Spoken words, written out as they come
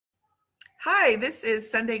Hi, this is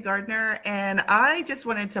Sunday Gardner, and I just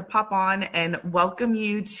wanted to pop on and welcome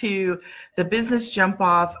you to the Business Jump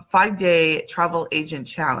Off 5-Day Travel Agent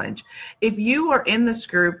Challenge. If you are in this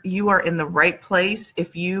group, you are in the right place.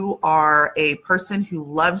 If you are a person who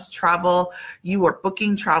loves travel, you are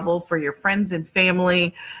booking travel for your friends and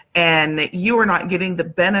family, and you are not getting the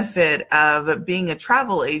benefit of being a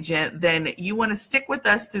travel agent, then you want to stick with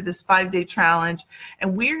us through this 5-day challenge.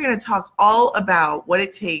 And we're going to talk all about what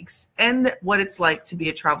it takes and what it's like to be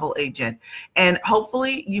a travel agent. And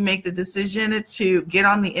hopefully you make the decision to get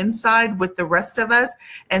on the inside with the rest of us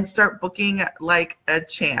and start booking like a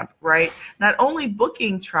champ, right? Not only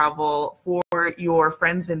booking travel for your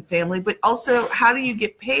friends and family, but also how do you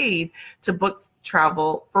get paid to book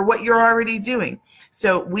travel for what you're already doing.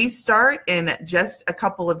 So we start in just a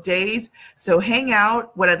couple of days. So hang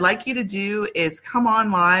out. What I'd like you to do is come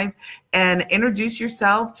on live and introduce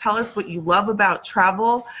yourself. Tell us what you love about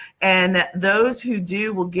travel. And those who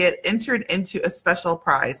do will get entered into a special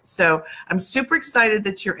prize. So I'm super excited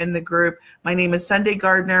that you're in the group. My name is Sunday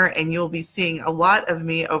Gardner, and you'll be seeing a lot of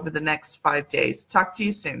me over the next 5 days. Talk to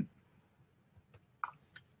you soon.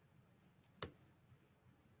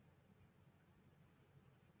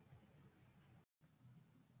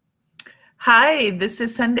 Hi, this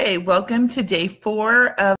is Sunday. Welcome to day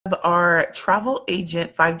 4 of our Travel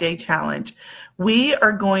Agent 5-Day Challenge. We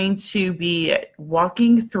are going to be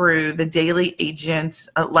walking through the daily agent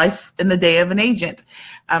life in the day of an agent.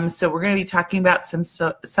 So we're going to be talking about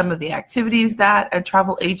some of the activities that a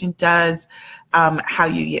travel agent does, how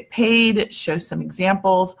you get paid, show some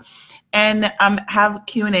examples, and have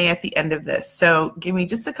Q&A at the end of this. So give me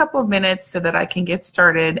just a couple of minutes so that I can get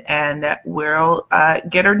started, and we'll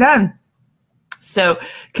get her done. So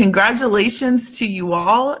congratulations to you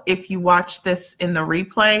all. If you watch this in the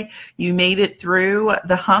replay, you made it through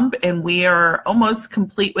the hump, and we are almost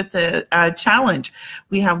complete with the challenge.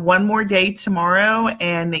 We have one more day tomorrow,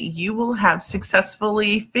 and you will have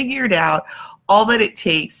successfully figured out all that it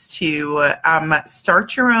takes to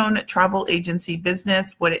start your own travel agency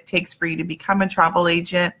business, what it takes for you to become a travel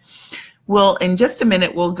agent. Well, in just a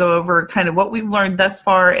minute, we'll go over kind of what we've learned thus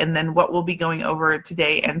far, and then what we'll be going over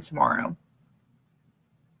today and tomorrow.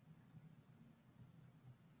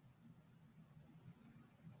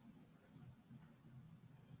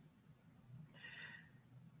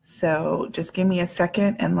 So just give me a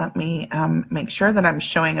second and let me make sure that I'm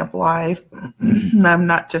showing up live. I'm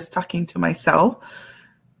not just talking to myself.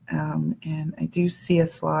 And I do see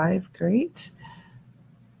us live. Great.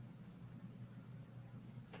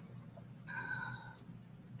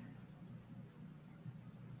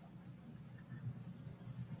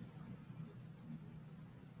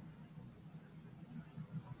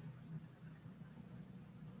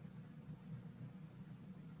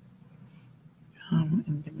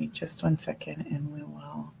 And give me just 1 second, and we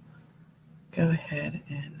will go ahead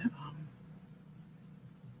and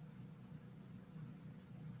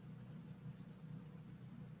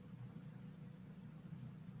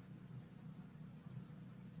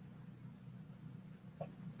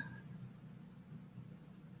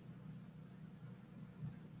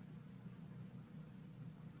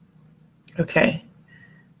okay.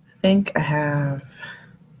 I think I have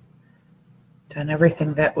done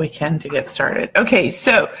everything that we can to get started. Okay,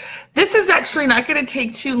 so this is actually not going to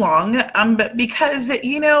take too long, but because,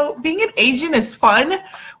 you know, being an agent is fun.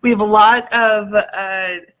 We have a lot of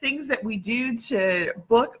things that we do to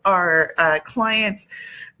book our clients'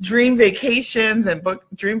 dream vacations and book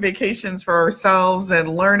dream vacations for ourselves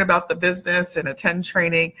and learn about the business and attend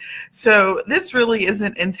training. So this really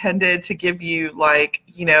isn't intended to give you, like,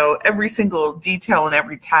 you know, every single detail and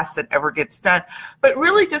every task that ever gets done, but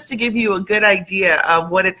really just to give you a good idea of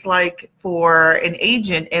what it's like for an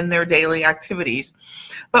agent in their daily activities.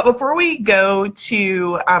 But before we go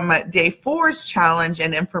to day 4's challenge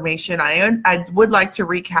and information, I would like to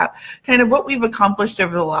recap kind of what we've accomplished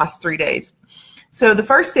over the last 3 days. So the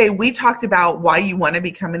first day, we talked about why you want to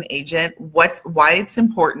become an agent, why it's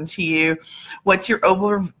important to you, what's your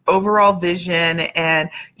overall vision, and,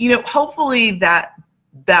 you know, hopefully that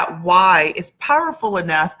why is powerful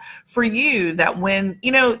enough for you that when,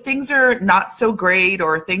 you know, things are not so great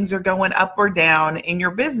or things are going up or down in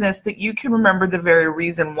your business, that you can remember the very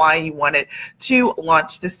reason why you wanted to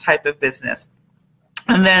launch this type of business.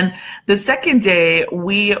 And then the second day,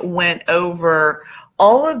 we went over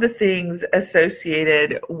all of the things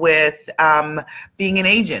associated with being an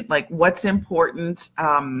agent, like what's important.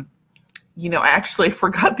 You know, I actually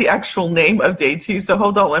forgot the actual name of day 2. So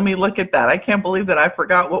hold on, let me look at that. I can't believe that I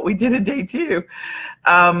forgot what we did in day 2.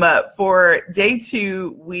 For day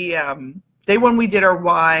 2, day 1, we did our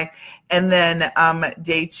why. And then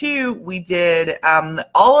day 2, we did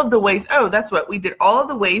all of the ways. Oh, that's what we did. All of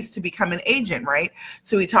the ways to become an agent, right?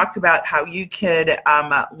 So we talked about how you could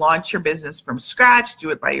launch your business from scratch, do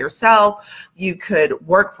it by yourself. You could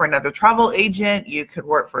work for another travel agent. You could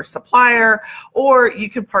work for a supplier, or you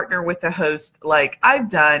could partner with a host like I've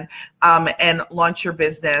done and launch your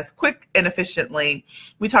business quick and efficiently.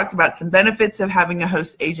 We talked about some benefits of having a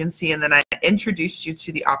host agency, and then I introduced you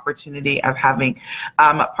to the opportunity of having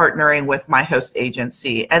partnering with my host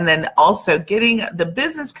agency, and then also getting the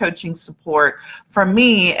business coaching support from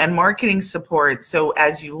me and marketing support, so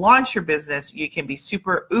as you launch your business, you can be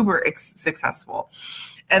super uber successful.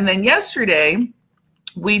 And then yesterday,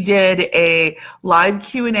 we did a live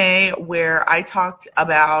Q&A where I talked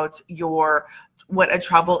about what a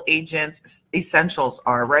travel agent's essentials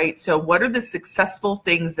are, right? So what are the successful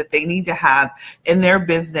things that they need to have in their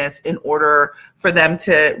business in order for them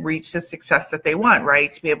to reach the success that they want,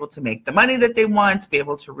 right? To be able to make the money that they want, to be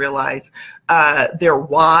able to realize their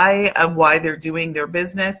why of why they're doing their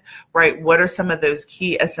business, right? What are some of those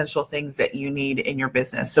key essential things that you need in your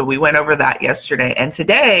business? So we went over that yesterday. And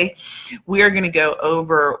today we are going to go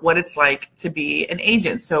over what it's like to be an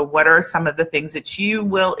agent. So what are some of the things that you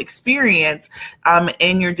will experience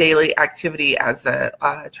in your daily activity as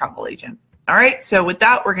a travel agent? All right, so with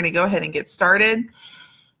that, we're going to go ahead and get started.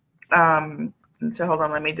 And so hold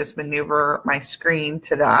on, let me just maneuver my screen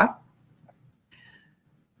to that.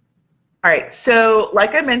 All right, so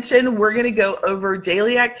like I mentioned, we're going to go over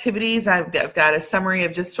daily activities. I've got a summary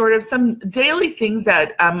of just sort of some daily things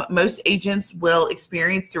that most agents will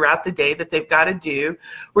experience throughout the day that they've got to do.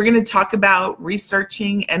 We're going to talk about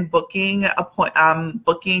researching and booking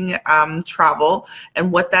travel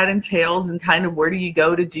and what that entails, and kind of where do you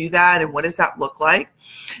go to do that and what does that look like.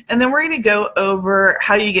 And then we're going to go over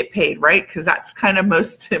how you get paid, right? Because that's kind of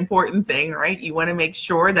most important thing, right? You want to make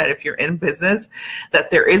sure that if you're in business, that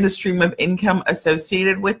there is a stream of income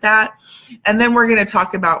associated with that. And then we're going to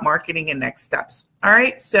talk about marketing and next steps. All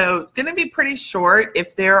right, so it's going to be pretty short.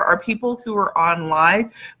 If there are people who are on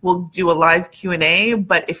live, we'll do a live Q&A.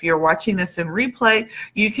 But if you're watching this in replay,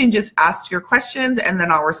 you can just ask your questions and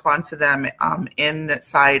then I'll respond to them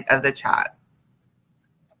inside of the chat.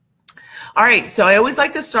 All right, so I always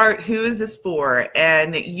like to start, who is this for?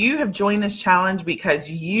 And you have joined this challenge because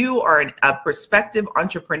you are a prospective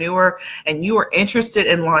entrepreneur and you are interested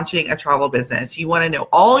in launching a travel business. You want to know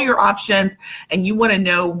all your options and you want to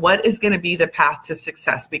know what is going to be the path to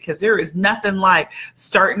success, because there is nothing like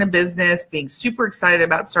starting a business, being super excited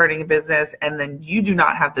about starting a business, and then you do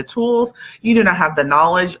not have the tools, you do not have the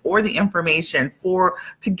knowledge or the information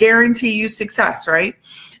to guarantee you success, right?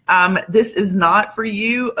 This is not for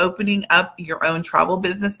you. Opening up your own travel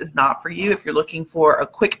business is not for you. If you're looking for a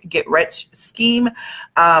quick get rich scheme,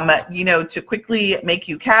 to quickly make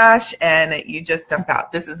you cash and you just dump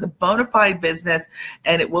out. This is a bona fide business,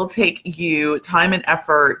 and it will take you time and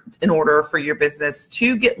effort in order for your business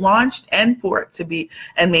to get launched and for it to be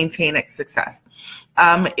and maintain its success.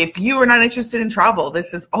 If you are not interested in travel,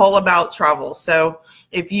 this is all about travel. So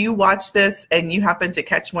if you watch this and you happen to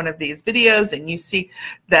catch one of these videos and you see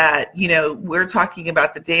that, we're talking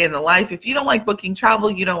about the day in the life, if you don't like booking travel,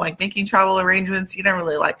 you don't like making travel arrangements, you don't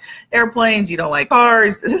really like airplanes, you don't like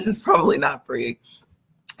cars, this is probably not for you.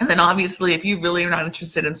 And then obviously, if you really are not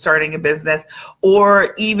interested in starting a business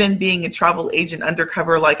or even being a travel agent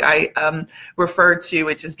undercover, like I refer to,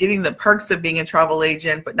 which is getting the perks of being a travel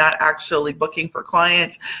agent, but not actually booking for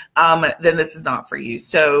clients, then this is not for you.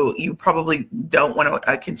 So you probably don't want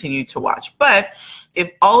to continue to watch. But if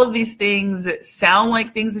all of these things sound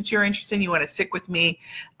like things that you're interested in, you want to stick with me.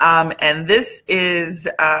 And this is,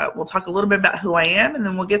 we'll talk a little bit about who I am, and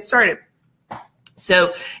then we'll get started.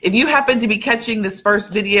 So if you happen to be catching this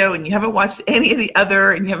first video and you haven't watched any of the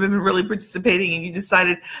other and you haven't been really participating and you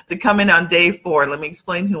decided to come in on day 4, let me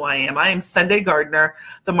explain who I am. I am Sunday Gardner,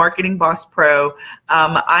 the Marketing Boss Pro.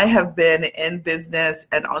 I have been in business,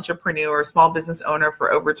 an entrepreneur, small business owner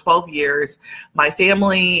for over 12 years. My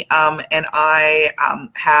family and I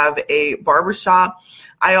have a barbershop.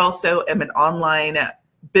 I also am an online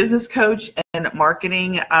business coach and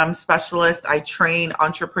marketing specialist. I train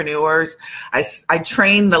entrepreneurs. I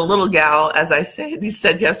train the little gal, as I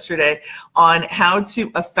said yesterday, on how to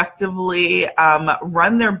effectively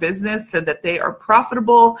run their business so that they are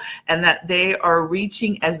profitable and that they are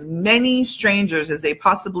reaching as many strangers as they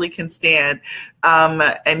possibly can stand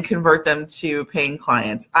and convert them to paying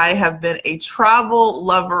clients. I have been a travel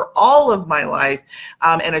lover all of my life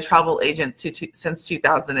and a travel agent since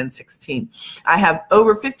 2016. I have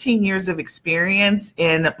over 15 years of experience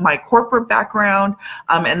in my corporate background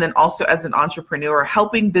and then also as an entrepreneur,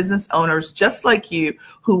 helping business owners just like you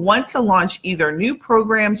who want to launch either new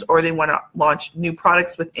programs or they want to launch new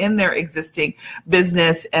products within their existing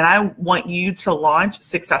business. And I want you to launch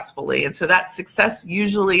successfully. And so that success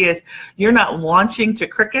usually is you're not launching to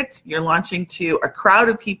crickets, you're launching to a crowd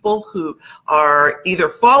of people who are either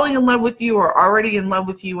falling in love with you or already in love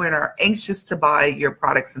with you and are anxious to buy your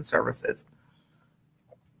products and services.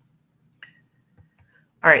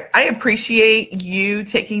 All right, I appreciate you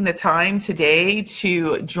taking the time today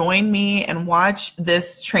to join me and watch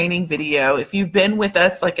this training video. If you've been with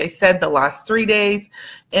us, like I said, the last 3 days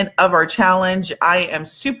of our challenge, I am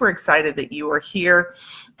super excited that you are here.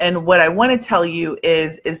 And what I want to tell you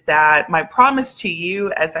is that my promise to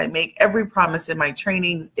you, as I make every promise in my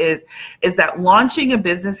trainings, is that launching a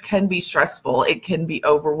business can be stressful. It can be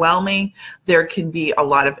overwhelming. There can be a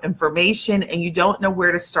lot of information and you don't know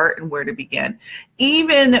where to start and where to begin.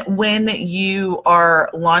 Even when you are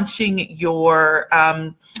launching your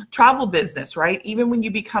travel business, right? Even when you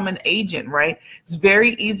become an agent, right? It's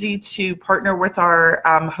very easy to partner with our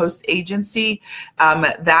host agency.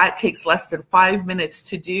 That takes less than 5 minutes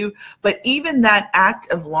to do. But even that act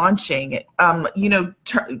of launching,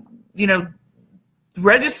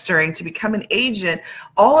 registering to become an agent,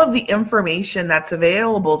 all of the information that's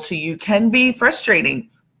available to you can be frustrating.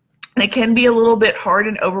 And it can be a little bit hard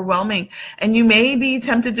and overwhelming, and you may be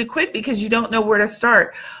tempted to quit because you don't know where to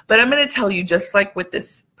start. But I'm going to tell you, just like with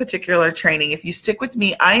this particular training, if you stick with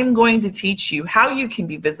me, I am going to teach you how you can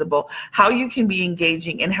be visible, how you can be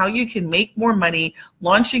engaging, and how you can make more money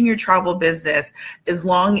launching your travel business as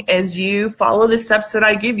long as you follow the steps that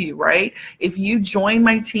I give you, right? If you join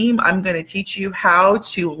my team, I'm going to teach you how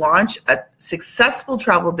to launch a successful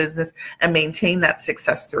travel business and maintain that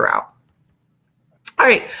success throughout. All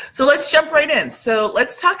right, so let's jump right in. So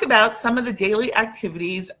let's talk about some of the daily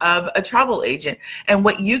activities of a travel agent and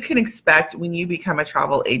what you can expect when you become a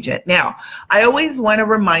travel agent. Now, I always want to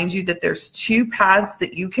remind you that there's 2 paths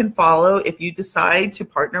that you can follow if you decide to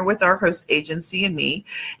partner with our host agency and me,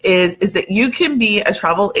 is that you can be a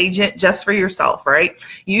travel agent just for yourself, right?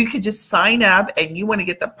 You could just sign up and you want to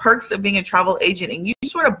get the perks of being a travel agent and you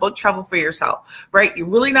sort of book travel for yourself, right? You're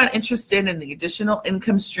really not interested in the additional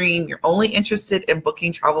income stream. You're only interested in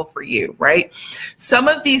booking travel for you, right? Some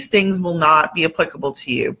of these things will not be applicable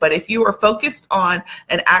to you, but if you are focused on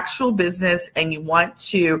an actual business and you want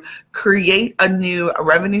to create a new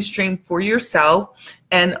revenue stream for yourself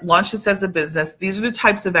and launch this as a business, these are the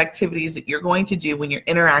types of activities that you're going to do when you're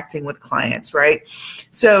interacting with clients, right?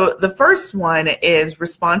 So the first one is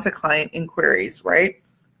respond to client inquiries, right?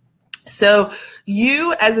 So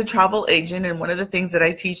you as a travel agent, and one of the things that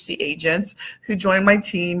I teach the agents who join my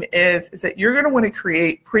team is that you're going to want to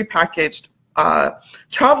create prepackaged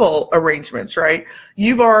travel arrangements, right?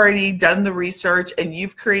 You've already done the research and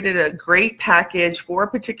you've created a great package for a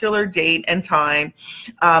particular date and time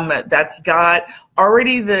that's got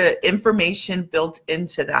already the information built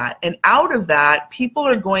into that. And out of that, people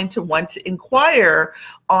are going to want to inquire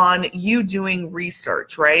on you doing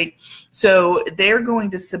research, right? So they're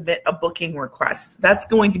going to submit a booking request. That's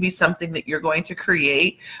going to be something that you're going to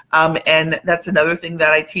create. And that's another thing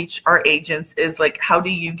that I teach our agents is like, how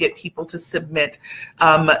do you get people to submit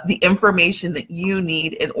the information that you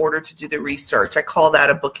need in order to do the research? I call that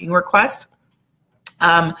a booking request.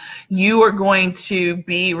 You are going to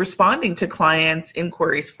be responding to clients'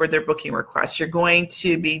 inquiries for their booking requests. You're going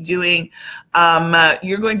to be doing,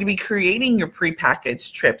 you're going to be creating your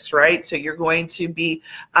prepackaged trips, right? So you're going to be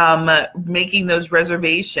making those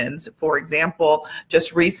reservations. For example,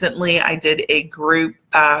 just recently I did a group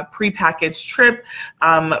prepackaged trip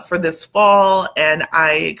for this fall, and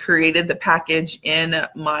I created the package in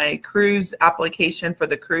my cruise application for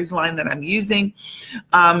the cruise line that I'm using.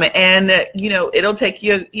 And it'll take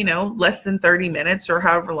you, less than 30 minutes or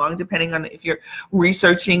however long, depending on if you're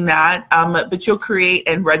researching that, but you'll create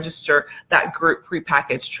and register that group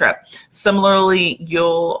prepackaged trip. Similarly,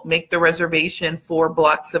 you'll make the reservation for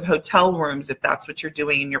blocks of hotel rooms if that's what you're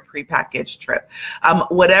doing in your prepackaged trip.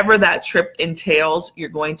 Whatever that trip entails, you're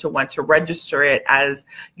going to want to register it as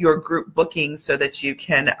your group booking so that you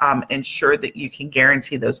can ensure that you can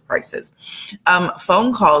guarantee those prices.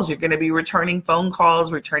 Phone calls, you're going to be returning phone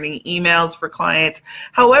calls, returning emails for clients.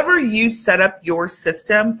 However you set up your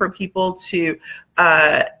system for people to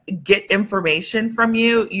get information from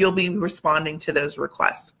you, you'll be responding to those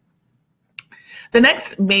requests. The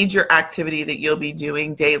next major activity that you'll be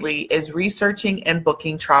doing daily is researching and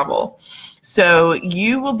booking travel. So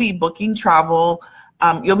you will be booking travel.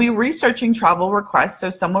 You'll be researching travel requests. So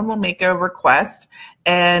someone will make a request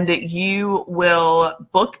and you will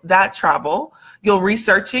book that travel. You'll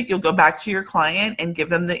research it. You'll go back to your client and give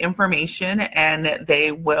them the information, and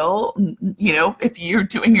they will, you know, if you're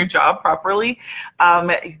doing your job properly,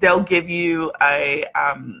 they'll give you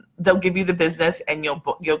the business, and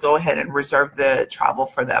you'll go ahead and reserve the travel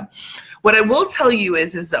for them. What I will tell you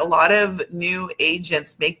is a lot of new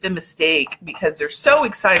agents make the mistake, because they're so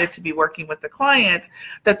excited to be working with the clients,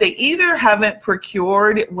 that they either haven't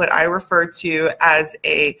procured what I refer to as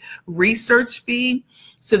a research fee,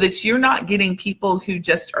 so that you're not getting people who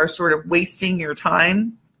just are sort of wasting your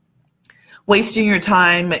time,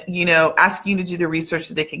 you know, asking you to do the research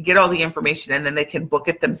so they can get all the information and then they can book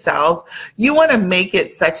it themselves. You want to make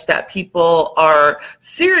it such that people are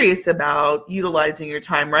serious about utilizing your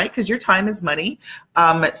time, right? Because your time is money.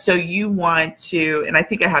 So you want to, and I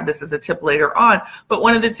think I have this as a tip later on, but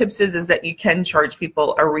one of the tips is that you can charge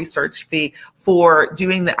people a research fee for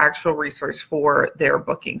doing the actual research for their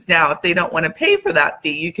bookings. Now, if they don't want to pay for that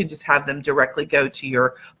fee, you can just have them directly go to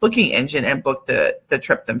your booking engine and book the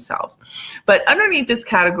trip themselves. But underneath this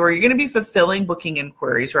category, you're going to be fulfilling booking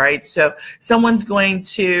inquiries, right? So someone's going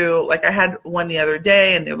to, like I had one the other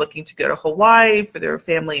day, and they're looking to go to Hawaii for their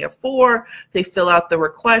family of 4. They fill out the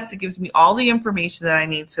request. It gives me all the information that I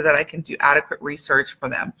need so that I can do adequate research for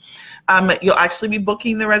them. You'll actually be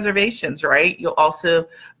booking the reservations, right? You'll also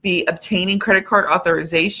be obtaining credit card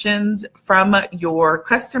authorizations from your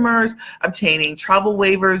customers, obtaining travel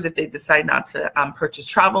waivers if they decide not to purchase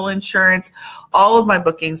travel insurance. All of my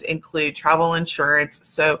bookings include travel insurance,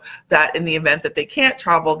 so that in the event that they can't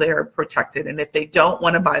travel, they are protected. And if they don't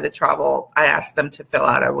want to buy the travel, I ask them to fill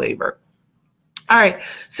out a waiver. All right,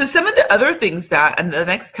 so some of the other things that, and the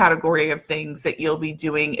next category of things that you'll be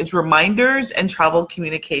doing is reminders and travel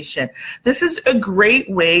communication. This is a great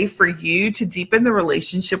way for you to deepen the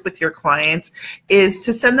relationship with your clients, is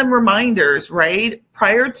to send them reminders, right?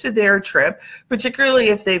 Prior to their trip, particularly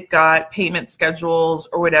if they've got payment schedules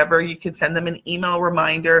or whatever, you could send them an email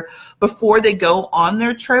reminder. Before they go on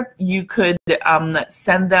their trip, you could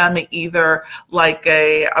send them either like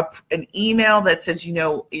an email that says, you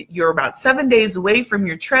know, you're about 7 days away from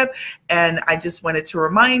your trip, and I just wanted to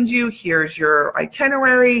remind you, here's your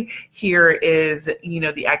itinerary, here is, you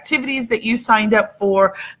know, the activities that you signed up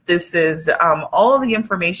for. This is all of the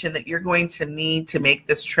information that you're going to need to make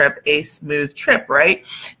this trip a smooth trip, right?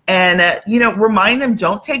 And you know, remind them,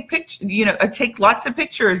 don't take pictures, you know, take lots of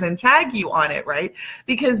pictures and tag you on it, right?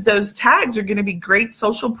 Because those tags are going to be great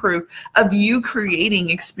social proof of you creating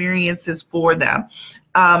experiences for them.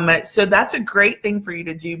 So that's a great thing for you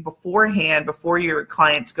to do beforehand, before your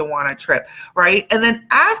clients go on a trip, right? And then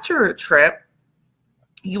after a trip,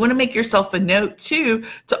 you want to make yourself a note too,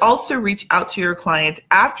 to also reach out to your clients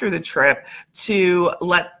after the trip to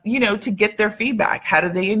let, you know, to get their feedback. How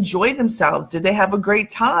did they enjoy themselves? Did they have a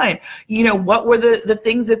great time? You know, what were the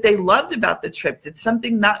things that they loved about the trip? Did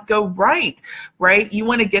something not go right? Right? You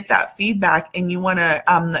want to get that feedback, and you want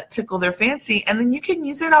to tickle their fancy, and then you can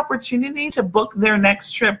use that opportunity to book their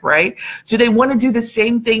next trip, right? Do they want to do the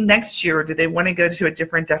same thing next year, or do they want to go to a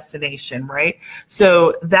different destination, right?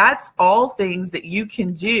 So that's all things that you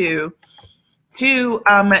can do to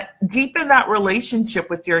deepen that relationship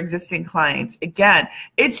with your existing clients. Again,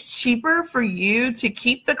 it's cheaper for you to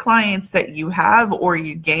keep the clients that you have or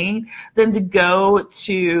you gain than to go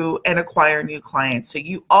to and acquire new clients. So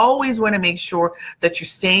you always want to make sure that you're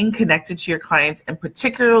staying connected to your clients, and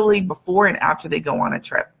particularly before and after they go on a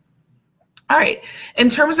trip. All right, in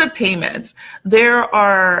terms of payments, there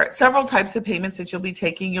are several types of payments that you'll be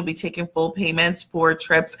taking. You'll be taking full payments for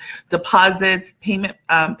trips, deposits,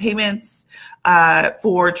 payments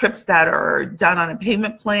for trips that are done on a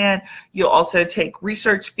payment plan. You'll also take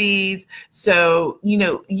research fees. So, you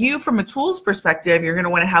know, you from a tools perspective, you're going to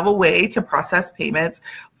want to have a way to process payments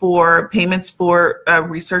for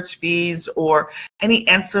research fees or any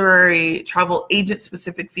ancillary travel agent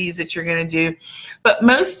specific fees that you're going to do. But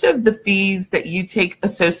most of the fees that you take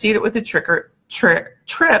associated with a trip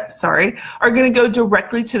are going to go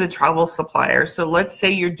directly to the travel supplier. So let's say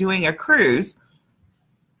you're doing a cruise,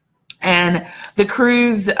 And the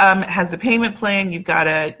cruise has a payment plan. You've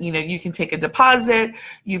got you can take a deposit.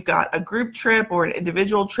 You've got a group trip or an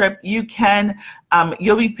individual trip. You can,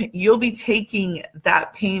 you'll be taking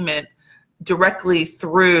that payment directly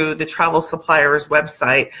through the travel supplier's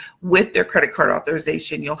website with their credit card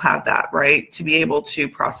authorization. You'll have that, right, to be able to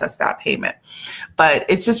process that payment. But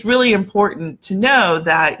it's just really important to know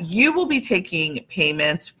that you will be taking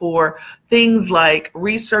payments for things like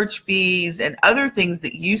research fees and other things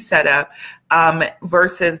that you set up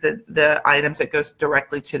versus the items that goes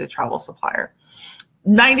directly to the travel supplier.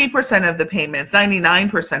 90% of the payments,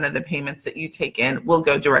 99% of the payments that you take in will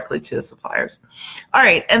go directly to the suppliers. All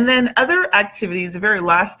right, and then other activities, the very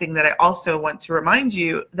last thing that I also want to remind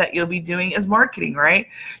you that you'll be doing is marketing, right?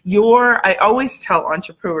 I always tell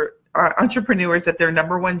entrepreneurs that their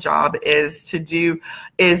number one job is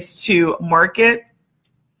to market.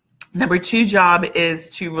 Number two job is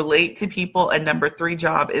to relate to people, and number three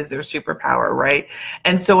job is their superpower, right?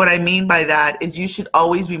 And so what I mean by that is you should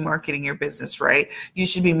always be marketing your business, right? You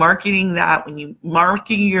should be marketing that when you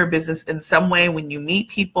marketing your business in some way. When you meet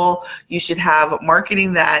people, you should have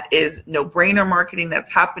marketing that is no-brainer marketing that's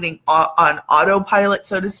happening on autopilot,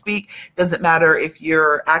 so to speak. Doesn't matter if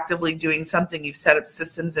you're actively doing something, you've set up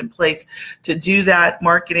systems in place to do that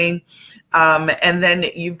marketing. And then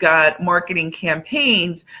you've got marketing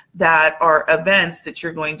campaigns that are events that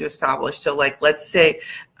you're going to establish. So like, let's say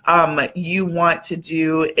you want to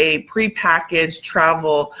do a prepackaged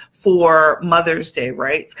travel for Mother's Day,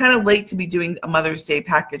 right? It's kind of late to be doing a Mother's Day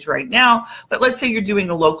package right now, but let's say you're doing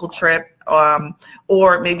a local trip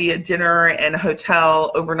or maybe a dinner and a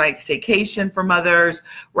hotel overnight staycation for mothers,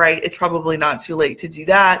 right? It's probably not too late to do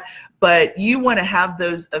that. But you want to have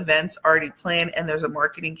those events already planned, and there's a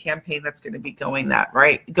marketing campaign that's going to be going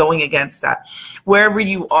against that. Wherever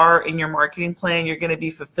you are in your marketing plan, you're going to be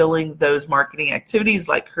fulfilling those marketing activities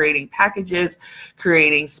like creating packages,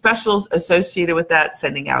 creating specials associated with that,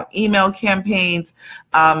 sending out email campaigns,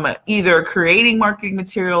 either creating marketing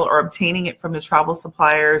material or obtaining it from the travel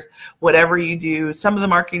suppliers, whatever you do. Some of the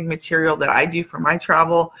marketing material that I do for my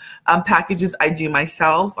travel packages, I do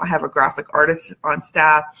myself. I have a graphic artist on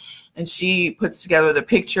staff, and she puts together the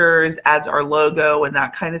pictures, adds our logo and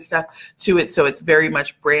that kind of stuff to it. So it's very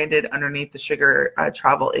much branded underneath the Sugar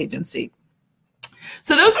Travel Agency.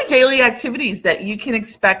 So those are daily activities that you can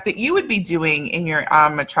expect that you would be doing in your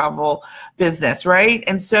travel business, right?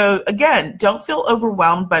 And so again, don't feel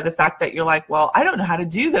overwhelmed by the fact that you're like, well, I don't know how to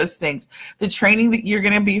do those things. The training that you're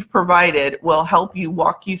going to be provided will help you,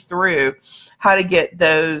 walk you through how to get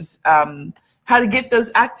those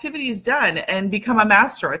activities done and become a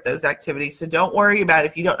master at those activities. So don't worry about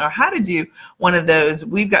if you don't know how to do one of those.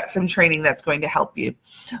 We've got some training that's going to help you.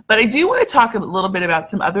 But I do want to talk a little bit about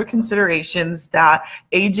some other considerations that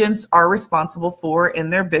agents are responsible for in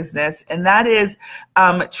their business, and that is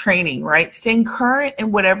training, right? Staying current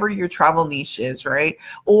in whatever your travel niche is, right?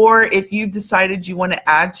 Or if you've decided you want to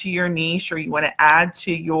add to your niche or you want to add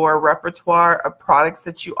to your repertoire of products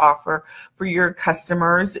that you offer for your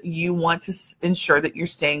customers, you want to ensure that you're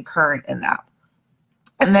staying current in that.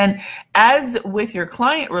 And then as with your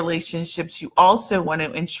client relationships, you also want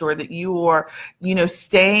to ensure that you are,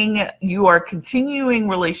 you are continuing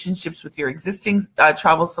relationships with your existing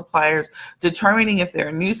travel suppliers, determining if there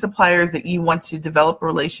are new suppliers that you want to develop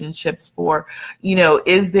relationships for.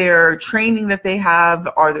 Is there training that they have?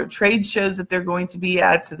 Are there trade shows that they're going to be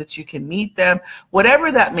at so that you can meet them?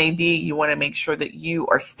 Whatever that may be, you want to make sure that you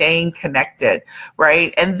are staying connected,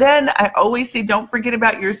 right? And then I always say, don't forget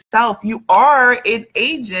about yourself. You are an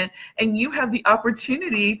agent and you have the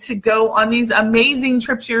opportunity to go on these amazing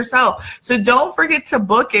trips yourself. So don't forget to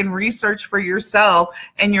book and research for yourself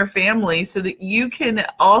and your family so that you can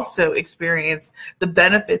also experience the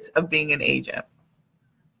benefits of being an agent.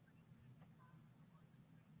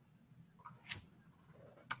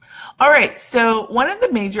 All right, so one of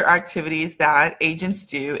the major activities that agents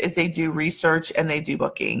do is they do research and they do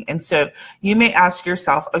booking. And so you may ask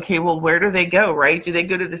yourself, okay, well, where do they go, right? Do they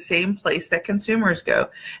go to the same place that consumers go?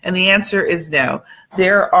 And the answer is no.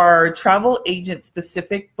 There are travel agent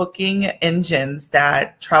specific booking engines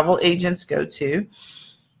that travel agents go to.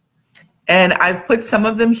 And I've put some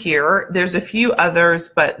of them here. There's a few others,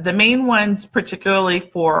 but the main ones, particularly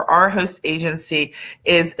for our host agency,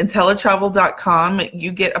 is IntelliTravel.com.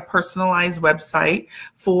 You get a personalized website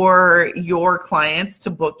for your clients to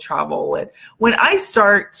book travel with. When I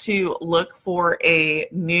start to look for a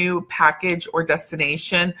new package or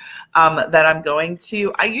destination that I'm going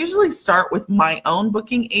to, I usually start with my own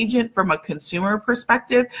booking agent from a consumer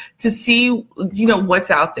perspective to see,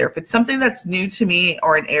 what's out there. If it's something that's new to me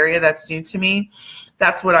or an area that's new to me,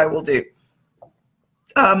 that's what I will do.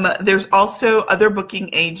 There's also other booking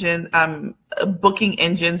engines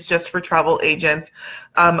just for travel agents.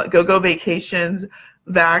 GoGo Vacations,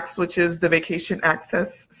 Vax, which is the vacation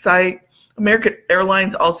access site. American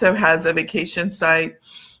Airlines also has a vacation site.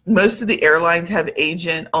 Most of the airlines have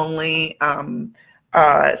agent-only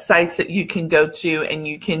sites that you can go to, and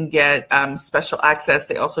you can get special access.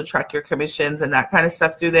 They also track your commissions and that kind of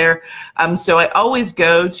stuff through there. So I always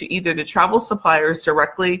go to either the travel suppliers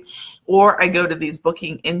directly, or I go to these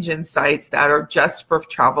booking engine sites that are just for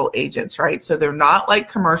travel agents, right? So they're not like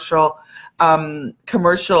commercial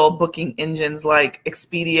booking engines like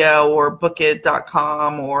Expedia or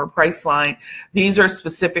Bookit.com or Priceline. These are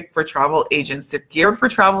specific for travel agents. They're geared for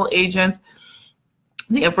travel agents.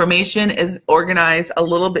 The information is organized a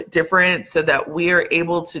little bit different so that we are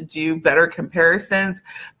able to do better comparisons,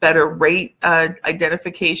 better rate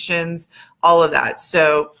identifications, all of that.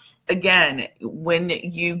 So again, when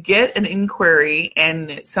you get an inquiry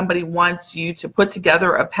and somebody wants you to put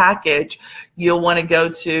together a package, you'll want to go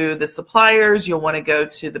to the suppliers, you'll want to go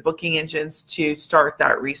to the booking engines to start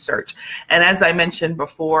that research. And as I mentioned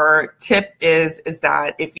before, tip is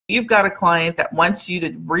that if you've got a client that wants you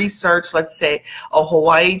to research, let's say a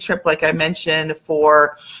Hawaii trip, like I mentioned,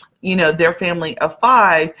 for their family of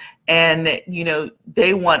 5, and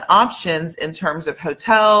they want options in terms of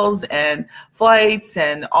hotels and flights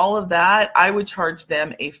and all of that, I would charge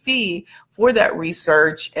them a fee for that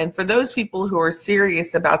research. And for those people who are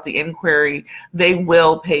serious about the inquiry, they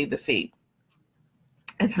will pay the fee.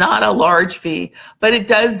 It's not a large fee, but it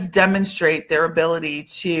does demonstrate their ability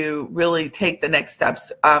to really take the next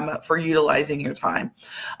steps for utilizing your time.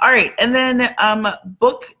 All right, and then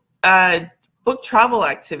book travel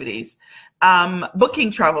activities. Booking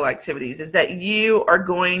travel activities is that you are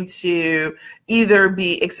going to either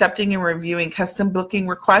be accepting and reviewing custom booking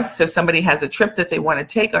requests. So somebody has a trip that they want to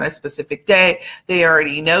take on a specific day. They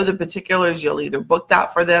already know the particulars. You'll either book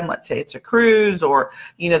that for them. Let's say it's a cruise, or,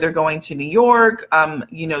 they're going to New York,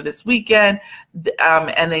 this weekend,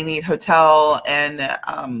 and they need hotel and,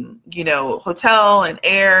 hotel and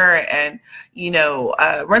air and,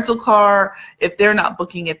 rental car. If they're not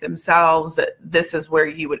booking it themselves, this is where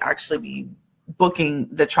you would actually be booking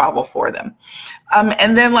the travel for them.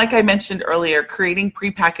 And then, like I mentioned earlier, creating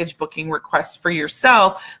prepackaged booking requests for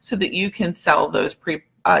yourself so that you can sell those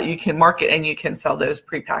you can market and you can sell those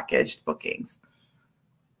prepackaged bookings.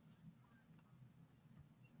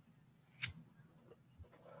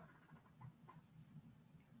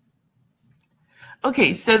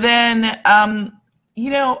 Okay, so then, I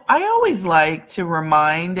always like to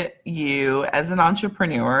remind you as an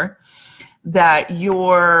entrepreneur that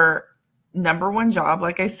your number one job,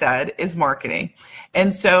 like I said, is marketing.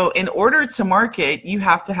 And so in order to market, you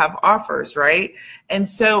have to have offers, right? And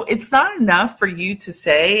so it's not enough for you to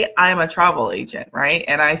say, I'm a travel agent, right?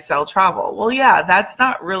 And I sell travel. Well, yeah, that's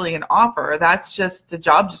not really an offer. That's just the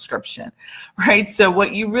job description, right? So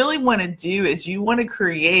what you really want to do is you want to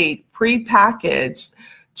create prepackaged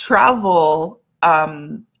travel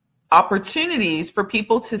opportunities for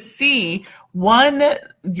people to see. One,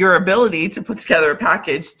 your ability to put together a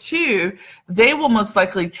package. 2, they will most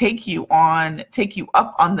likely take you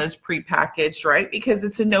up on those prepackaged, right? Because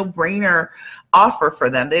it's a no-brainer offer for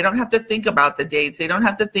them. They don't have to think about the dates. They don't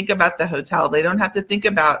have to think about the hotel. They don't have to think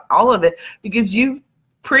about all of it, because you've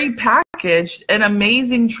prepackaged an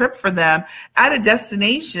amazing trip for them at a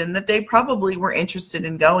destination that they probably were interested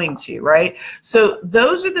in going to, right? So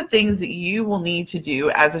those are the things that you will need to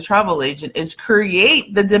do as a travel agent, is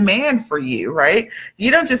create the demand for you, right?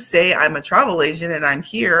 You don't just say, I'm a travel agent and I'm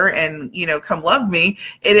here and, come love me.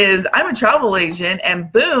 It is, I'm a travel agent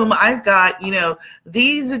and boom, I've got,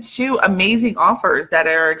 these 2 amazing offers that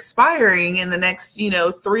are expiring in the next,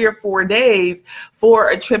 3 or 4 days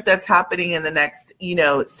for a trip that's happening in the next,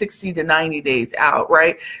 60 to 90 days out,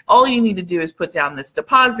 right? All you need to do is put down this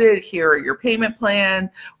deposit. Here are your payment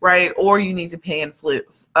plan, right? Or you need to pay in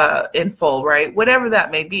full, right? Whatever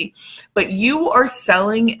that may be. But you are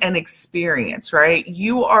selling an experience, right?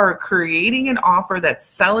 You are creating an offer that's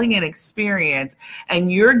selling an experience,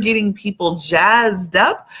 and you're getting people jazzed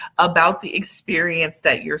up about the experience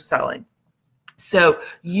that you're selling. So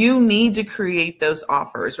you need to create those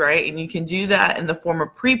offers, right? And you can do that in the form of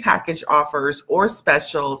prepackaged offers or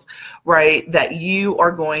specials, right, that you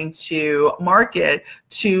are going to market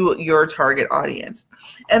to your target audience.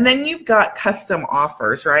 And then you've got custom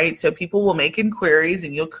offers, right? So people will make inquiries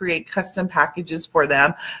and you'll create custom packages for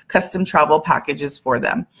them, custom travel packages for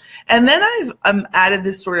them. And then I've added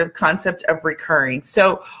this sort of concept of recurring.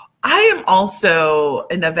 So I am also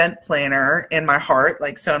an event planner in my heart.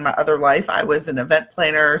 Like, so in my other life, I was an event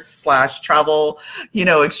planner slash travel,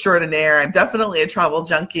 extraordinaire. I'm definitely a travel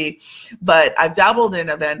junkie, but I've dabbled in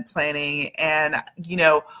event planning. And,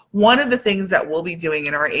 one of the things that we'll be doing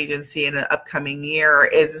in our agency in the upcoming year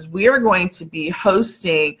is we are going to be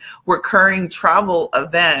hosting recurring travel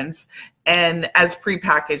events and as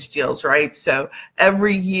prepackaged deals, right? So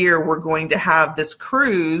every year we're going to have this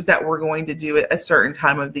cruise that we're going to do at a certain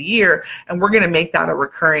time of the year, and we're going to make that a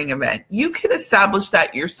recurring event. You can establish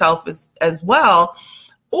that yourself as well,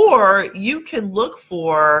 or you can look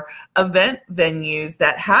for event venues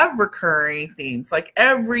that have recurring themes. Like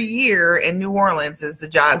every year in New Orleans is the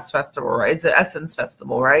Jazz Festival, right? It's the Essence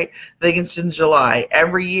Festival, right? I think it's in July.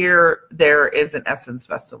 Every year there is an Essence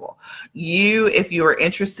Festival. If you are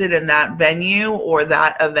interested in that venue or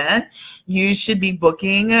that event, you should be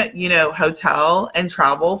booking, hotel and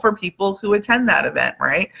travel for people who attend that event,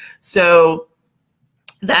 right? So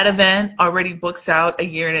that event already books out a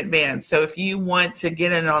year in advance. So if you want to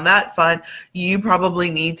get in on that fun, you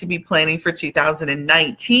probably need to be planning for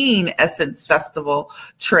 2019 Essence Festival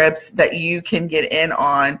trips that you can get in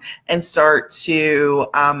on and start to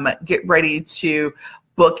get ready to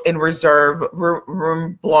book and reserve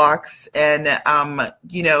room blocks and,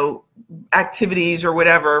 activities or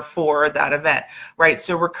whatever for that event, right?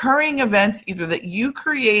 So recurring events, either that you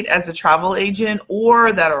create as a travel agent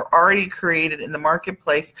or that are already created in the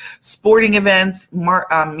marketplace, sporting events,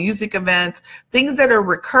 music events, things that are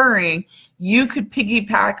recurring, you could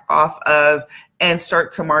piggyback off of and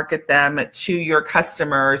start to market them to your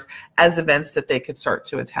customers as events that they could start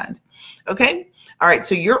to attend. Okay? All right,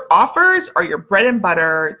 so your offers are your bread and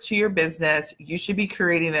butter to your business. You should be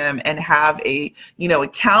creating them and have a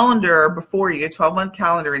calendar before you, a 12-month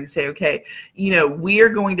calendar, and say, okay, we are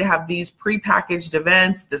going to have these prepackaged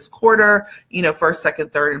events this quarter, first,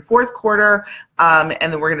 second, third, and fourth quarter, and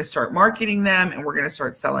then we're going to start marketing them and we're going to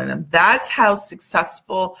start selling them. That's how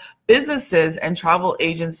successful businesses and travel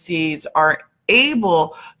agencies are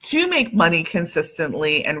able to make money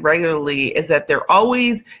consistently and regularly, is that they're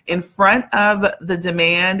always in front of the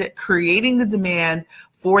demand, creating the demand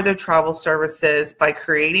for their travel services by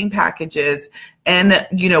creating packages and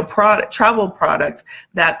travel products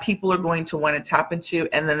that people are going to want to tap into,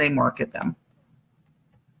 and then they market them.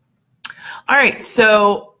 All right,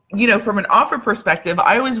 so from an offer perspective,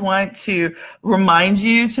 I always want to remind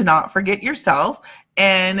you to not forget yourself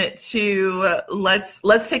and to let's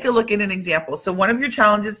take a look at an example. So one of your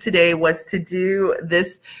challenges today was to do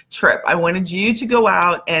this trip. I wanted you to go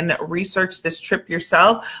out and research this trip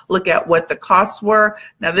yourself, look at what the costs were.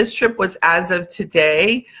 Now this trip was as of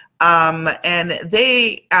today. And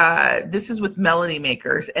this is with Melody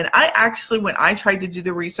Makers. And I actually, when I tried to do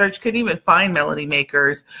the research, couldn't even find Melody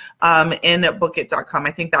Makers in bookit.com.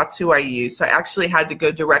 I think that's who I use. So I actually had to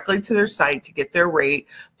go directly to their site to get their rate,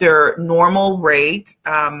 their normal rate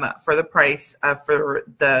for the price for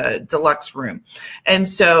the deluxe room. And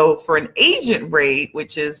so for an agent rate,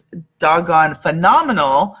 which is doggone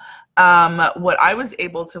phenomenal, what I was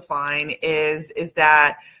able to find is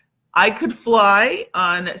that I could fly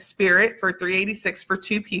on Spirit for $386 for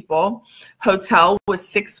 2 people. Hotel was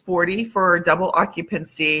 $640 for double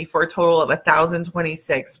occupancy for a total of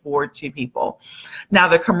 $1,026 for 2 people. Now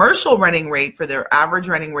the commercial running rate for their average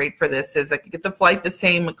running rate for this is I could get the flight the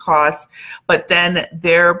same cost, but then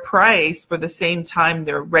their price for the same time,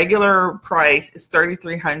 their regular price is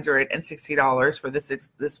 $3,360 for this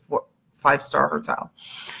 5-star hotel.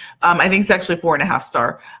 I think it's actually 4.5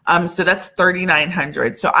 star. So that's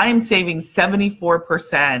 $3,900. So I am saving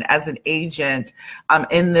 74% as an agent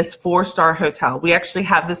in this 4-star hotel. We actually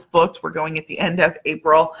have this booked. We're going at the end of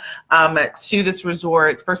April to this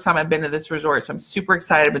resort. It's the first time I've been to this resort, so I'm super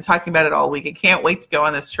excited. I've been talking about it all week. I can't wait to go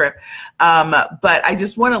on this trip. But I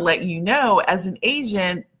just want to let you know, as an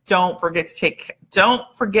agent, don't forget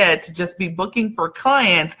to just be booking for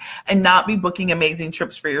clients and not be booking amazing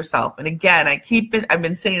trips for yourself. And again, I've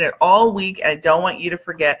been saying it all week, and I don't want you to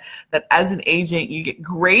forget that as an agent, you get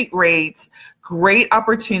great rates, great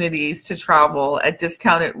opportunities to travel at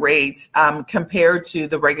discounted rates compared to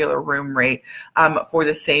the regular room rate for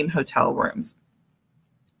the same hotel rooms.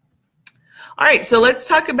 All right, so let's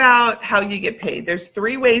talk about how you get paid. There's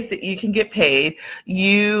 3 ways that you can get paid.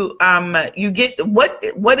 You get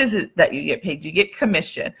what is it that you get paid? You get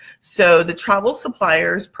commission. So the travel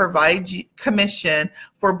suppliers provide you commission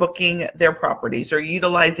for booking their properties or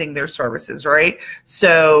utilizing their services, right?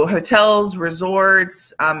 So hotels,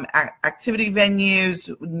 resorts, activity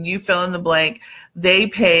venues, you fill in the blank, they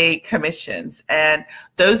pay commissions. And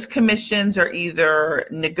those commissions are either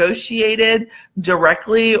negotiated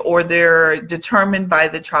directly or they're determined by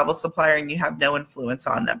the travel supplier and you have no influence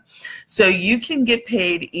on them. So you can get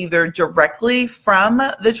paid either directly from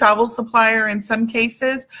the travel supplier in some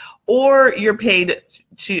cases, or you're paid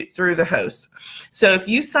through the host. So if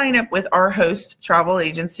you sign up with our host travel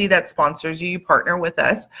agency that sponsors you, you partner with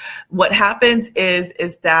us, what happens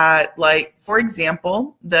is that, like, for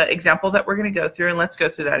example, the example that we're going to go through, and let's go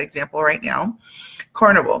through that example right now,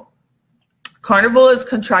 Carnival. Carnival is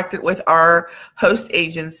contracted with our host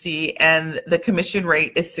agency and the commission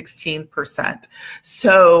rate is 16%.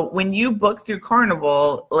 So when you book through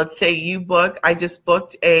Carnival, let's say you book, I just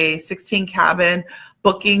booked a 16 cabin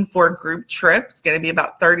booking for a group trip. It's going to be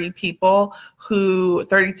about 32 people who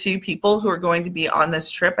are going to be on this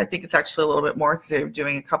trip. I think it's actually a little bit more because they're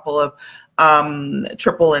doing a couple of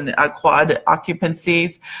triple and quad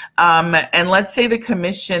occupancies. And let's say the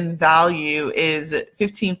commission value is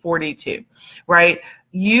 $1,542, right?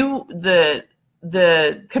 The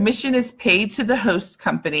commission is paid to the host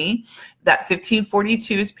company. That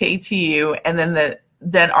 $1,542 is paid to you, and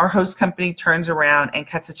then our host company turns around and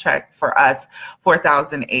cuts a check for us for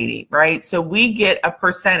 $1,080, right? So we get a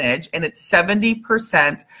percentage, and it's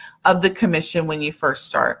 70% of the commission when you first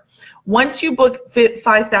start. Once you book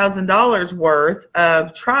 $5,000 worth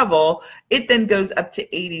of travel, it then goes up to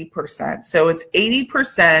 80%. So it's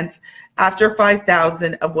 80% after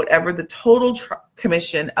 $5,000 of whatever the total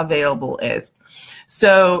commission available is.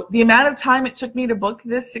 So the amount of time it took me to book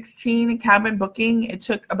this 16 cabin booking, it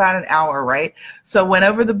took about an hour, right? So went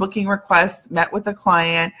over the booking request, met with the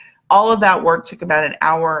client, all of that work took about an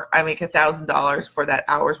hour. I make $1,000 for that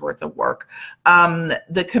hour's worth of work.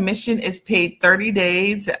 The commission is paid 30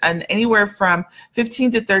 days and anywhere from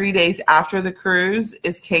 15 to 30 days after the cruise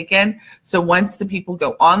is taken. So once the people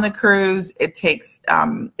go on the cruise, it's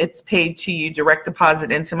paid to you, direct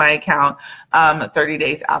deposit into my account 30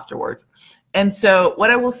 days afterwards. And so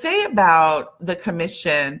what I will say about the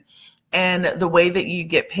commission and the way that you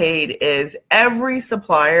get paid is every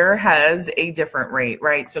supplier has a different rate,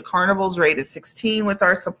 right? So Carnival's rate is 16 with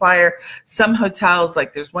our supplier. Some hotels,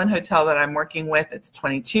 like there's one hotel that I'm working with, it's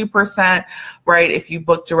 22%, right? If you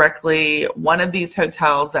book directly, one of these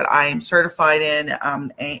hotels that I am certified in,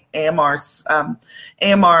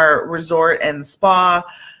 AMR Resort and Spa,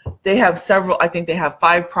 they have several, I think they have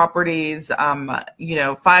 5 properties,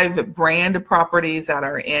 5 brand properties that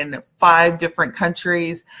are in 5 different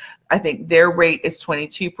countries. I think their rate is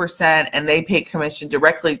 22%, and they pay commission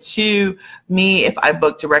directly to me if I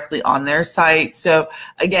book directly on their site. So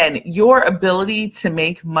again, your ability to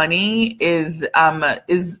make money is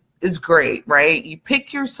great, right? You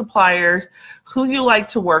pick your suppliers, who you like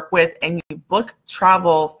to work with, and you book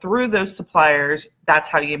travel through those suppliers. That's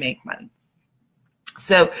how you make money.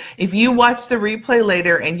 So if you watch the replay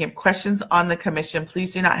later and you have questions on the commission,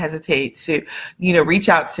 please do not hesitate to, reach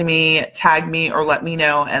out to me, tag me, or let me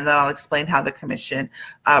know, and then I'll explain how the commission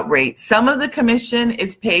rates. Some of the commission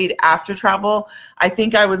is paid after travel. I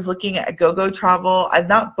think I was looking at GoGo Travel. I've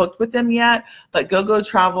not booked with them yet, but GoGo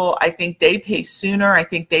Travel, I think they pay sooner. I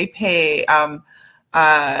think they pay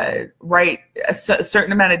a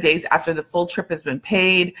certain amount of days after the full trip has been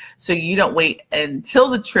paid. So you don't wait until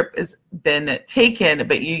the trip has been taken,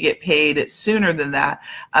 but you get paid sooner than that.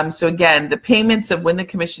 So again, the payments of when the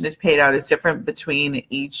commission is paid out is different between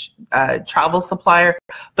each travel supplier,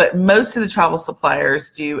 but most of the travel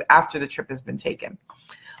suppliers do after the trip has been taken.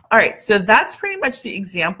 All right, so that's pretty much the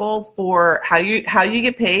example for how you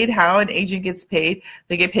get paid, how an agent gets paid.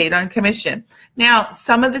 They get paid on commission. Now,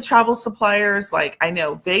 some of the travel suppliers, like I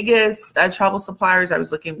know Vegas travel suppliers, I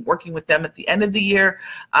was working with them at the end of the year,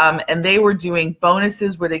 and they were doing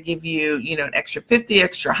bonuses where they give you, an extra $50,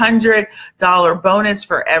 extra $100 bonus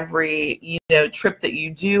for every, trip that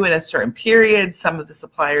you do in a certain period. Some of the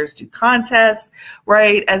suppliers do contests,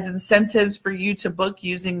 right, as incentives for you to book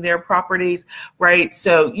using their properties, right?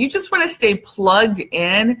 So you just want to stay plugged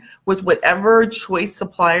in with whatever choice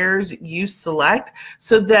suppliers you select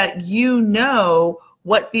so that you know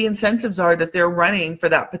what the incentives are that they're running for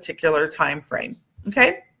that particular time frame.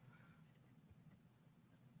 Okay?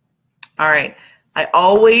 All right. I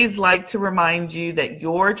always like to remind you that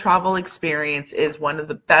your travel experience is one of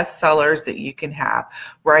the best sellers that you can have,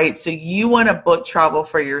 right? So you want to book travel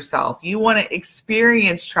for yourself. You want to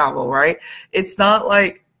experience travel, right? It's not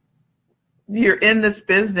like you're in this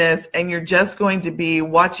business and you're just going to be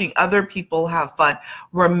watching other people have fun.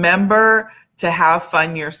 Remember to have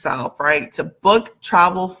fun yourself, right? To book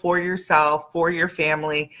travel for yourself, for your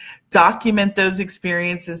family, document those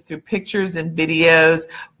experiences through pictures and videos,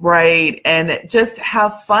 right? And just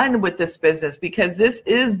have fun with this business, because this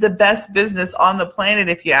is the best business on the planet,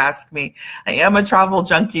 if you ask me. I am a travel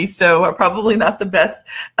junkie, so I'm probably not the best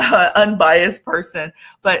unbiased person,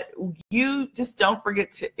 but you just don't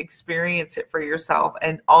forget to experience it for yourself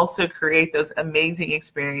and also create those amazing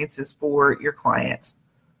experiences for your clients.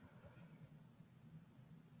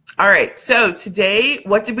 All right, so today,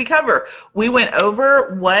 what did we cover? We went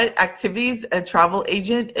over what activities a travel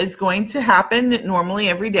agent is going to happen normally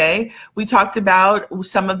every day. We talked about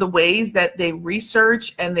some of the ways that they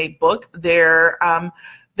research and they book their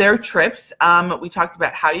trips. We talked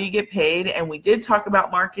about how you get paid, and we did talk about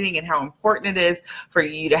marketing and how important it is for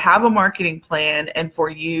you to have a marketing plan and for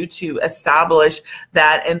you to establish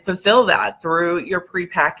that and fulfill that through your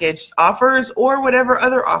prepackaged offers or whatever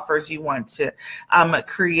other offers you want to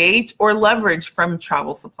create or leverage from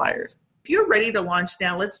travel suppliers. If you're ready to launch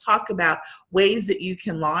now, let's talk about ways that you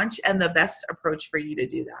can launch and the best approach for you to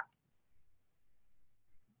do that.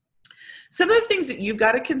 Some of the things that you've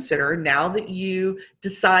got to consider now that you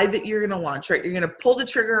decide that you're going to launch, right? You're going to pull the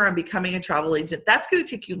trigger on becoming a travel agent. That's going to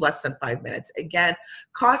take you less than 5 minutes. Again,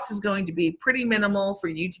 cost is going to be pretty minimal for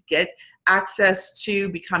you to get access to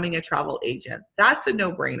becoming a travel agent. That's a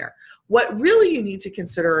no-brainer. What really you need to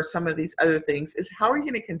consider are some of these other things is how are you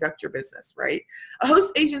going to conduct your business, right? A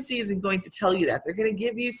host agency isn't going to tell you that. They're going to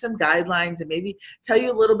give you some guidelines and maybe tell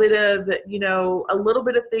you a little bit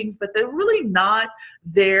of things, but they're really not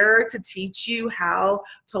there to teach you how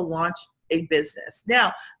to launch a business.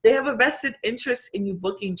 Now, they have a vested interest in you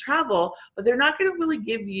booking travel, but they're not going to really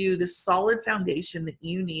give you the solid foundation that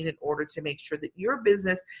you need in order to make sure that your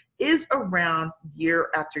business is around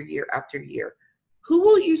year after year after year. Who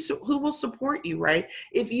will support you, right?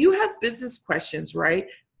 If you have business questions, right,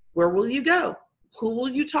 where will you go? Who will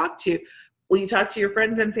you talk to? Will you talk to your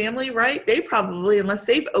friends and family, right? They probably, unless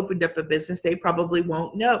they've opened up a business, they probably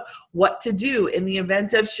won't know what to do in the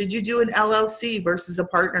event of, should you do an LLC versus a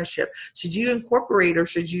partnership? Should you incorporate or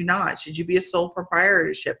should you not? Should you be a sole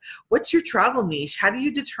proprietorship? What's your travel niche? How do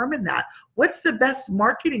you determine that? What's the best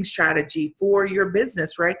marketing strategy for your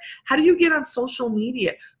business, right? How do you get on social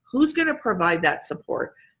media? Who's going to provide that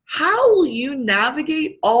support? How will you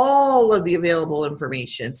navigate all of the available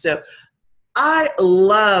information? So I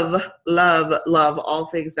love, love, love all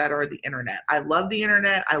things that are the internet. I love the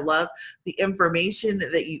internet. I love the information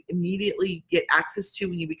that you immediately get access to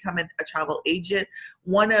when you become a travel agent.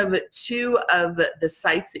 One of two of the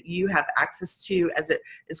sites that you have access to as it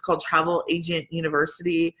is called Travel Agent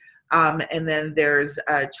University. And then there's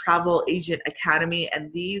a Travel Agent Academy.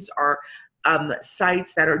 And these are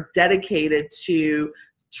sites that are dedicated to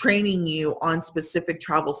training you on specific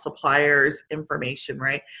travel suppliers information,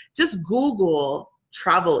 right? Just Google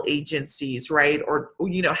travel agencies, right? Or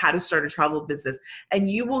how to start a travel business, and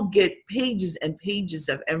you will get pages and pages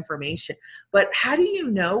of information. But how do you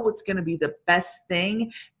know what's going to be the best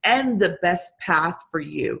thing and the best path for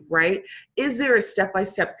you, right? Is there a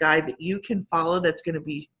step-by-step guide that you can follow that's going to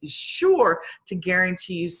be sure to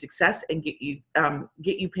guarantee you success and get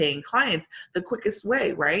you paying clients the quickest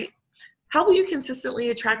way, right? How will you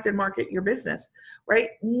consistently attract and market your business,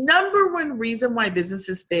 right? Number one reason why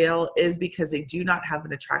businesses fail is because they do not have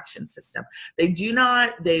an attraction system. They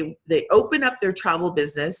open up their travel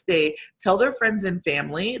business. They tell their friends and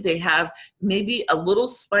family. They have maybe a little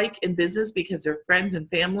spike in business because their friends and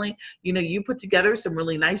family, you put together some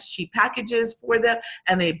really nice cheap packages for them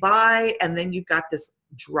and they buy, and then you've got this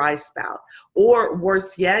dry spout. Or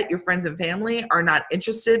worse yet, your friends and family are not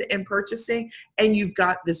interested in purchasing and you've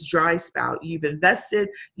got this dry spout. You've invested,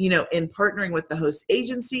 in partnering with the host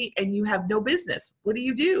agency and you have no business. What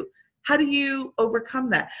do? How do you overcome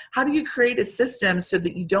that? How do you create a system so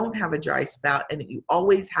that you don't have a dry spout and that you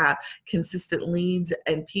always have consistent leads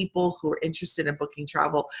and people who are interested in booking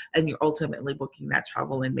travel and you're ultimately booking that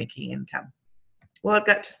travel and making income? Well, I've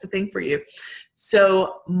got just the thing for you.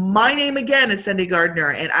 So my name again is Cindy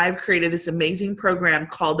Gardner, and I've created this amazing program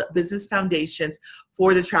called Business Foundations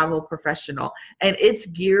for the Travel Professional. And it's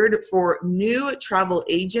geared for new travel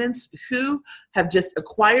agents who have just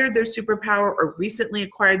acquired their superpower or recently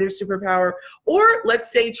acquired their superpower, or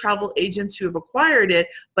let's say travel agents who have acquired it,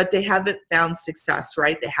 but they haven't found success,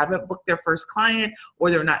 right? They haven't booked their first client, or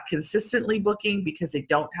they're not consistently booking because they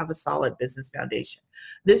don't have a solid business foundation.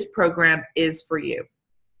 This program is for you.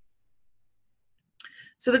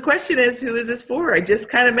 So the question is, who is this for? I just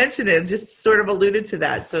kind of mentioned it, just sort of alluded to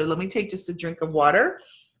that. So let me take just a drink of water.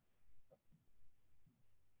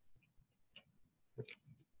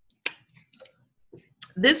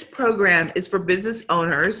 This program is for business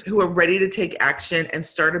owners who are ready to take action and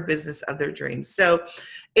start a business of their dreams. So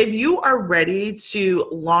if you are ready to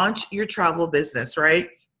launch your travel business, right?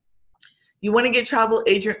 You want to get travel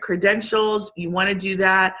agent credentials, you want to do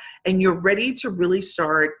that, and you're ready to really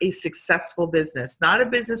start a successful business, not a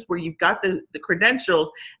business where you've got the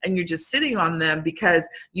credentials and you're just sitting on them because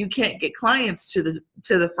you can't get clients to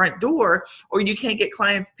the front door, or you can't get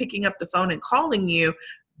clients picking up the phone and calling you.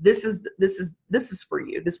 This is for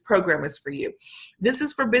you. This program is for you. This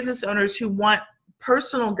is for business owners who want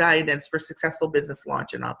personal guidance for successful business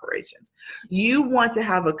launch and operations. You want to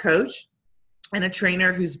have a coach and a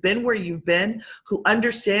trainer who's been where you've been, who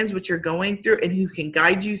understands what you're going through, and who can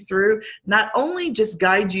guide you through, not only just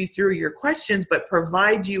guide you through your questions, but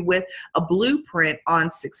provide you with a blueprint on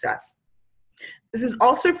success. This is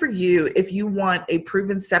also for you if you want a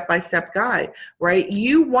proven step-by-step guide, right?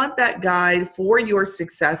 You want that guide for your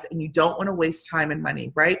success, and you don't want to waste time and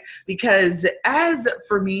money, right? Because as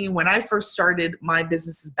for me, when I first started my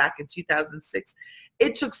businesses back in 2006,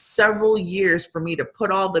 it took several years for me to put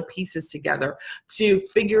all the pieces together, to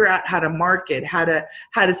figure out how to market, how to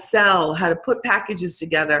sell, how to put packages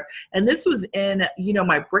together. And this was in,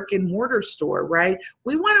 my brick and mortar store, right?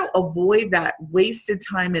 We want to avoid that wasted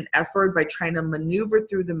time and effort by trying to maneuver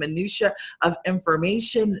through the minutia of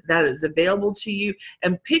information that is available to you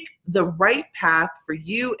and pick the right path for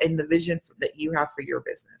you and the vision that you have for your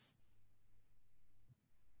business.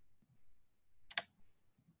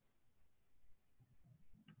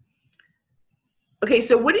 Okay,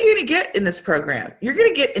 so what are you going to get in this program? You're going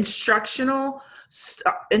to get instructional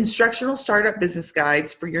startup business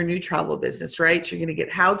guides for your new travel business, right? So you're going to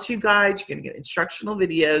get how-to guides, you're going to get instructional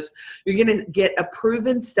videos, you're going to get a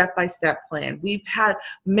proven step-by-step plan. We've had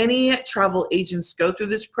many travel agents go through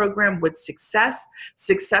this program with success,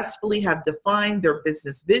 successfully have defined their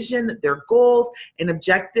business vision, their goals and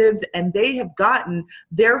objectives, and they have gotten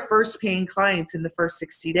their first paying clients in the first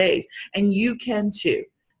 60 days. And you can too.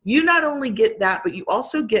 You not only get that, but you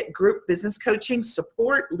also get group business coaching,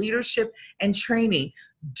 support, leadership, and training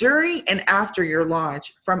during and after your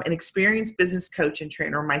launch from an experienced business coach and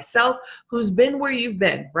trainer, myself, who's been where you've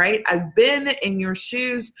been, right? I've been in your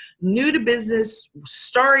shoes, new to business,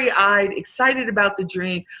 starry-eyed, excited about the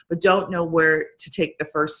dream, but don't know where to take the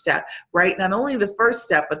first step, right? Not only the first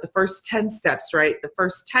step, but the first 10 steps, right? The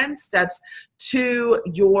first 10 steps to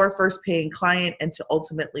your first paying client and to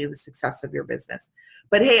ultimately the success of your business.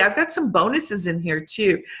 But hey, I've got some bonuses in here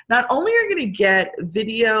too. Not only are you going to get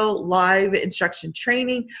video, live instruction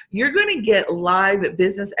training, you're going to get live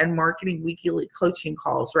business and marketing weekly coaching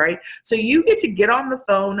calls, right? So you get to get on the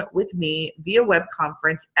phone with me via web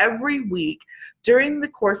conference every week during the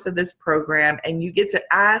course of this program, and you get to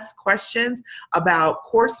ask questions about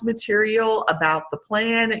course material, about the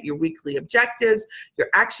plan, your weekly objectives, your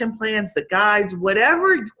action plans, the guides,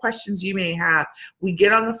 whatever questions you may have. We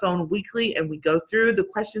get on the phone weekly and we go through the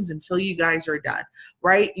questions until you guys are done,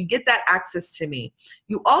 right? You get that access to me.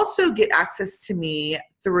 You also get access to me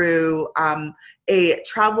through a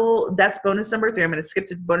travel, that's bonus number 3. I'm going to skip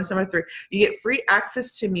to bonus number 3. You get free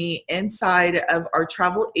access to me inside of our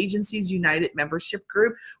Travel Agencies United membership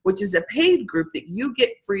group, which is a paid group that you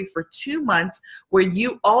get free for 2 months, where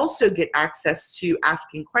you also get access to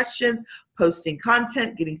asking questions, posting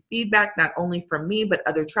content, getting feedback, not only from me, but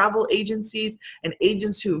other travel agencies and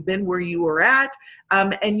agents who have been where you were at.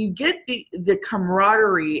 And you get the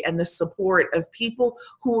camaraderie and the support of people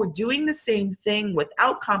who are doing the same thing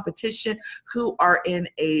without competition, who are in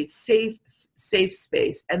a safe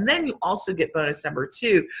space. And then you also get bonus number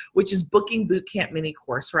 2, which is Booking Bootcamp mini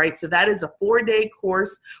course, right? So that is a 4-day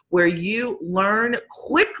course where you learn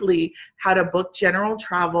quickly how to book general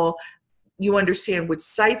travel. You understand which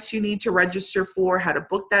sites you need to register for, how to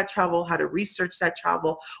book that travel, how to research that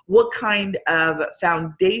travel, what kind of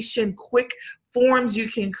foundation, quick forms you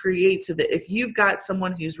can create so that if you've got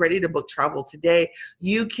someone who's ready to book travel today,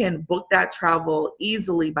 you can book that travel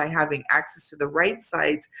easily by having access to the right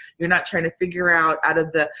sites. You're not trying to figure out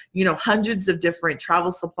of the, hundreds of different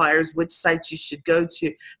travel suppliers, which sites you should go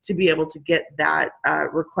to be able to get that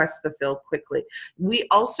request fulfilled quickly. We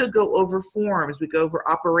also go over forms. We go over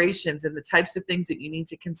operations and the types of things that you need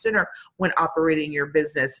to consider when operating your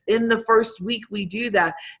business. In the first week, we do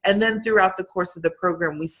that. And then throughout the course of the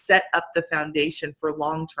program, we set up the foundation for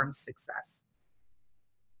long-term success.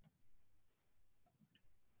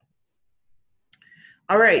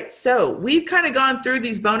 All right, so we've kind of gone through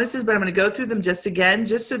these bonuses, but I'm going to go through them just again,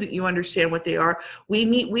 just so that you understand what they are. We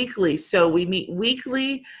meet weekly. So we meet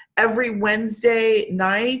weekly every Wednesday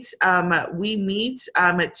night. We meet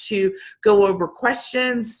to go over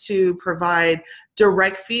questions, to provide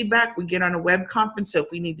direct feedback. We get on a web conference. So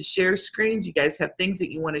if we need to share screens, you guys have things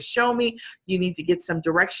that you want to show me, you need to get some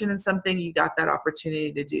direction in something, you got that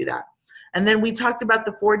opportunity to do that. And then we talked about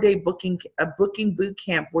the 4-day booking boot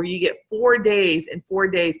camp, where you get 4 days. In 4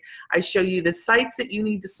 days, I show you the sites that you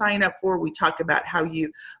need to sign up for. We talk about how you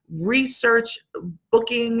research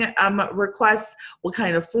booking requests, what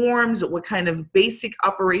kind of forms, what kind of basic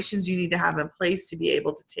operations you need to have in place to be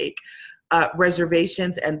able to take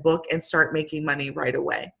reservations and book and start making money right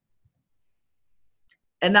away.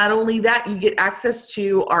 And not only that, you get access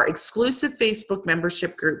to our exclusive Facebook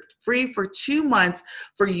membership group, free for 2 months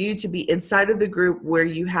for you to be inside of the group, where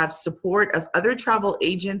you have support of other travel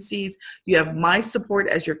agencies. You have my support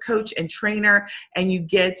as your coach and trainer, and you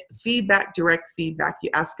get feedback, direct feedback.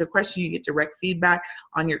 You ask a question, you get direct feedback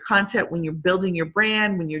on your content when you're building your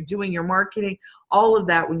brand, when you're doing your marketing, all of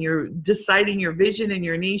that. When you're deciding your vision and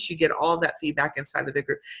your niche, you get all of that feedback inside of the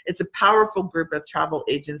group. It's a powerful group of travel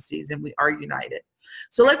agencies, and we are united.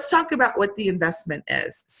 So let's talk about what the investment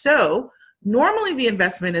is. So normally the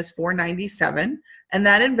investment is $497, and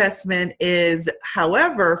that investment is,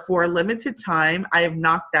 however, for a limited time, I have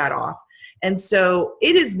knocked that off. And so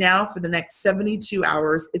it is now, for the next 72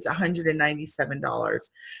 hours, it's $197.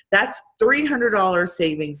 That's $300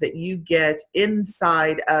 savings that you get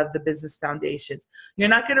inside of the Business Foundations. You're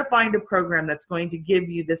not going to find a program that's going to give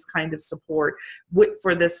you this kind of support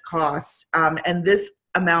for this cost and this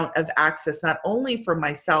amount of access, not only for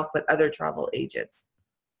myself, but other travel agents.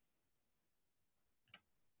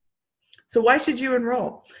 So why should you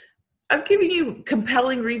enroll? I've given you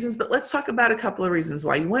compelling reasons, but let's talk about a couple of reasons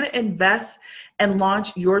why. You want to invest and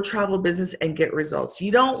launch your travel business and get results.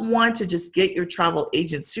 You don't want to just get your travel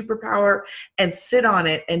agent superpower and sit on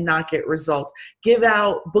it and not get results. Give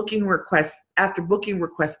out booking requests after booking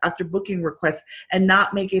requests after booking requests and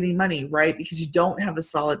not make any money, right? Because you don't have a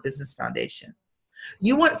solid business foundation.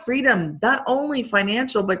 You want freedom, not only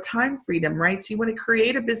financial, but time freedom, right? So you want to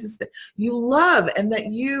create a business that you love and that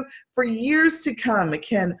you, for years to come,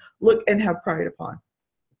 can look and have pride upon.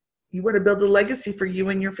 You want to build a legacy for you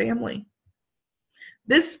and your family.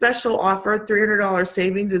 This special offer, $300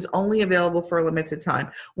 savings, is only available for a limited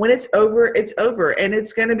time. When it's over, and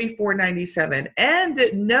it's going to be $497. And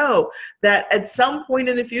know that at some point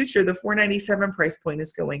in the future, the $497 price point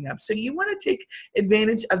is going up. So you want to take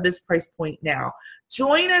advantage of this price point now.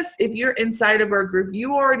 Join us if you're inside of our group.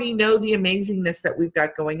 You already know the amazingness that we've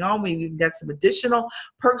got going on. We've even got some additional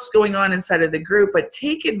perks going on inside of the group, but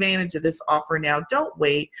take advantage of this offer now. Don't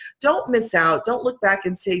wait. Don't miss out. Don't look back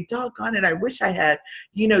and say, doggone it, I wish I had,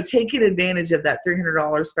 taken advantage of that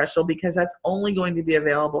 $300 special, because that's only going to be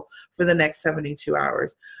available for the next 72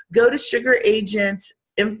 hours. Go to Sugar Agent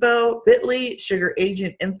Info, bit.ly,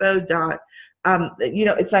 sugaragentinfo.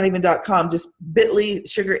 It's not even .com, just bit.ly,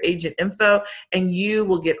 Sugar Agent Info, and you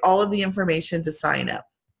will get all of the information to sign up.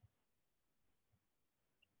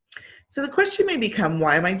 So the question may become,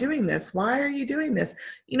 why am I doing this? Why are you doing this?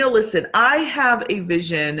 Listen, I have a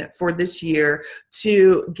vision for this year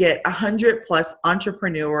to get 100 plus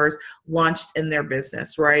entrepreneurs launched in their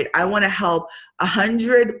business, right? I want to help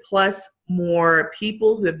 100 plus more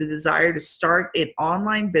people who have the desire to start an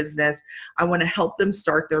online business. I want to help them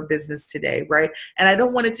start their business today, right? And I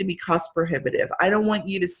don't want it to be cost prohibitive. I don't want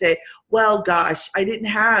you to say, well, gosh, I didn't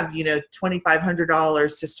have,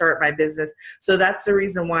 $2,500 to start my business, so that's the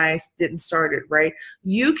reason why I didn't start it, right?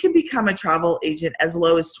 You can become a travel agent as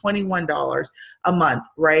low as $21 a month,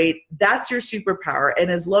 right? That's your superpower. And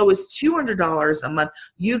as low as $200 a month,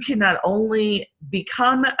 you can not only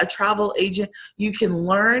become a travel agent, you can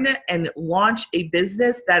learn and launch a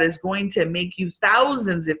business that is going to make you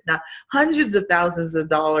thousands, if not hundreds of thousands of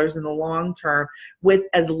dollars in the long term with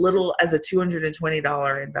as little as a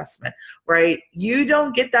 $220 investment, right? You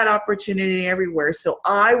don't get that opportunity everywhere. So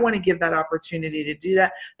I want to give that opportunity to do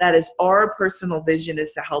that. That is our personal vision,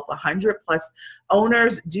 is to help 100 plus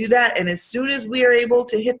owners do that. And as soon as we are able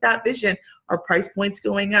to hit that vision, our price point's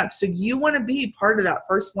going up. So you want to be part of that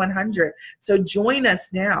first 100. So join us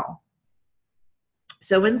now.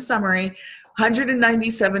 So in summary,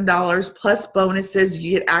 $197 plus bonuses.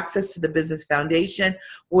 You get access to the Business Foundation,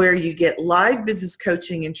 where you get live business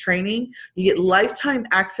coaching and training. You get lifetime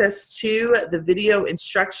access to the video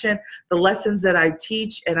instruction, the lessons that I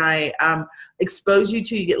teach and I expose you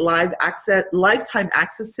to. You get lifetime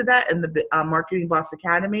access to that in the Marketing Boss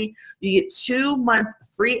Academy. You get 2-month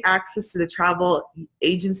free access to the Travel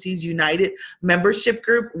Agencies United membership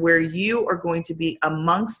group, where you are going to be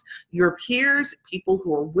amongst your peers, people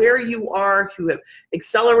who are where you are, who have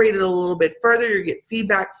accelerated a little bit further. You get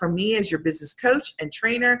feedback from me as your business coach and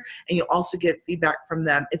trainer, and you also get feedback from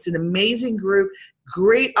them. It's an amazing group.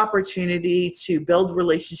 Great opportunity to build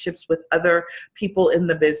relationships with other people in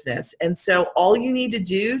the business. And so all you need to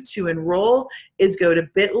do to enroll is go to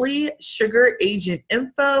bit.ly, Sugar Agent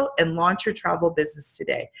Info, and launch your travel business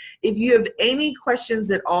today. If you have any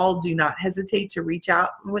questions at all, do not hesitate to reach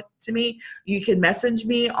out to me. You can message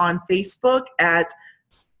me on Facebook at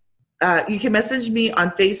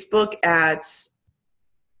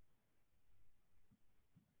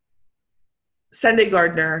Sunday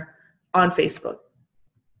Gardner on Facebook.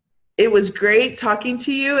 It was great talking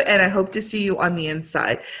to you, and I hope to see you on the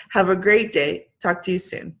inside. Have a great day. Talk to you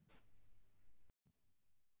soon.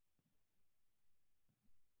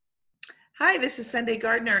 Hi, this is Sunday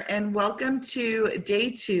Gardner, and welcome to day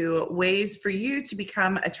 2, ways for you to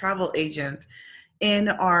become a travel agent in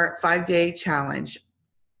our 5-day challenge.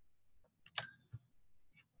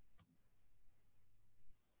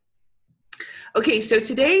 Okay, so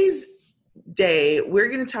today's day, we're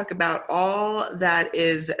going to talk about all that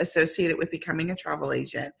is associated with becoming a travel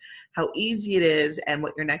agent, how easy it is, and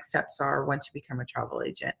what your next steps are once you become a travel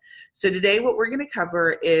agent. So today what we're going to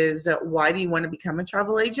cover is why do you want to become a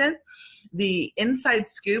travel agent, the inside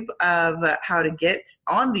scoop of how to get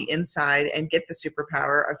on the inside and get the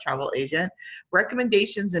superpower of travel agent,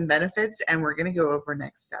 recommendations and benefits, and we're going to go over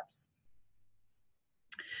next steps.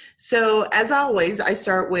 So as always, I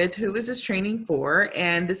start with who is this training for?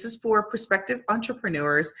 And this is for prospective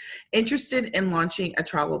entrepreneurs interested in launching a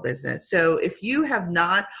travel business. So if you have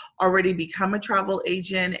not already become a travel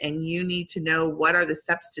agent and you need to know what are the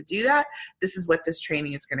steps to do that, this is what this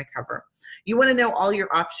training is going to cover. You want to know all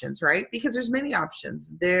your options, right? Because there's many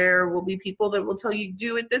options. There will be people that will tell you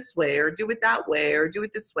do it this way or do it that way or do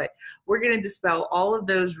it this way. We're going to dispel all of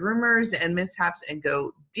those rumors and mishaps and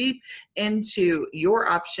go deep into your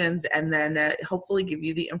options, and then hopefully give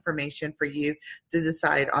you the information for you to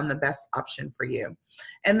decide on the best option for you.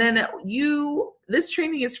 And then this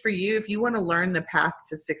training is for you if you want to learn the path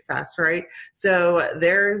to success, right? So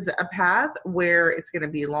there's a path where it's going to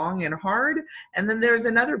be long and hard, and then there's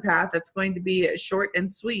another path that's going to be short and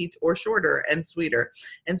sweet, or shorter and sweeter.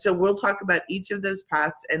 And so we'll talk about each of those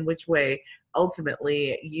paths and which way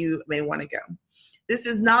ultimately you may want to go. This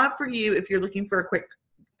is not for you if you're looking for a quick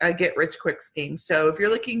get-rich-quick scheme. So if you're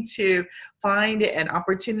looking to find an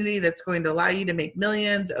opportunity that's going to allow you to make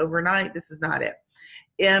millions overnight, this is not it.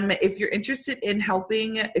 If you're interested in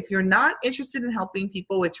helping, if you're not interested in helping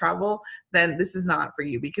people with travel, then this is not for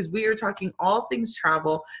you, because we are talking all things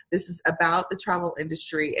travel. This is about the travel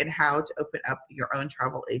industry and how to open up your own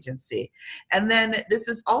travel agency. And then this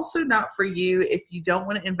is also not for you if you don't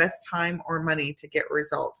want to invest time or money to get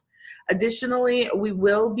results. Additionally, we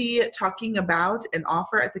will be talking about an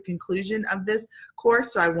offer at the conclusion of this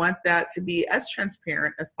course, so I want that to be as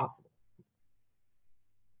transparent as possible.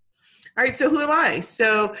 All right, so who am I?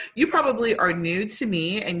 So you probably are new to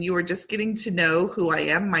me and you are just getting to know who I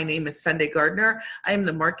am. My name is Sunday Gardner. I am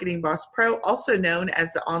the Marketing Boss Pro, also known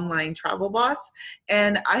as the Online Travel Boss.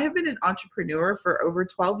 And I have been an entrepreneur for over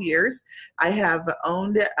 12 years. I have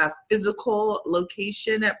owned a physical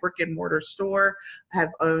location at brick and mortar store. I have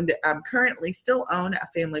owned, currently still own a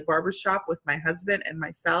family barbershop with my husband and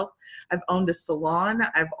myself. I've owned a salon.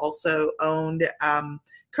 I've also owned,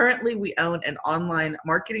 currently, we own an online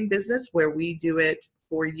marketing business where we do it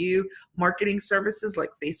for you, marketing services like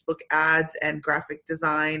Facebook ads and graphic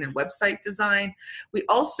design and website design. We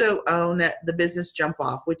also own the Business Jump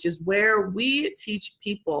Off, which is where we teach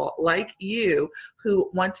people like you who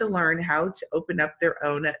want to learn how to open up their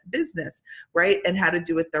own business, right? And how to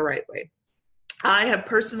do it the right way. I have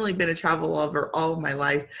personally been a travel lover all of my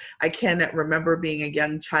life. I can remember being a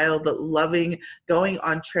young child loving going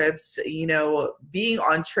on trips, you know, being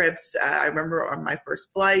on trips. I remember on my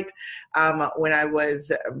first flight when I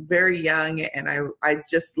was very young, and I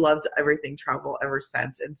just loved everything travel ever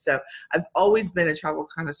since. And so I've always been a travel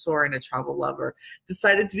connoisseur and a travel lover.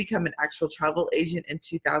 Decided to become an actual travel agent in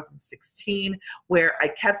 2016, where I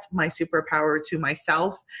kept my superpower to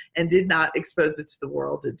myself and did not expose it to the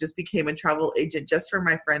world. It just became a travel agent agent just for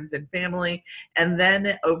my friends and family. And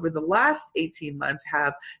then over the last 18 months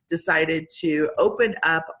have decided to open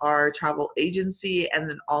up our travel agency and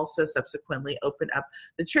then also subsequently open up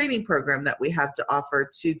the training program that we have to offer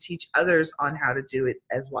to teach others on how to do it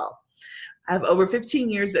as well. I have over 15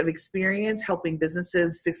 years of experience helping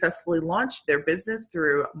businesses successfully launch their business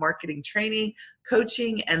through marketing training,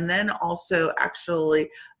 coaching, and then also actually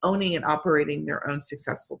owning and operating their own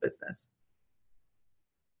successful business.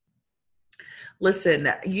 Listen,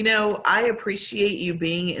 I appreciate you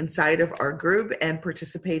being inside of our group and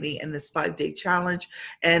participating in this 5-day challenge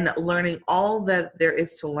and learning all that there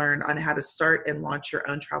is to learn on how to start and launch your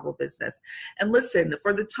own travel business. And listen,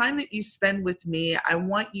 for the time that you spend with me, I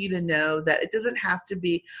want you to know that it doesn't have to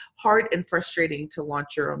be hard and frustrating to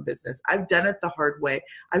launch your own business. I've done it the hard way.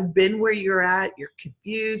 I've been where you're at. You're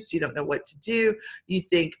confused. You don't know what to do. You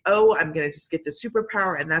think, oh, I'm going to just get the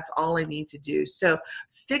superpower and that's all I need to do. So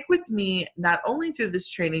stick with me, not only through this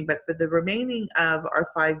training, but for the remaining of our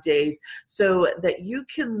 5 days so that you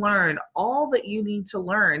can learn all that you need to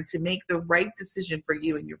learn to make the right decision for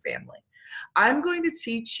you and your family. I'm going to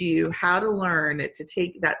teach you how to learn to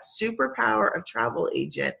take that superpower of travel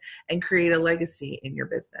agent and create a legacy in your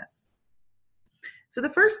business. So the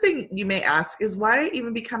first thing you may ask is, why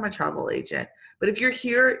even become a travel agent? But if you're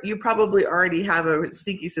here, you probably already have a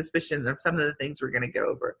sneaky suspicion of some of the things we're going to go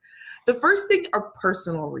over. The first thing are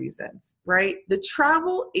personal reasons, right? The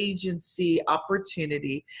travel agency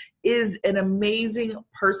opportunity is an amazing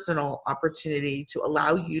personal opportunity to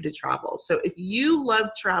allow you to travel. So if you love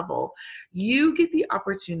travel, you get the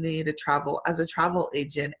opportunity to travel as a travel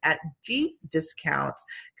agent at deep discounts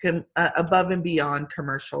above and beyond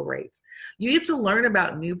commercial rates. You get to learn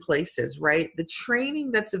about new places, right? The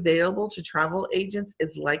training that's available to travel agents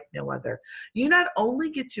is like no other. You not only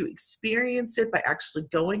get to experience it by actually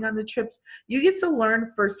going on the trips, you get to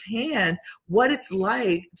learn firsthand what it's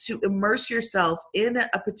like to immerse yourself in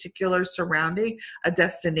a particular surrounding, a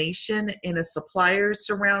destination, in a supplier's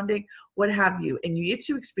surrounding, what have you, and you get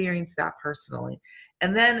to experience that personally.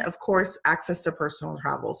 And then, of course, access to personal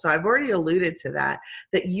travel. So I've already alluded to that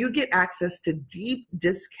you get access to deep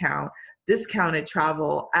discounted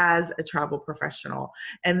travel as a travel professional.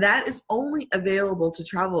 And that is only available to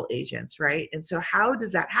travel agents, right? And so how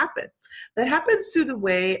does that happen? That happens through the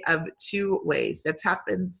way of 2 ways. That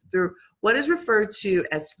happens through what is referred to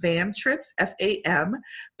as FAM trips, F-A-M.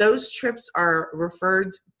 Those trips are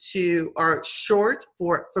short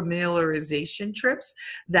for familiarization trips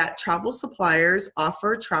that travel suppliers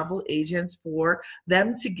offer travel agents for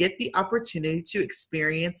them to get the opportunity to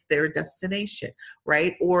experience their destination,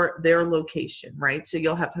 right? Or their location, right? So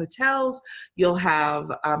you'll have hotels, you'll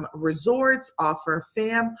have resorts offer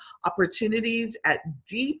FAM opportunities at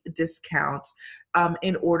deep discounts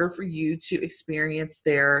in order for you to experience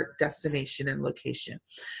their destination and location.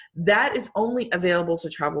 That is only available to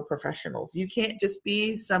travel professionals. You can't just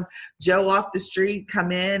be some Joe off the street,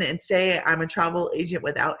 come in and say, I'm a travel agent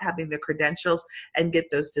without having the credentials and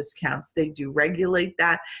get those discounts. They do regulate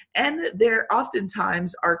that. And there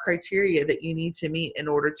oftentimes are criteria that you need to meet in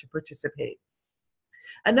order to participate.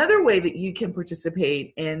 Another way that you can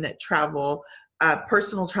participate in travel,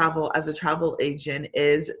 personal travel as a travel agent,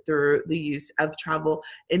 is through the use of travel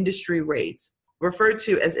industry rates, referred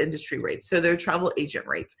to as industry rates. So they're travel agent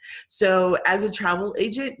rates. So as a travel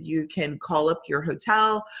agent, you can call up your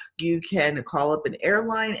hotel, you can call up an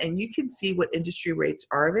airline, and you can see what industry rates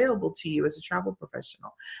are available to you as a travel professional.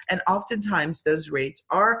 And oftentimes those rates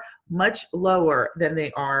are much lower than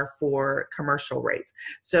they are for commercial rates.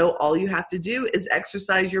 So all you have to do is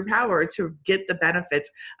exercise your power to get the benefits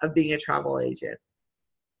of being a travel agent.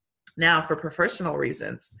 Now, for professional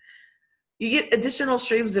reasons, you get additional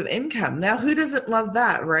streams of income. Now, who doesn't love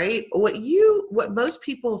that, right? What most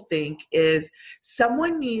people think is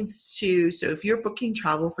someone needs to, so if you're booking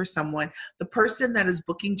travel for someone, the person that is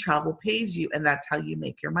booking travel pays you, and that's how you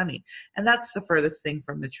make your money. And that's the furthest thing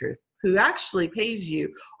from the truth. Who actually pays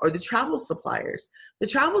you are the travel suppliers. The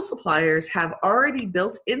travel suppliers have already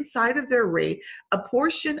built inside of their rate a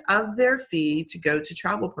portion of their fee to go to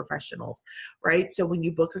travel professionals, right? So when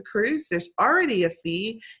you book a cruise, there's already a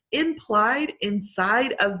fee implied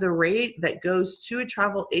inside of the rate that goes to a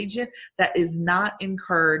travel agent that is not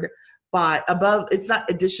incurred it's not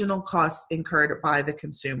additional costs incurred by the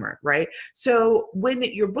consumer, right? So when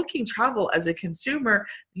you're booking travel as a consumer,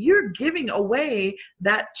 you're giving away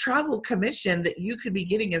that travel commission that you could be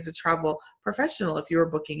getting as a travel professional if you were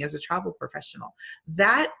booking as a travel professional.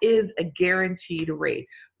 That is a guaranteed rate,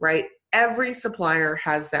 right? Every supplier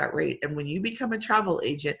has that rate. And when you become a travel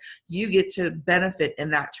agent, you get to benefit in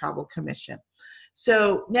that travel commission.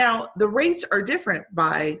 So now the rates are different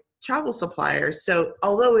by travel suppliers. So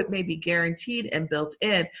although it may be guaranteed and built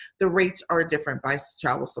in, the rates are different by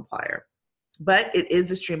travel supplier. But it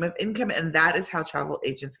is a stream of income, and that is how travel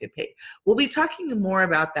agents get paid. We'll be talking more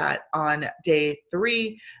about that on day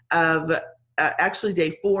 3 of, actually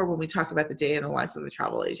day 4, when we talk about the day in the life of a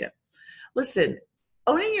travel agent. Listen,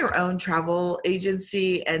 owning your own travel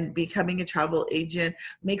agency and becoming a travel agent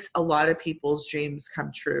makes a lot of people's dreams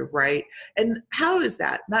come true, right? And how is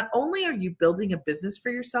that? Not only are you building a business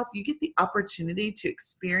for yourself, you get the opportunity to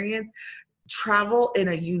experience travel in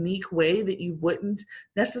a unique way that you wouldn't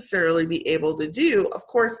necessarily be able to do, of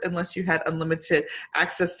course, unless you had unlimited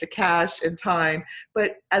access to cash and time.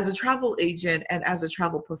 But as a travel agent and as a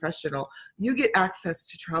travel professional, you get access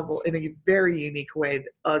to travel in a very unique way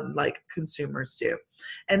that unlike consumers do.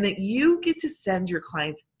 And that you get to send your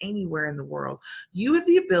clients anywhere in the world. You have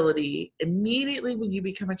the ability, immediately when you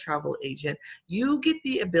become a travel agent, you get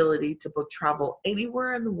the ability to book travel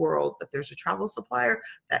anywhere in the world that there's a travel supplier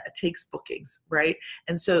that takes bookings, right?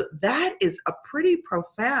 And so that is a pretty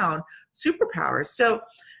profound superpower. So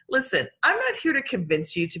listen, I'm not here to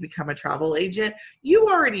convince you to become a travel agent. You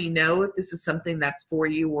already know if this is something that's for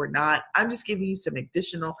you or not. I'm just giving you some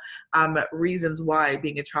additional reasons why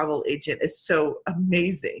being a travel agent is so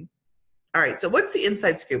amazing. All right, so what's the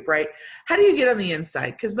inside scoop, right? How do you get on the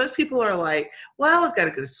inside? Because most people are like, well, I've got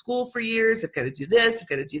to go to school for years. I've got to do this. I've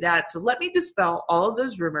got to do that. So let me dispel all of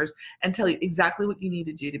those rumors and tell you exactly what you need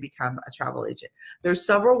to do to become a travel agent. There's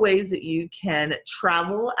several ways that you can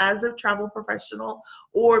travel as a travel professional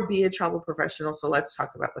or be a travel professional. So let's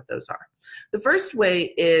talk about what those are. The first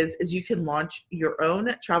way is you can launch your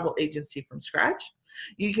own travel agency from scratch.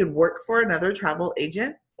 You can work for another travel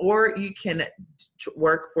agent, or you can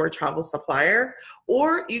work for a travel supplier,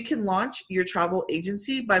 or you can launch your travel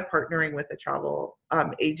agency by partnering with a travel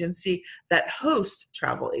agency that hosts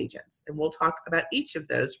travel agents. And we'll talk about each of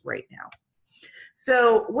those right now.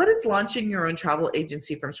 So what does launching your own travel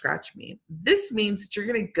agency from scratch mean? This means that you're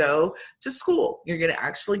going to go to school. You're going to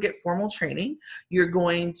actually get formal training. You're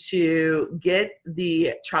going to get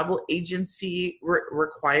the travel agency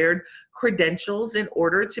required credentials in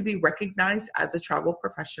order to be recognized as a travel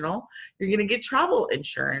professional. You're going to get travel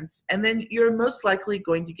insurance, and then you're most likely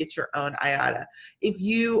going to get your own IATA. If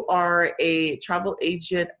you are a travel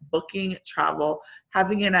agent booking travel,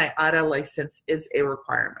 having an IATA license is a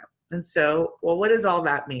requirement. And so, well, what does all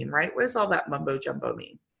that mean, right? What does all that mumbo jumbo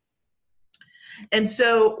mean? And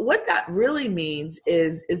so what that really means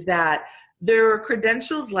is that there are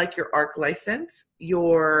credentials like your ARC license,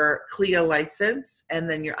 your CLIA license, and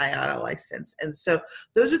then your IATA license. And so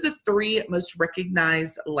those are the 3 most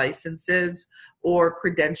recognized licenses or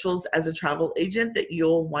credentials as a travel agent that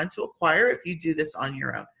you'll want to acquire if you do this on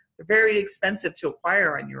your own. They're very expensive to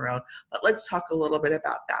acquire on your own, but let's talk a little bit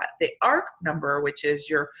about that. The ARC number, which is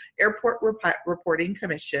your Airport Reporting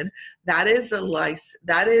Commission, that is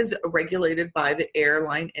regulated by the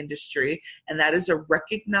airline industry, and that is a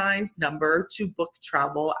recognized number to book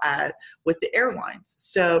travel with the airlines.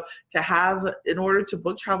 So in order to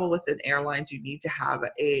book travel with an airlines, you need to have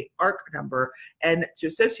a ARC number, and to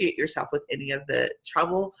associate yourself with any of the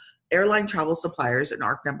airline travel suppliers, an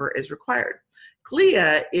ARC number is required.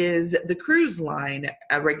 CLIA is the cruise line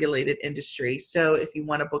regulated industry. So if you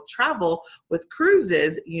want to book travel with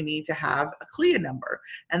cruises, you need to have a CLIA number.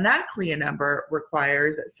 And that CLIA number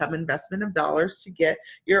requires some investment of dollars to get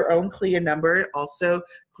your own CLIA number.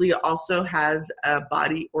 CLIA also has a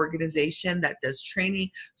body organization that does training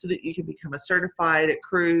so that you can become a certified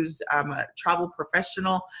cruise travel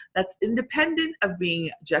professional that's independent of being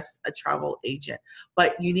just a travel agent.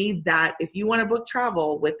 But you need that. If you want to book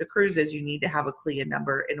travel with the cruises, you need to have a CLIA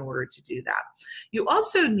number in order to do that. You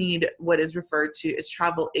also need what is referred to as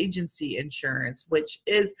travel agency insurance, which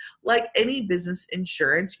is like any business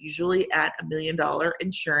insurance, usually at $1 million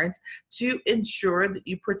insurance, to ensure that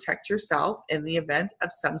you protect yourself in the event of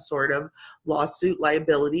some sort of lawsuit,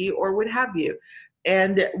 liability, or what have you.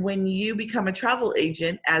 And when you become a travel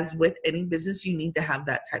agent, as with any business, you need to have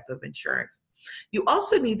that type of insurance. You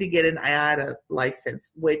also need to get an IATA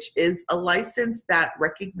license, which is a license that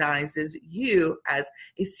recognizes you as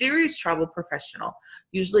a serious travel professional.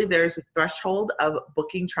 Usually there's a threshold of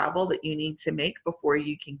booking travel that you need to make before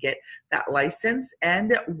you can get that license.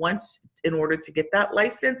 And in order to get that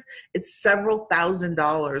license, it's several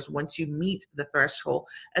 $1,000s once you meet the threshold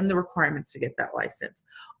and the requirements to get that license.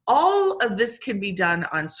 all of this can be done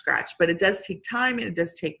on Scratch, but it does take time and it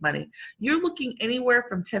does take money. You're looking anywhere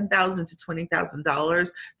from $10,000 to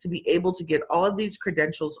 $20,000 to be able to get all of these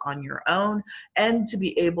credentials on your own and to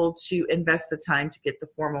be able to invest the time to get the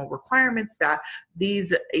formal requirements that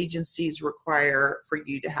these agencies require for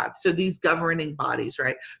you to have. So these governing bodies,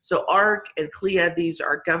 right? So ARC and CLIA, these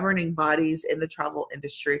are governing bodies in the travel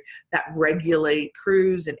industry that regulate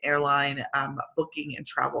cruise and airline booking and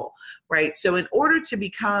travel, right? So in order to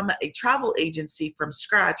become a travel agency from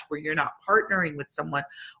scratch where you're not partnering with someone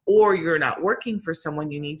or you're not working for someone,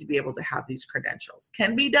 you need to be able to have these credentials.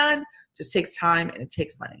 Can be done, just takes time and it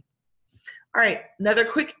takes money. All right,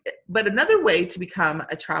 another way to become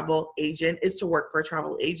a travel agent is to work for a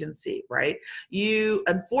travel agency, right? You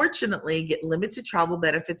unfortunately get limited travel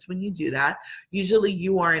benefits when you do that. Usually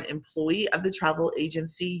you are an employee of the travel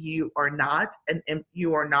agency. You are not an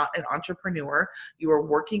entrepreneur. You are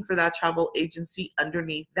working for that travel agency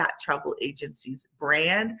underneath that travel agency's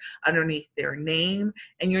brand, underneath their name,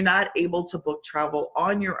 and you're not able to book travel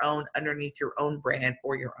on your own underneath your own brand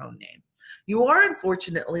or your own name. You are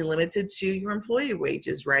unfortunately limited to your employee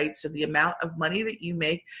wages, right? So the amount of money that you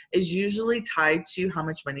make is usually tied to how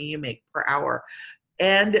much money you make per hour.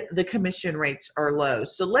 And the commission rates are low.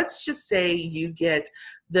 So let's just say you get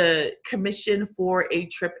the commission for a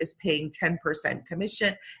trip is paying 10%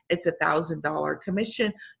 commission. It's $1,000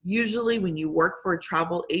 commission. Usually when you work for a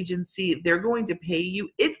travel agency, they're going to pay you,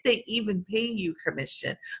 if they even pay you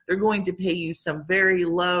commission, they're going to pay you some very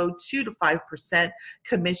low 2 to 5%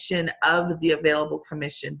 commission of the available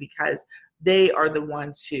commission because they are the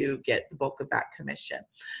ones who get the bulk of that commission.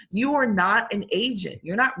 You are not an agent.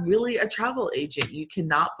 You're not really a travel agent. You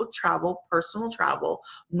cannot book travel, personal travel,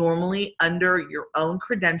 normally under your own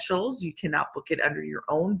credentials. You cannot book it under your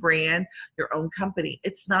own brand, your own company.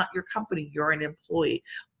 It's not your company. You're an employee.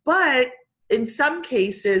 But in some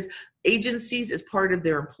cases, agencies, as part of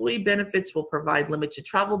their employee benefits, will provide limited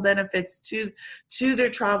travel benefits to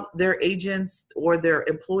their agents or their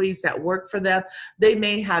employees that work for them. They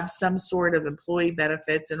may have some sort of employee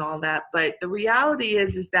benefits and all that, but the reality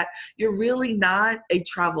is that you're really not a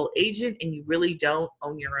travel agent and you really don't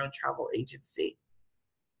own your own travel agency.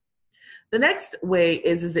 The next way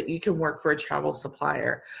is that you can work for a travel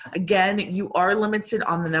supplier. Again, you are limited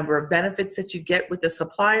on the number of benefits that you get with a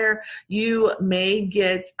supplier. You may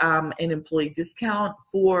get an employee discount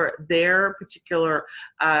for their particular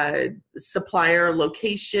supplier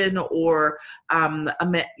location or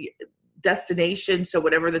destination. So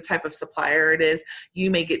whatever the type of supplier it is,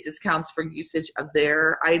 you may get discounts for usage of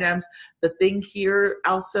their items. The thing here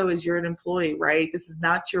also is you're an employee, right? This is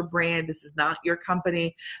not your brand. This is not your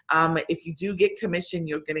company. If you do get commission,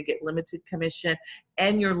 you're going to get limited commission,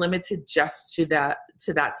 and you're limited just to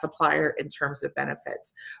that supplier in terms of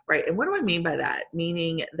benefits, right? And what do I mean by that?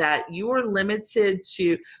 Meaning that you are limited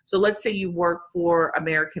to, so let's say you work for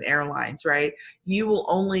American Airlines, right? You will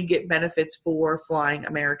only get benefits for flying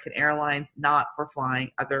American Airlines, not for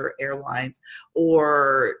flying other airlines,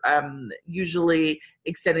 or usually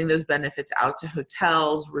extending those benefits out to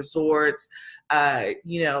hotels, resorts,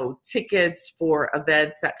 tickets for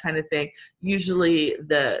events, that kind of thing. Usually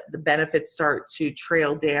the benefits start to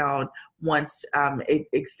trail down once it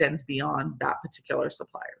extends beyond that particular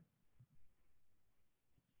supplier.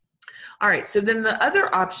 All right, so then the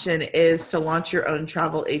other option is to launch your own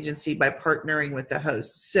travel agency by partnering with the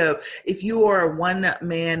host. So if you are a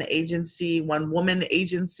one-man agency, one-woman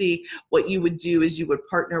agency, what you would do is you would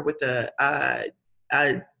partner with a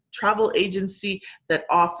travel agency that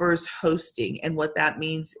offers hosting. And what that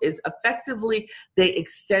means is effectively they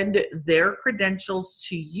extend their credentials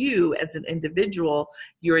to you as an individual.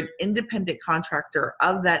 You're an independent contractor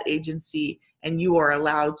of that agency, and you are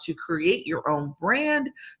allowed to create your own brand,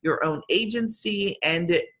 your own agency,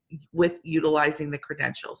 and with utilizing the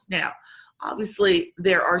credentials. Now, obviously,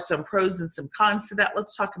 there are some pros and some cons to that.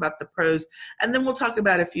 Let's talk about the pros, and then we'll talk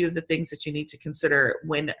about a few of the things that you need to consider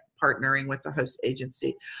when partnering with the host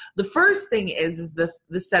agency. The first thing is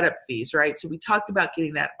the setup fees, right? So we talked about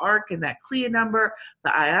getting that ARC and that CLIA number,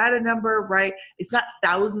 the IATA number, right? It's not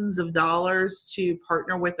thousands of dollars to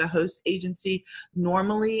partner with a host agency.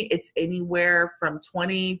 Normally, it's anywhere from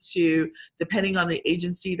 20 to, depending on the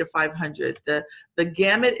agency, to 500. The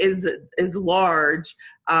gamut is large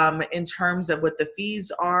in terms of what the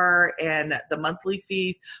fees are and the monthly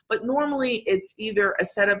fees, but normally it's either a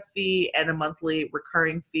setup fee and a monthly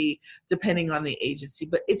recurring fee depending on the agency,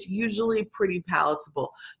 but it's usually pretty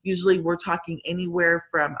palatable. Usually we're talking anywhere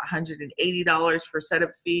from $180 for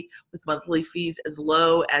setup fee with monthly fees as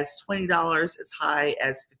low as $20, as high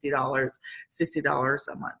as $50, $60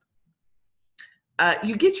 a month.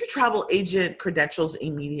 You get your travel agent credentials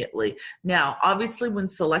immediately. Now, obviously, when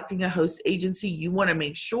selecting a host agency, you want to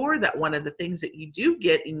make sure that one of the things that you do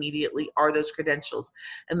get immediately are those credentials.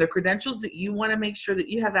 And the credentials that you want to make sure that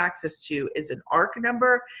you have access to is an ARC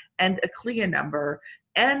number and a CLIA number,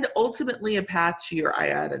 and ultimately a path to your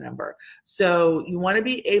IATA number. So you want to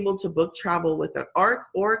be able to book travel with an ARC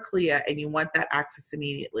or a CLIA, and you want that access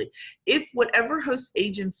immediately. If whatever host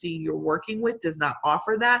agency you're working with does not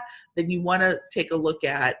offer that, then you want to take a look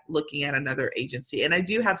at looking at another agency. And I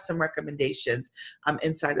do have some recommendations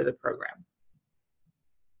inside of the program.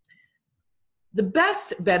 The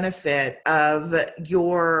best benefit of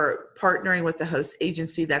your partnering with the host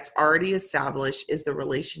agency that's already established is the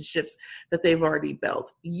relationships that they've already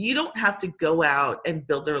built. You don't have to go out and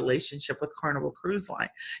build a relationship with Carnival Cruise Line.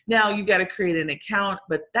 Now, you've got to create an account,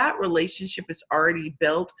 but that relationship is already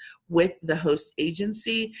built with the host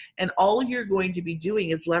agency, and all you're going to be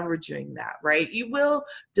doing is leveraging that, right? You will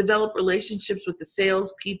develop relationships with the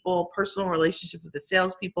salespeople, personal relationships with the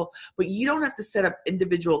salespeople, but you don't have to set up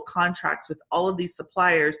individual contracts with all of these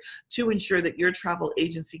suppliers to ensure that your travel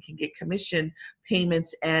agency can get commission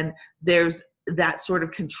payments, and there's that sort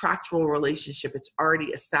of contractual relationship. It's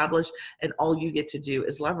already established, and all you get to do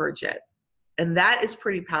is leverage it. And that is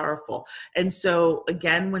pretty powerful. And so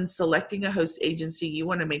again, when selecting a host agency, you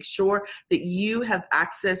want to make sure that you have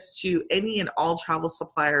access to any and all travel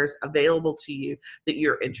suppliers available to you that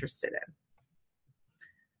you're interested in.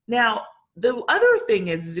 Now, the other thing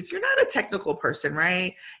is if you're not a technical person,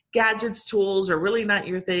 right? Gadgets, tools are really not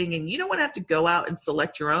your thing, and you don't want to have to go out and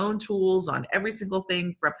select your own tools on every single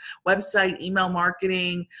thing from website, email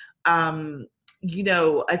marketing, a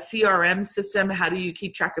CRM system. How do you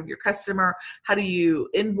keep track of your customer? How do you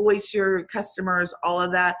invoice your customers? All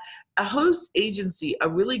of that. A host agency, a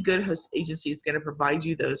really good host agency, is going to provide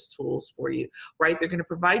you those tools for you, right? They're going to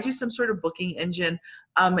provide you some sort of booking engine.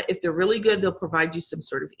 If they're really good, they'll provide you some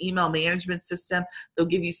sort of email management system. They'll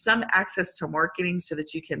give you some access to marketing so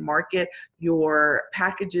that you can market your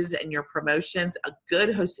packages and your promotions. A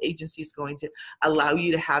good host agency is going to allow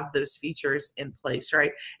you to have those features in place,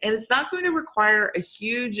 right? And it's not going to require a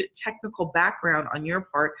huge technical background on your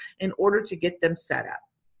part in order to get them set up.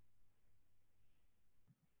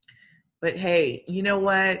 But hey, you know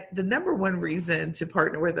what? The number one reason to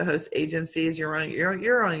partner with a host agency is you're on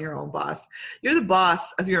your own boss. You're the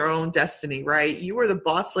boss of your own destiny, right? You are the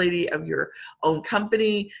boss lady of your own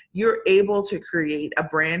company. You're able to create a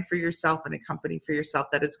brand for yourself and a company for yourself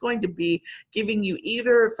that is going to be giving you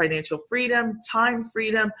either financial freedom, time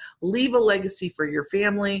freedom, leave a legacy for your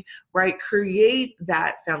family, right? Create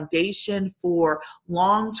that foundation for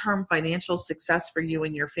long-term financial success for you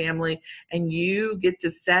and your family, and you get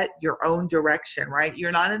to set your own direction, right?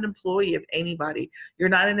 You're not an employee of anybody. You're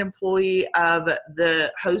not an employee of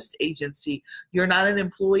the host agency. You're not an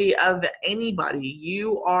employee of anybody.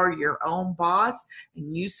 You are your own boss,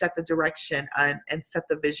 and you set the direction and set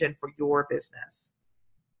the vision for your business.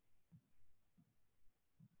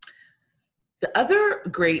 The other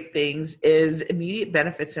great things is immediate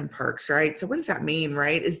benefits and perks, right? So what does that mean,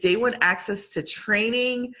 right? Is day one access to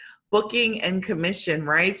training, booking, and commission,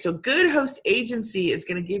 right? So good host agency is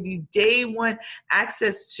going to give you day one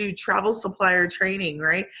access to travel supplier training,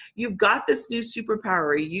 right? You've got this new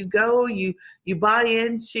superpower. You go, you buy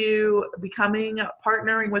into becoming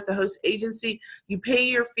partnering with the host agency, you pay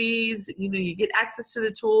your fees, you get access to the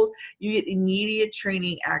tools, you get immediate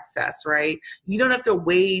training access, right? You don't have to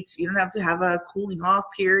wait. You don't have to have a cooling off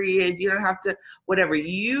period. You don't have to, whatever.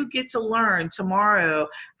 You get to learn tomorrow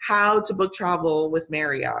how to book travel with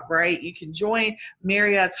Marriott, right? You can join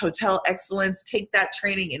Marriott's Hotel Excellence, take that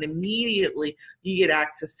training, and immediately you get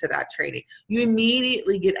access to that training. You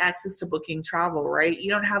immediately get access to booking travel, right? You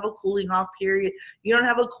don't have a cooling off period. You don't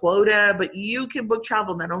have a quota, but you can book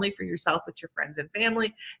travel not only for yourself, but your friends and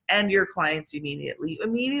family and your clients immediately. You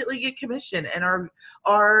immediately get commission and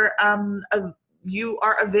you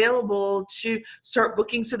are available to start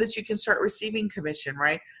booking so that you can start receiving commission,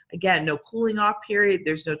 right? Again, no cooling off period.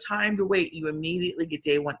 There's no time to wait. You immediately get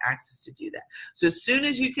day one access to do that. So as soon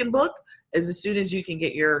as you can book, as soon as you can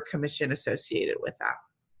get your commission associated with that.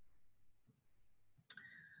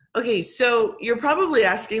 Okay, so you're probably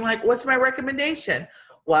asking, like, what's my recommendation?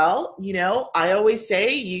 Well, I always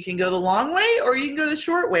say you can go the long way or you can go the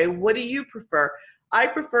short way. What do you prefer? I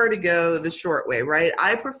prefer to go the short way, right?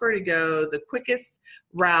 I prefer to go the quickest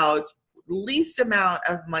route, least amount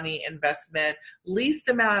of money investment, least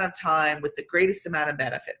amount of time with the greatest amount of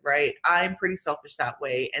benefit, right? I'm pretty selfish that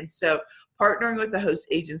way. And so partnering with the host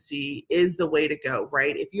agency is the way to go,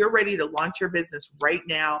 right? If you're ready to launch your business right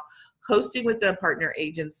now, hosting with the partner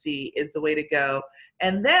agency is the way to go.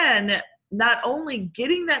 And then not only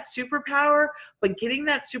getting that superpower, but getting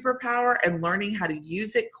that superpower and learning how to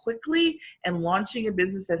use it quickly and launching a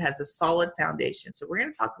business that has a solid foundation. So we're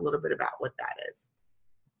going to talk a little bit about what that is.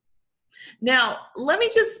 Now, let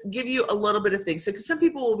me just give you a little bit of things. So, because some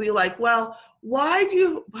people will be like, well, why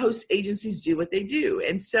do host agencies do what they do?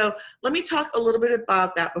 And so let me talk a little bit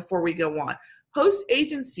about that before we go on. Host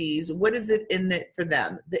agencies, what is it in it for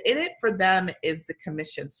them? The in it for them is the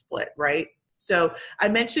commission split, right? So I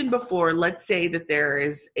mentioned before, let's say that there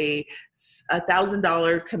is a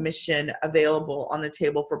 $1,000 commission available on the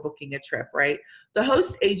table for booking a trip, right? The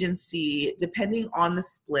host agency, depending on the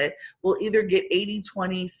split, will either get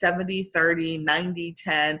 80-20, 70-30,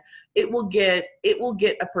 90-10. It will get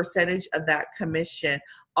a percentage of that commission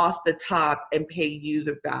off the top and pay you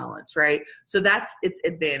the balance, right? So that's its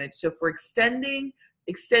advantage. So for extending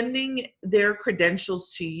their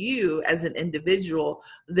credentials to you as an individual,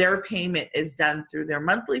 their payment is done through their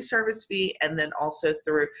monthly service fee and then also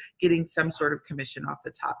through getting some sort of commission off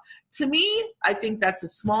the top. To me, I think that's a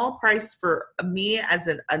small price for me as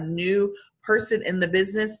a new person in the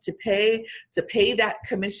business to pay that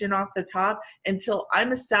commission off the top until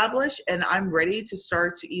I'm established and I'm ready to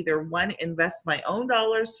start to either one, invest my own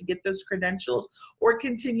dollars to get those credentials or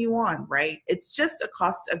continue on, right? It's just a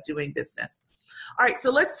cost of doing business. All right, so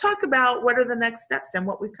let's talk about what are the next steps and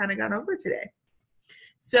what we've kind of gone over today.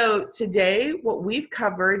 So today, what we've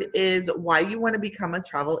covered is why you want to become a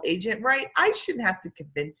travel agent, right? I shouldn't have to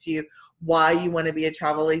convince you why you want to be a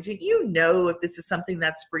travel agent. You know if this is something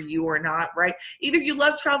that's for you or not, right? Either you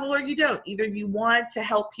love travel or you don't. Either you want to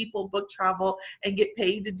help people book travel and get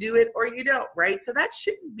paid to do it or you don't, right? So that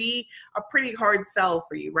shouldn't be a pretty hard sell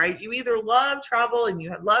for you, right? You either love travel and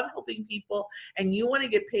you love helping people and you want to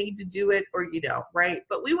get paid to do it or you don't, right?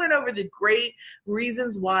 But we went over the great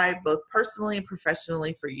reasons why, both personally and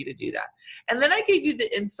professionally, for you to do that. And then I gave you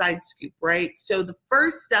the inside scoop, right? So the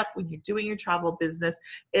first step when you're doing your travel business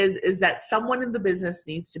is that someone in the business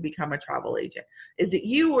needs to become a travel agent. Is it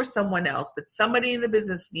you or someone else? But somebody in the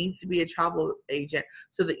business needs to be a travel agent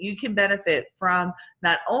so that you can benefit from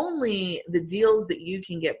not only the deals that you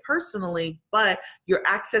can get personally, but your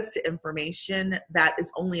access to information that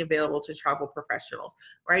is only available to travel professionals,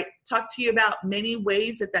 right? Talk to you about many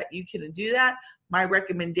ways that you can do that. My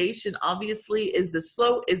recommendation, obviously, is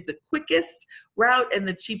the quickest route and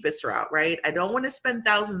the cheapest route, right? I don't want to spend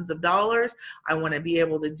thousands of dollars. I want to be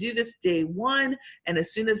able to do this day one, and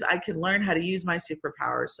as soon as I can learn how to use my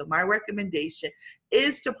superpowers. So my recommendation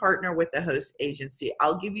is to partner with a host agency.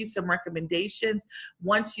 I'll give you some recommendations.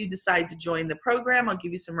 Once you decide to join the program, I'll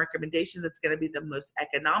give you some recommendations that's going to be the most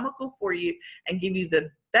economical for you and give you the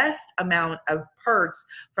best amount of perks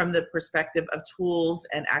from the perspective of tools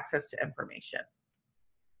and access to information.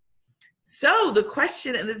 So the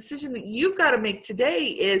question and the decision that you've got to make today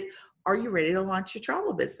is, are you ready to launch your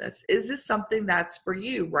travel business? Is this something that's for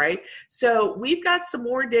you, right? So we've got some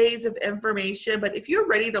more days of information, but if you're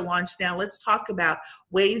ready to launch now, let's talk about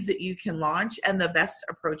ways that you can launch and the best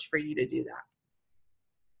approach for you to do that.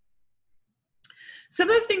 Some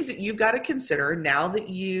of the things that you've got to consider now that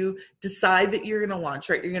you decide that you're going to launch,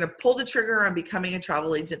 right? You're going to pull the trigger on becoming a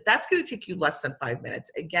travel agent. That's going to take you less than 5 minutes.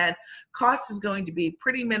 Again, cost is going to be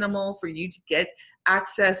pretty minimal for you to get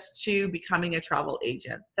access to becoming a travel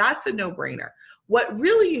agent. That's a no-brainer. What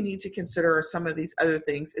really you need to consider are some of these other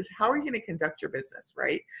things is how are you going to conduct your business,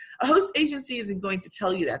 right? A host agency isn't going to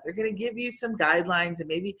tell you that. They're going to give you some guidelines and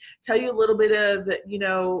maybe tell you a little bit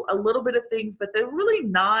of things, but they're really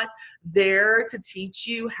not there to teach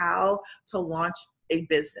you how to launch a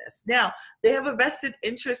business. Now, they have a vested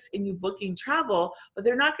interest in you booking travel, but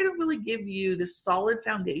they're not going to really give you the solid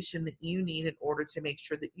foundation that you need in order to make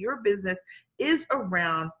sure that your business is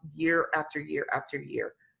around year after year after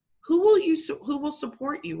year. Who will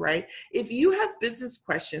support you, right? If you have business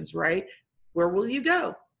questions, right, where will you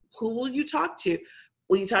go? Who will you talk to?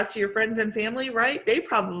 Will you talk to your friends and family, right? They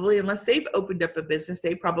probably, unless they've opened up a business,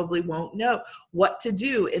 they probably won't know what to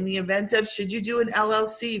do in the event of, should you do an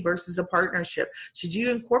LLC versus a partnership? Should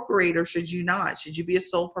you incorporate or should you not? Should you be a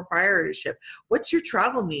sole proprietorship? What's your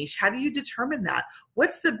travel niche? How do you determine that?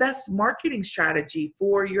 What's the best marketing strategy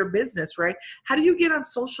for your business, right? How do you get on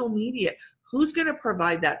social media? Who's going to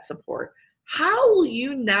provide that support? How will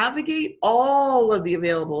you navigate all of the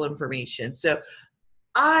available information? So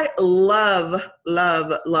I love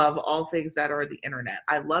all things that are the internet.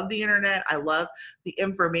 I love the internet. I love the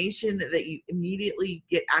information that you immediately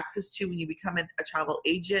get access to when you become a travel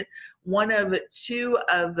agent. One of two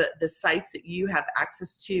of the sites that you have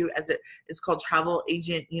access to is called Travel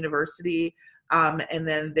Agent University. And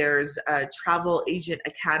then there's a Travel Agent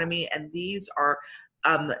Academy. And these are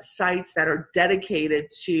sites that are dedicated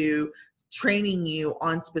to training you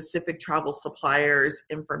on specific travel suppliers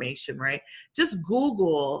information, right? Just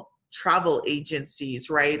Google travel agencies,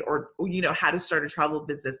 right? Or, you know, how to start a travel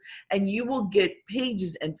business, and you will get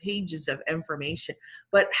pages and pages of information.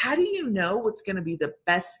 But how do you know what's going to be the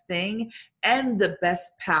best thing and the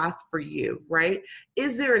best path for you, right?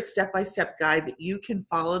 Is there a step-by-step guide that you can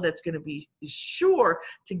follow that's going to be sure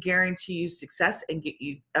to guarantee you success and get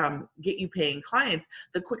you paying clients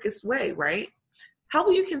the quickest way, right? How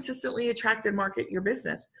will you consistently attract and market your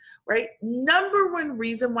business, right? Number one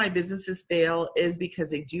reason why businesses fail is because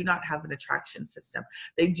they do not have an attraction system.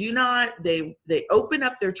 They open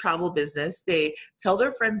up their travel business. They tell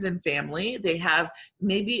their friends and family. They have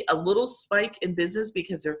maybe a little spike in business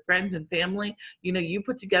because their friends and family, you know, you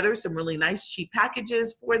put together some really nice cheap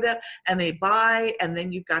packages for them and they buy, and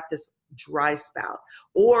then you've got this dry spout.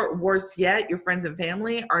 Or worse yet, your friends and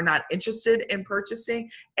family are not interested in purchasing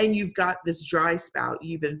and you've got this dry spout.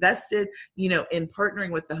 You've invested, you know, in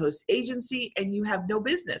partnering with the host agency and you have no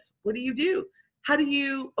business. What do? How do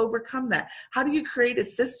you overcome that? How do you create a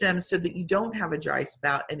system so that you don't have a dry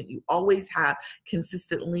spout and that you always have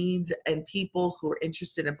consistent leads and people who are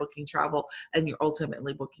interested in booking travel, and you're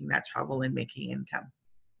ultimately booking that travel and making income?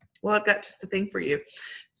 Well, I've got just the thing for you.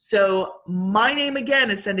 So my name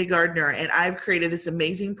again is Cindy Gardner, and I've created this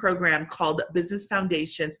amazing program called Business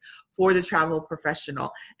Foundations for the Travel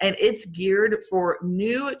Professional. And it's geared for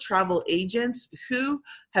new travel agents who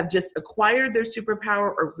have just acquired their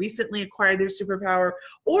superpower or recently acquired their superpower,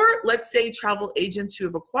 or let's say travel agents who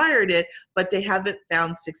have acquired it, but they haven't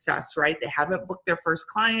found success, right? They haven't booked their first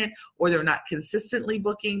client, or they're not consistently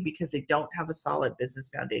booking because they don't have a solid business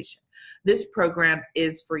foundation. This program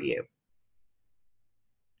is for you.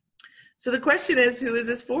 So the question is, who is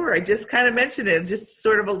this for? I just kind of mentioned it, just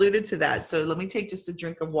sort of alluded to that. So let me take just a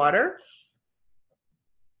drink of water.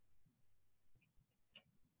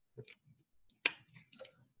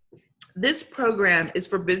 This program is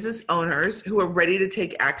for business owners who are ready to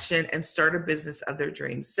take action and start a business of their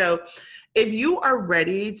dreams. So if you are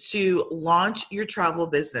ready to launch your travel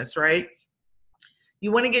business, right?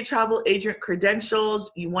 You want to get travel agent credentials,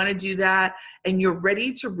 you want to do that, and you're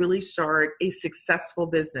ready to really start a successful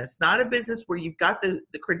business. Not a business where you've got the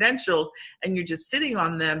credentials and you're just sitting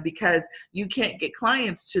on them because you can't get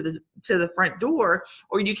clients to the front door,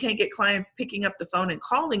 or you can't get clients picking up the phone and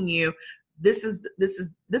calling you. This is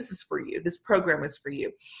for you. This program is for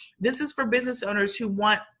you. This is for business owners who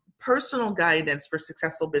want personal guidance for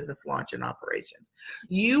successful business launch and operations.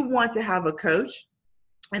 You want to have a coach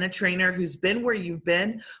and a trainer who's been where you've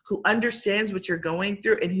been, who understands what you're going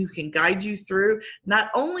through, and who can guide you through, not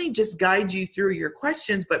only just guide you through your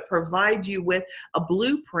questions, but provide you with a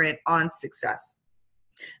blueprint on success.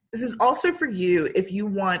 This is also for you if you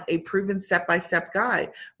want a proven step-by-step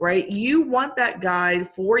guide, right? You want that guide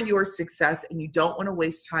for your success and you don't want to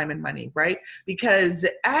waste time and money, right? Because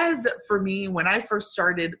as for me, when I first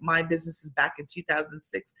started my businesses back in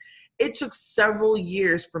 2006, it took several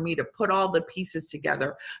years for me to put all the pieces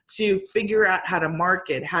together, to figure out how to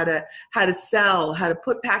market, how to sell, how to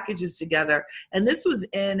put packages together. And this was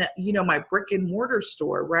in, you know, my brick and mortar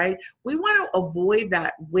store, right? We want to avoid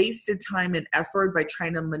that wasted time and effort by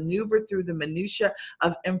trying to maneuver through the minutia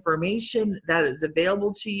of information that is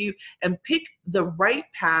available to you and pick the right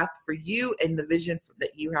path for you and the vision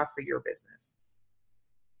that you have for your business.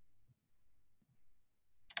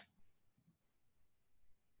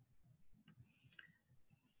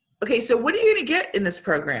 Okay, so what are you going to get in this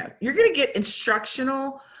program? You're going to get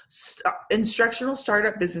instructional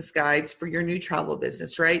startup business guides for your new travel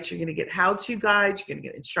business, right? So you're going to get how-to guides, you're going to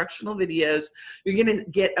get instructional videos, you're going to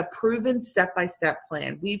get a proven step-by-step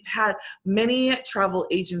plan. We've had many travel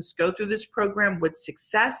agents go through this program with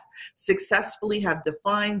success, successfully have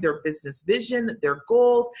defined their business vision, their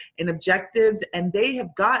goals and objectives, and they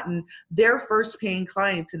have gotten their first paying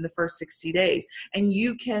clients in the first 60 days. And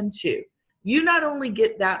you can too. You not only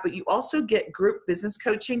get that, but you also get group business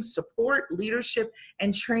coaching, support, leadership,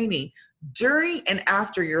 and training during and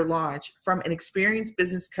after your launch from an experienced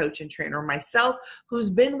business coach and trainer, myself, who's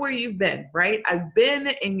been where you've been, right? I've been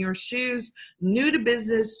in your shoes, new to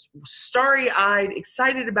business, starry-eyed,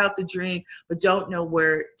 excited about the dream, but don't know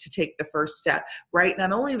where to take the first step, right?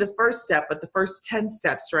 Not only the first step, but the first 10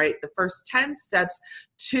 steps, right? The first 10 steps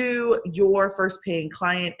to your first paying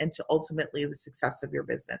client and to ultimately the success of your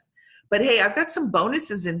business. But hey, I've got some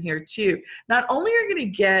bonuses in here too. Not only are you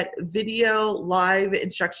going to get video live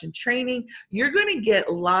instruction training, you're going to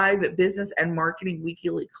get live business and marketing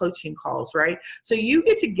weekly coaching calls, right? So you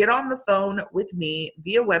get to get on the phone with me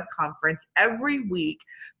via web conference every week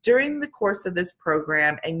during the course of this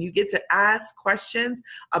program, and you get to ask questions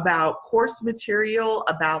about course material,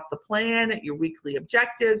 about the plan, your weekly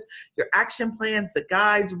objectives, your action plans, the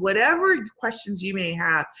guides, whatever questions you may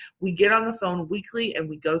have. We get on the phone weekly and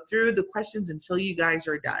we go through the questions until you guys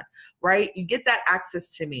are done, right? You get that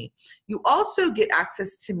access to me. You also get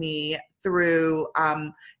access to me through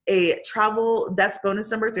a travel, that's bonus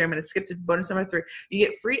number 3. I'm going to skip to bonus number 3. You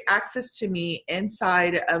get free access to me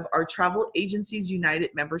inside of our Travel Agencies United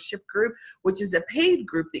membership group, which is a paid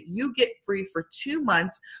group that you get free for 2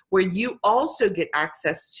 months, where you also get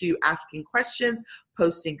access to asking questions,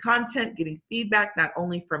 posting content, getting feedback, not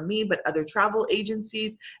only from me, but other travel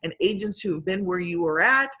agencies and agents who have been where you were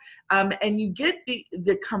at. And you get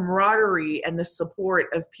the camaraderie and the support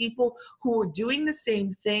of people who are doing the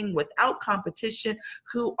same thing without competition,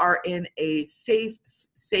 who are in a safe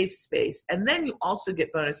space. And then you also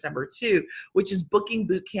get bonus number 2, which is Booking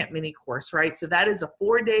Bootcamp mini course, right? So that is a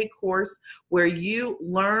 4-day course where you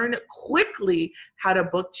learn quickly how to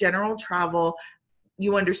book general travel.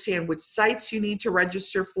 You understand which sites you need to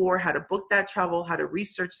register for, how to book that travel, how to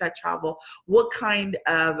research that travel, what kind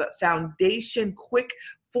of foundation, quick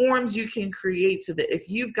forms you can create so that if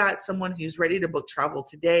you've got someone who's ready to book travel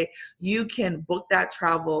today, you can book that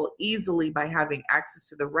travel easily by having access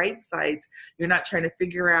to the right sites. You're not trying to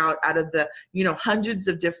figure out of the, hundreds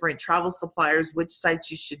of different travel suppliers, which sites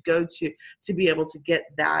you should go to be able to get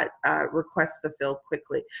that request fulfilled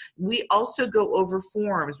quickly. We also go over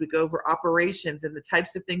forms. We go over operations and the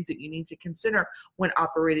types of things that you need to consider when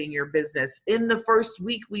operating your business. In the first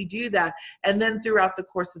week, we do that. And then throughout the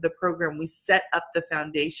course of the program, we set up the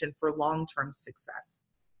foundation for long-term success.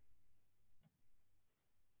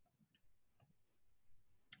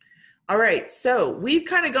 All right, so we've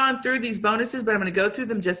kind of gone through these bonuses, but I'm going to go through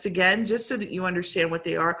them just again, just so that you understand what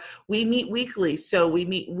they are. We meet weekly. So we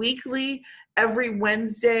meet weekly every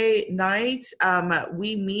Wednesday night.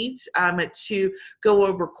 We meet to go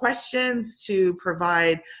over questions, to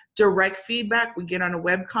provide direct feedback. We get on a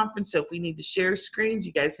web conference. So if we need to share screens,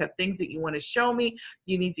 you guys have things that you want to show me,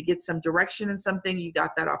 you need to get some direction in something, you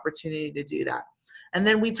got that opportunity to do that. And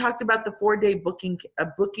then we talked about the 4-day booking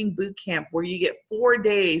boot camp, where you get 4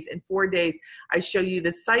 days. In 4 days, I show you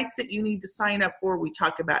the sites that you need to sign up for. We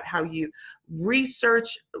talk about how you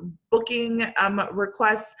research booking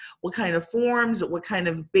requests, what kind of forms, what kind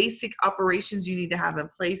of basic operations you need to have in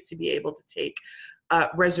place to be able to take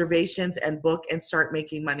reservations and book and start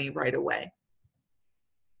making money right away.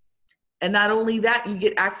 And not only that, you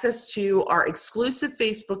get access to our exclusive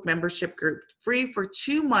Facebook membership group, free for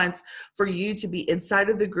 2 months for you to be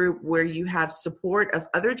inside of the group, where you have support of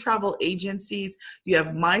other travel agencies. You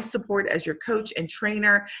have my support as your coach and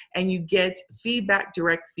trainer, and you get feedback,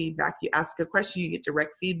 direct feedback. You ask a question, you get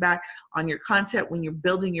direct feedback on your content when you're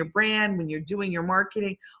building your brand, when you're doing your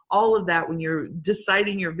marketing, all of that. When you're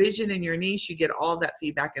deciding your vision and your niche, you get all of that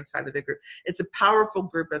feedback inside of the group. It's a powerful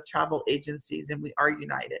group of travel agencies, and we are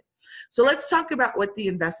united. So let's talk about what the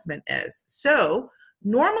investment is. So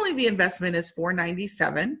normally the investment is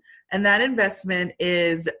 $497, and that investment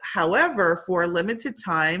is, however, for a limited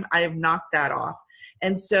time, I have knocked that off.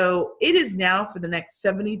 And so it is now, for the next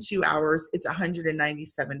 72 hours, it's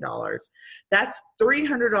 $197. That's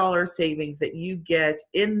 $300 savings that you get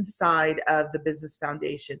inside of the Business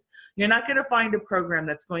Foundations. You're not going to find a program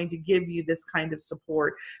that's going to give you this kind of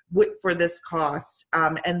support for this cost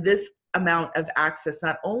and this amount of access,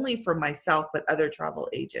 not only for myself, but other travel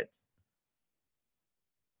agents.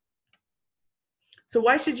 So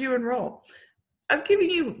why should you enroll? I've given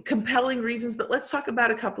you compelling reasons, but let's talk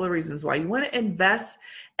about a couple of reasons why. You want to invest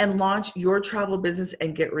and launch your travel business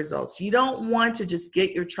and get results. You don't want to just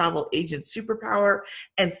get your travel agent superpower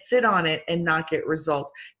and sit on it and not get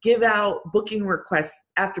results. Give out booking requests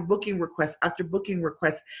after booking requests after booking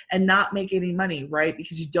requests and not make any money, right?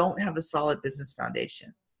 Because you don't have a solid business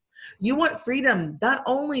foundation. You want freedom, not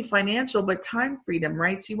only financial, but time freedom,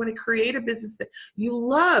 right? So you want to create a business that you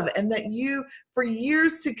love and that you, for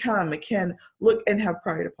years to come, can look and have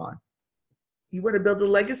pride upon. You want to build a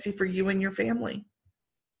legacy for you and your family.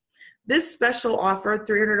 This special offer,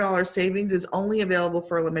 $300 savings, is only available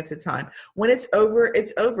for a limited time. When it's over,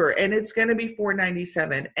 and it's going to be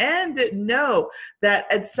 $497. And know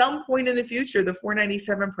that at some point in the future, the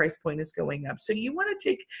 $497 price point is going up. So you want to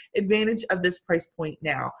take advantage of this price point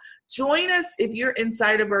now. join us if you're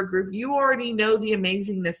inside of our group. You already know the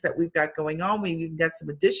amazingness that we've got going on. We've even got some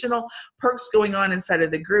additional perks going on inside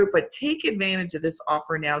of the group, but take advantage of this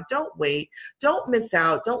offer now. Don't wait. Don't miss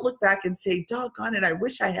out. Don't look back and say, doggone it, I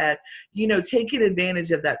wish I had, taken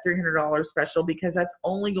advantage of that $300 special, because that's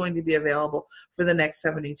only going to be available for the next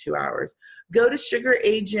 72 hours. Go to Sugar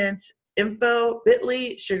Agent Info,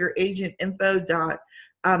 bit.ly, Sugar Agent Info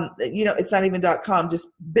it's not even .com, just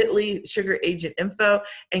bit.ly, Sugar Agent Info,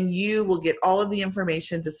 and you will get all of the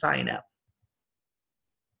information to sign up.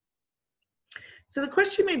 So the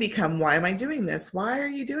question may become, why am I doing this? Why are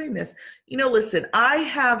you doing this? Listen, I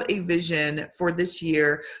have a vision for this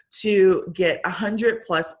year to get 100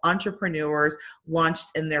 plus entrepreneurs launched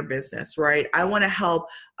in their business, right? I want to help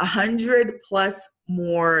 100 plus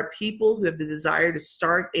more people who have the desire to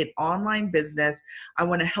start an online business. I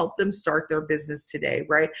want to help them start their business today,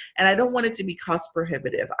 right? And I don't want it to be cost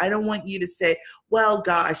prohibitive. I don't want you to say, well,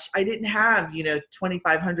 gosh, I didn't have,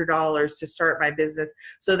 $2,500 to start my business,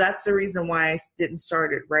 so that's the reason why I didn't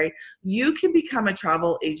start it, right? You can become a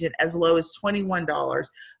travel agent as low as $21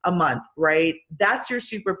 a month, right? That's your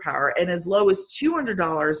superpower. And as low as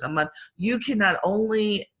 $200 a month, you can not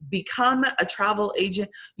only become a travel agent,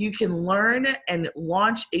 you can learn and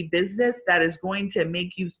launch a business that is going to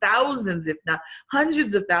make you thousands, if not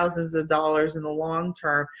hundreds of thousands of dollars in the long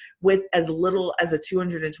term with as little as a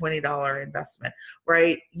 $220 investment,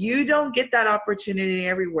 right? You don't get that opportunity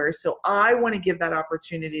everywhere. So I want to give that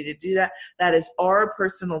opportunity to do that. That is our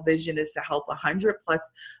personal vision, is to help 100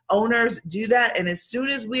 plus owners do that. And as soon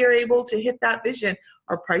as we are able to hit that vision,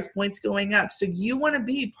 our price point's going up. So you want to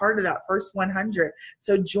be part of that first 100.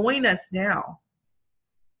 So join us now.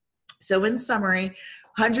 So in summary,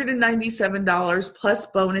 $197 plus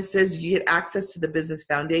bonuses. You get access to the Business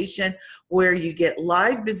Foundation, where you get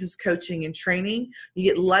live business coaching and training.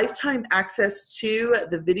 You get lifetime access to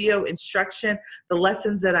the video instruction, the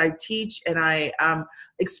lessons that I teach and I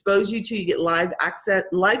expose you to. You get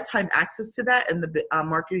lifetime access to that in the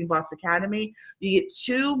Marketing Boss Academy. You get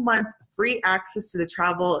 2-month free access to the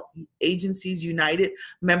Travel Agencies United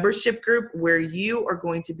membership group, where you are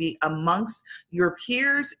going to be amongst your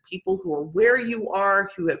peers, people who are where you are,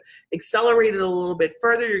 who have accelerated a little bit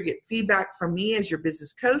further. You get feedback from me as your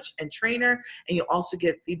business coach and trainer, and you also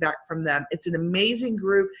get feedback from them. It's an amazing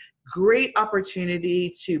group. Great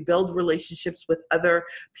opportunity to build relationships with other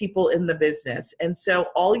people in the business. And so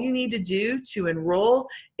all you need to do to enroll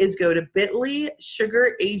is go to bit.ly,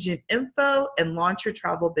 Sugar Agent Info, and launch your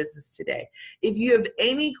travel business today. If you have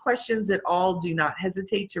any questions at all, do not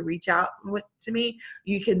hesitate to reach out to me.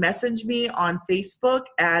 You can message me on Facebook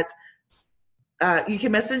at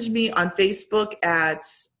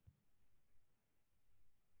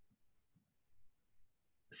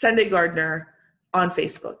Sunday Gardner on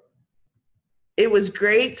Facebook. It was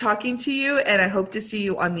great talking to you, and I hope to see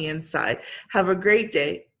you on the inside. Have a great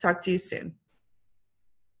day. Talk to you soon.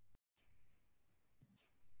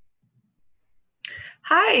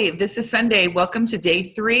 Hi, this is Sunday. Welcome to day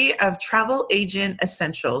 3 of Travel Agent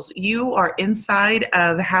Essentials. You are inside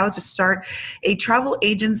of how to start a travel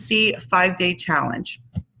agency 5-day challenge.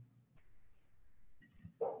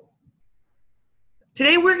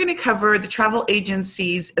 Today, we're going to cover the travel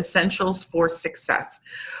agency's essentials for success.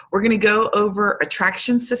 We're going to go over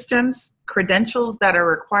attraction systems, credentials that are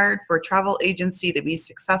required for a travel agency to be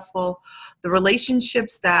successful, the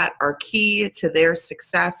relationships that are key to their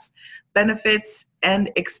success, benefits, and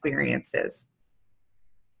experiences.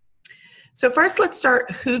 So first, let's start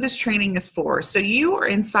who this training is for. So you are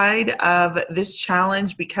inside of this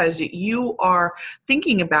challenge because you are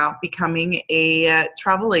thinking about becoming a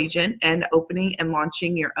travel agent and opening and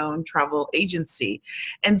launching your own travel agency.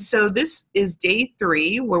 And so this is day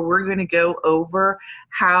 3, where we're going to go over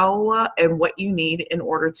how and what you need in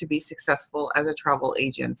order to be successful as a travel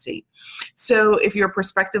agency. So if you're a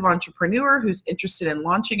prospective entrepreneur who's interested in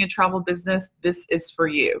launching a travel business, this is for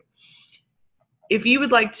you. If you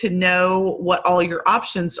would like to know what all your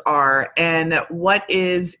options are and what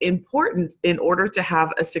is important in order to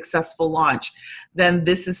have a successful launch, then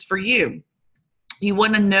this is for you. You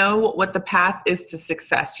want to know what the path is to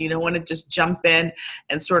success. You don't want to just jump in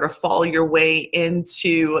and sort of fall your way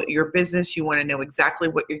into your business. You want to know exactly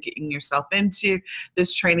what you're getting yourself into.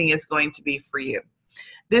 This training is going to be for you.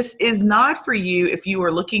 This is not for you if you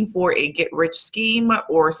are looking for a get-rich scheme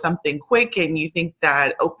or something quick and you think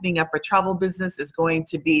that opening up a travel business is going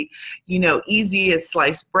to be, easy as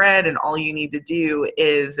sliced bread and all you need to do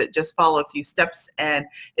is just follow a few steps and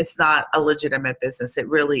it's not a legitimate business. It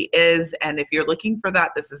really is. And if you're looking for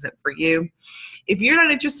that, this isn't for you. If you're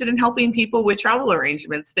not interested in helping people with travel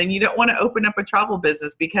arrangements, then you don't want to open up a travel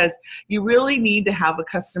business because you really need to have a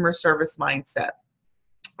customer service mindset.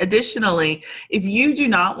 Additionally, if you do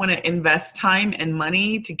not want to invest time and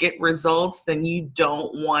money to get results, then you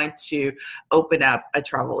don't want to open up a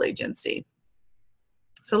travel agency.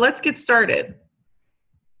 So let's get started.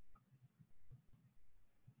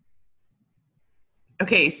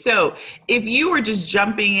 Okay, so if you are just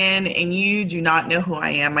jumping in and you do not know who I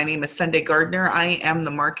am, my name is Sunday Gardner. I am the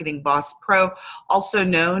Marketing Boss Pro, also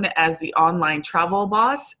known as the Online Travel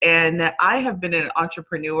Boss, and I have been an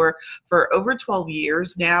entrepreneur for over 12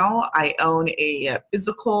 years now. I own a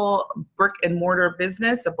physical brick and mortar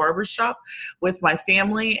business, a barbershop with my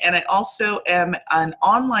family, and I also am an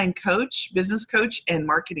online coach, business coach, and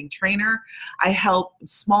marketing trainer. I help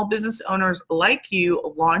small business owners like you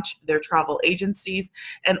launch their travel agencies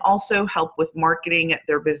and also help with marketing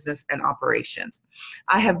their business and operations.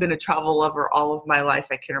 I have been a travel lover all of my life.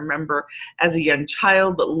 I can remember as a young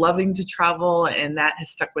child loving to travel, and that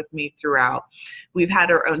has stuck with me throughout. We've had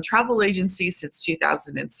our own travel agency since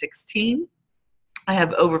 2016. I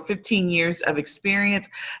have over 15 years of experience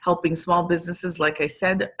helping small businesses, like I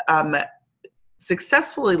said,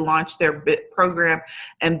 successfully launch their program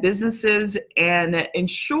and businesses and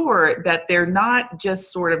ensure that they're not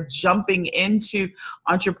just sort of jumping into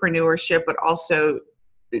entrepreneurship, but also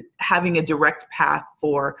having a direct path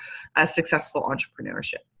for a successful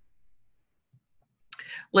entrepreneurship.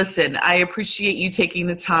 Listen, I appreciate you taking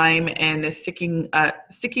the time and sticking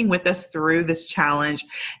with us through this challenge.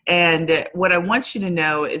 And what I want you to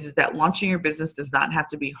know is that launching your business does not have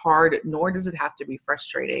to be hard, nor does it have to be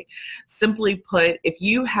frustrating. Simply put, if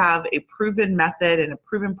you have a proven method and a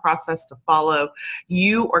proven process to follow,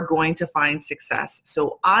 you are going to find success.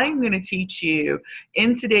 So I'm going to teach you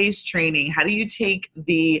in today's training, how do you take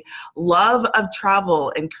the love of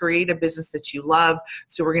travel and create a business that you love?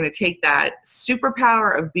 So we're going to take that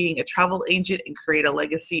superpower of being a travel agent and create a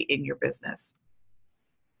legacy in your business.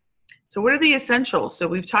 So what are the essentials? So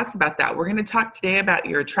we've talked about that. We're going to talk today about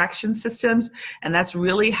your attraction systems, and that's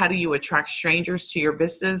really how do you attract strangers to your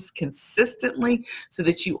business consistently so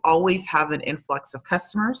that you always have an influx of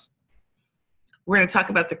customers. We're going to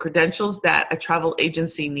talk about the credentials that a travel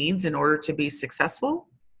agency needs in order to be successful.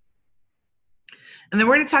 And then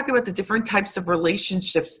we're going to talk about the different types of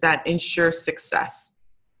relationships that ensure success.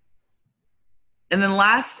 And then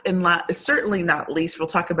last and certainly not least, we'll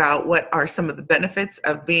talk about what are some of the benefits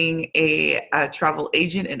of being a travel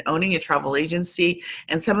agent and owning a travel agency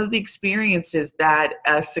and some of the experiences that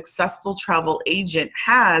a successful travel agent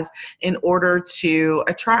has in order to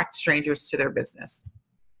attract strangers to their business.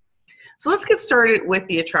 So let's get started with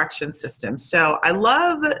the attraction system. So I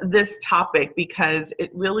love this topic because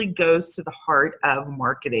it really goes to the heart of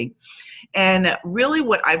marketing. And really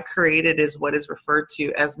what I've created is what is referred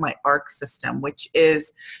to as my ARC system, which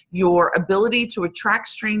is your ability to attract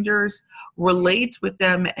strangers, relate with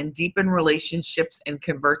them, and deepen relationships and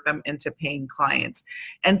convert them into paying clients.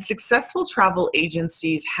 And successful travel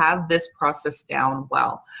agencies have this process down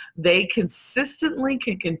well. They consistently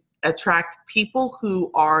can attract people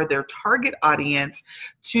who are their target audience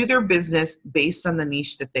to their business based on the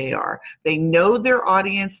niche that they are. They know their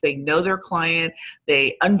audience, they know their client,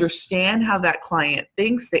 they understand how that client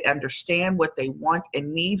thinks, they understand what they want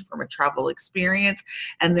and need from a travel experience,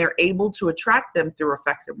 and they're able to attract them through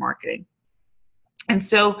effective marketing. And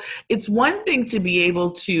so it's one thing to be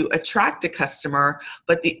able to attract a customer,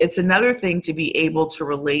 but it's another thing to be able to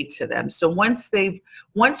relate to them. So once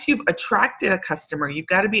you've attracted a customer, you've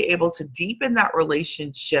got to be able to deepen that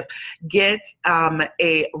relationship, get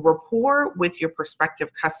a rapport with your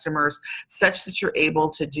prospective customers such that you're able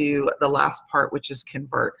to do the last part, which is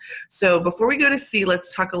convert. So before we go to C,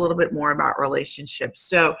 let's talk a little bit more about relationships.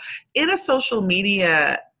 So in a social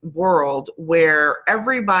media world where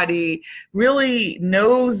everybody really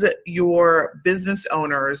knows your business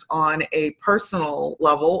owners on a personal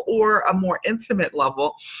level or a more intimate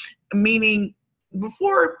level, meaning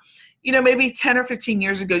before, maybe 10 or 15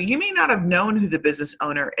 years ago, you may not have known who the business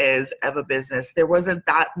owner is of a business. There wasn't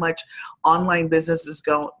that much online business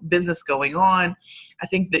going on. I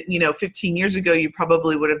think that, 15 years ago, you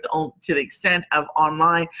probably would have, to the extent of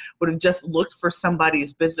online, would have just looked for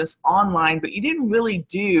somebody's business online, but you didn't really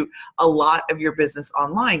do a lot of your business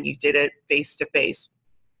online. You did it face to face.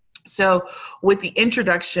 So with the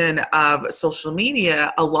introduction of social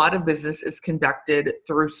media, a lot of business is conducted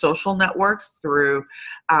through social networks, through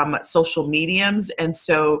social mediums. And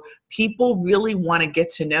so people really want to get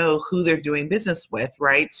to know who they're doing business with,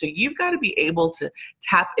 right? So you've got to be able to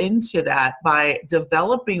tap into that by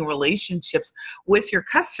developing relationships with your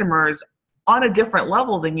customers on a different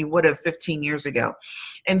level than you would have 15 years ago.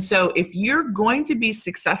 And so if you're going to be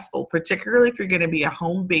successful, particularly if you're going to be a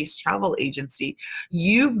home-based travel agency,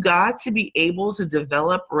 you've got to be able to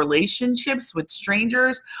develop relationships with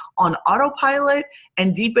strangers on autopilot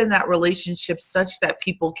and deepen that relationship such that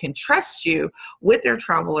people can trust you with their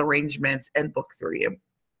travel arrangements and book through you.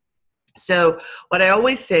 So what I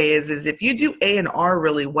always say is if you do A and R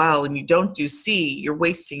really well and you don't do C, you're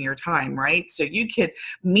wasting your time, right? So you could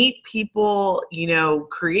meet people,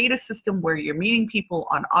 create a system where you're meeting people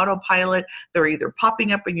on autopilot. They're either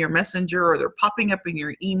popping up in your messenger or they're popping up in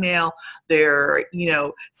your email. They're,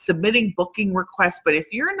 submitting booking requests. But if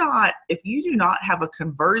you do not have a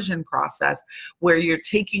conversion process where you're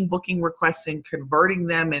taking booking requests and converting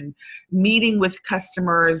them and meeting with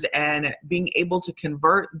customers and being able to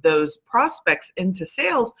convert those prospects into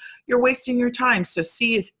sales, you're wasting your time. So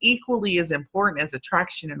C is equally as important as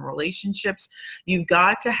attraction and relationships. You've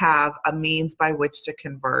got to have a means by which to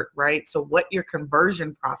convert, right? So what your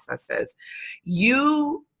conversion process is.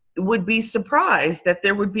 You would be surprised that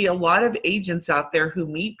there would be a lot of agents out there who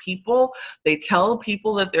meet people. They tell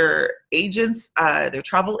people that they're agents, they're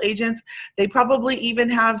travel agents. They probably even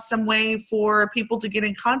have some way for people to get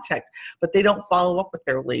in contact, but they don't follow up with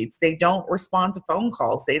their leads. They don't respond to phone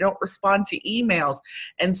calls. They don't respond to emails.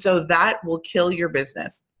 And so that will kill your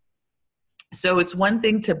business. So it's one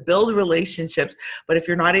thing to build relationships, but if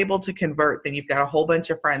you're not able to convert, then you've got a whole bunch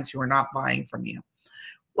of friends who are not buying from you.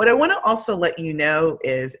 What I want to also let you know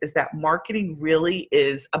is that marketing really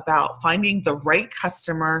is about finding the right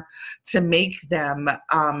customer to make them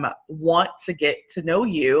want to get to know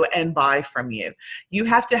you and buy from you. You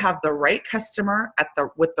have to have the right customer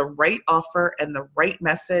with the right offer and the right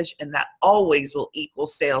message, and that always will equal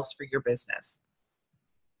sales for your business.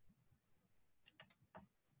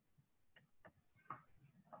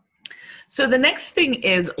 So the next thing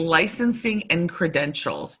is licensing and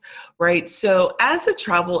credentials, right? So as a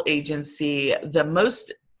travel agency, the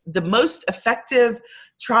most effective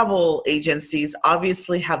travel agencies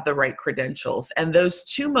obviously have the right credentials. And those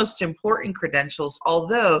two most important credentials,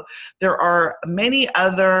 although there are many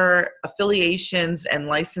other affiliations and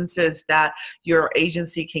licenses that your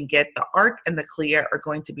agency can get, the ARC and the CLIA are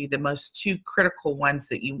going to be the most two critical ones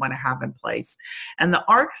that you want to have in place. And the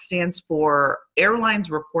ARC stands for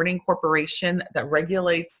Airlines Reporting Corporation, that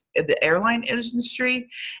regulates the airline industry,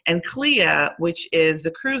 and CLIA, which is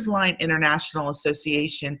the Cruise Line International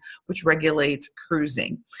Association, which regulates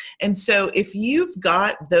cruising. And so if you've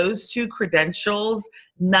got those two credentials,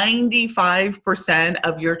 95%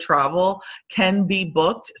 of your travel can be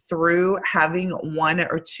booked through having one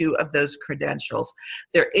or two of those credentials.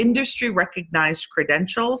 They're industry recognized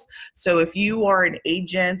credentials. So if you are an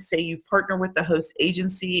agent, say you partner with the host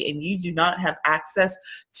agency and you do not have access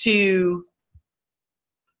to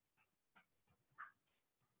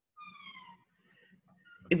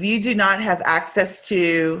if you do not have access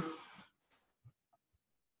to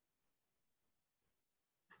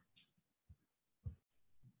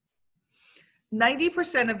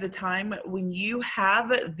 90% of the time, when you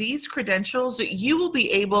have these credentials, you will be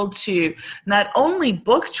able to not only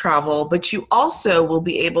book travel, but you also will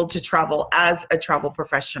be able to travel as a travel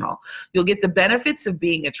professional. You'll get the benefits of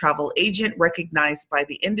being a travel agent recognized by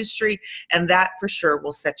the industry, and that for sure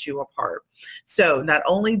will set you apart. So not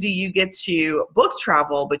only do you get to book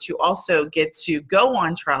travel, but you also get to go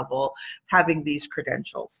on travel having these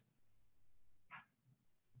credentials.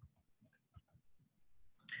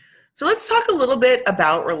 So let's talk a little bit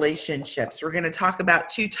about relationships. We're going to talk about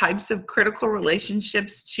two types of critical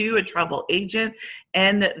relationships to a travel agent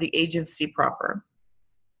and the agency proper.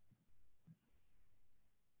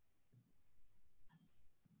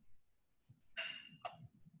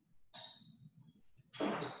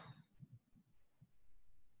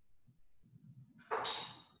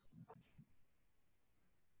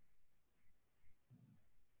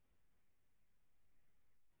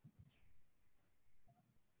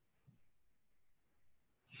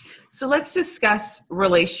 So let's discuss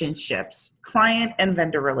relationships, client and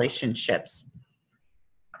vendor relationships.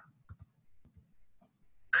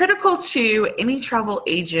 Critical to any travel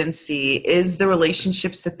agency is the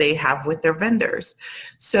relationships that they have with their vendors.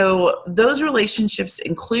 So those relationships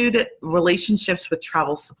include relationships with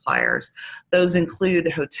travel suppliers. Those include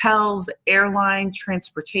hotels, airline,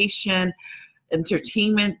 transportation,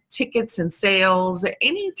 entertainment, tickets and sales,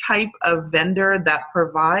 any type of vendor that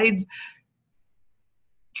provides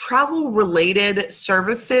travel-related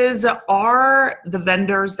services are the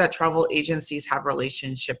vendors that travel agencies have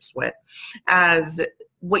relationships with. As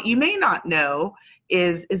what you may not know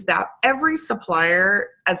is that every supplier,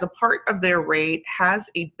 as a part of their rate, has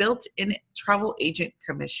a built-in travel agent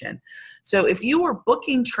commission. So if you are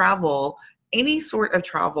booking travel, any sort of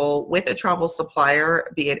travel with a travel supplier,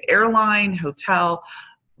 be it airline, hotel,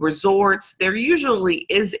 resorts, there usually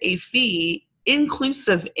is a fee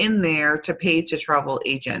inclusive in there to pay to travel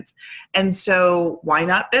agents. And so why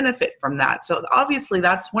not benefit from that? So obviously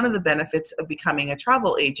that's one of the benefits of becoming a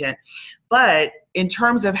travel agent. But in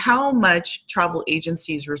terms of how much travel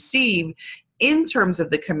agencies receive, in terms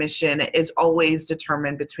of the commission, is always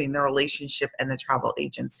determined between the relationship and the travel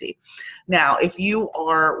agency. Now, if you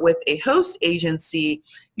are with a host agency,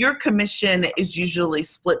 your commission is usually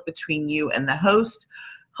split between you and the host.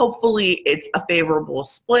 Hopefully it's a favorable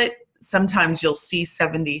split. Sometimes you'll see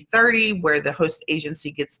 70-30 where the host agency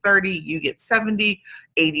gets 30, you get 70,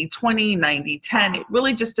 80-20, 90-10. It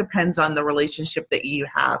really just depends on the relationship that you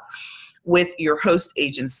have with your host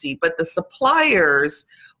agency. But the suppliers,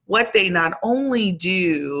 what they not only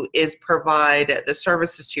do is provide the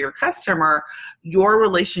services to your customer, your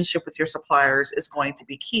relationship with your suppliers is going to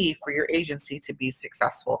be key for your agency to be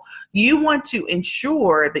successful. You want to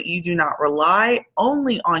ensure that you do not rely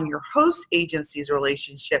only on your host agency's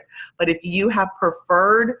relationship, but if you have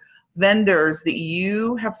preferred vendors that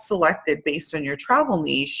you have selected based on your travel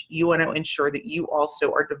niche, you want to ensure that you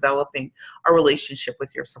also are developing a relationship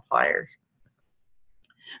with your suppliers.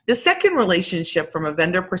 The second relationship from a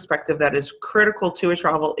vendor perspective that is critical to a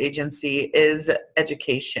travel agency is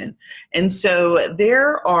education. And so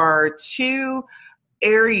there are two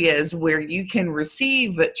areas where you can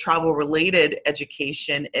receive travel-related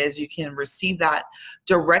education. Is you can receive that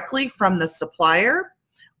directly from the supplier,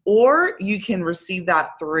 or you can receive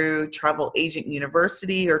that through Travel Agent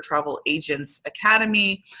University or Travel Agents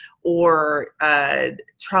Academy, or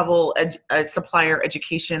supplier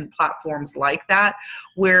education platforms like that,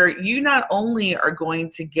 where you not only are going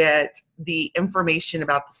to get the information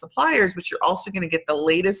about the suppliers, but you're also going to get the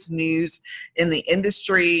latest news in the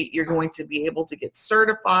industry. You're going to be able to get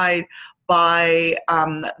certified by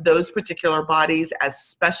those particular bodies as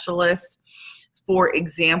specialists. For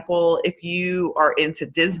example, if you are into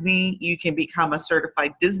Disney, you can become a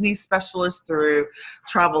certified Disney specialist through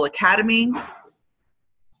Travel Academy.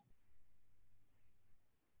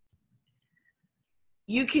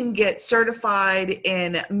 You can get certified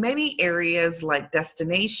in many areas like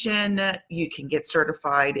destination. You can get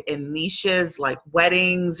certified in niches like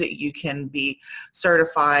weddings. You can be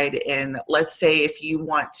certified in, let's say, if you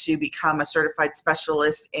want to become a certified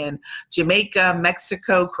specialist in Jamaica,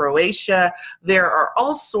 Mexico, Croatia, there are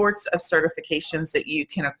all sorts of certifications that you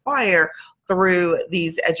can acquire through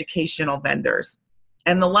these educational vendors.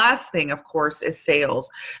 And the last thing, of course, is sales.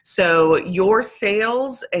 So your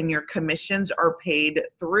sales and your commissions are paid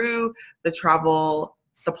through the travel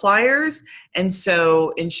suppliers. And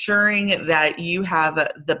so ensuring that you have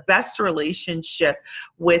the best relationship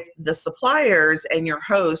with the suppliers and your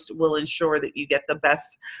host will ensure that you get the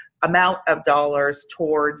best amount of dollars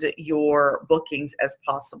towards your bookings as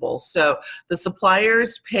possible. So the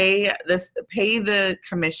suppliers pay the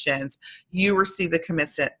commissions, you receive the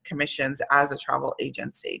commissions as a travel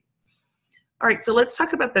agency. All right, so let's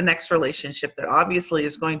talk about the next relationship that obviously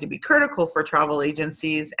is going to be critical for travel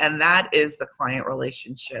agencies, and that is the client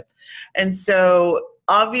relationship. And so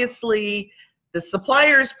obviously the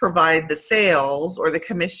suppliers provide the sales or the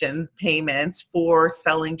commission payments for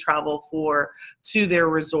selling travel to their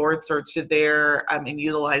resorts or to their and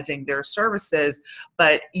utilizing their services,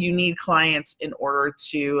 but you need clients in order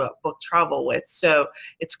to book travel with. So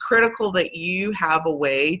it's critical that you have a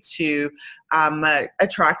way to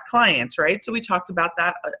attract clients, right? So we talked about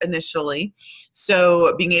that initially.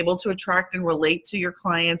 So being able to attract and relate to your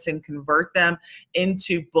clients and convert them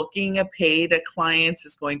into booking a paid clients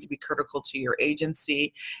is going to be critical to your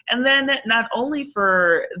agency. And then not only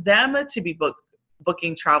for them to be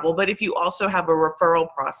booking travel, but if you also have a referral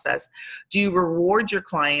process, do you reward your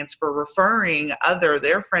clients for referring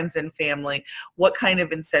their friends and family? What kind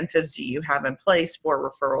of incentives do you have in place for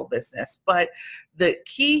referral business? But the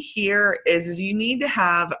key here is you need to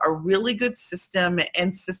have a really good system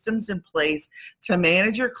and systems in place to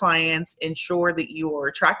manage your clients, ensure that you are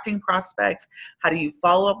attracting prospects. How do you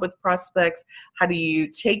follow up with prospects? How do you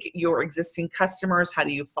take your existing customers? How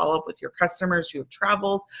do you follow up with your customers who have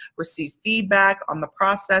traveled, receive feedback on the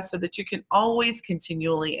process so that you can always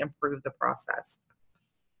continually improve the process?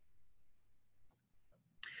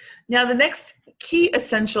 Now, the next key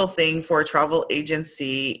essential thing for a travel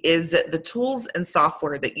agency is the tools and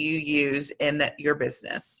software that you use in your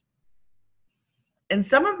business. And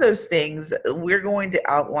some of those things we're going to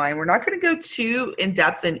outline. We're not going to go too in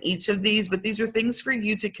depth in each of these, but these are things for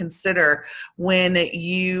you to consider when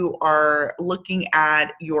you are looking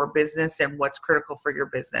at your business and what's critical for your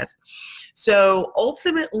business. So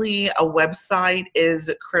ultimately, a website is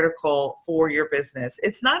critical for your business.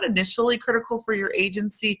 It's not initially critical for your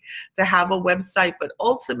agency to have a website, but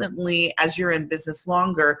ultimately, as you're in business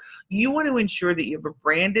longer, you want to ensure that you have a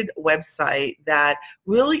branded website that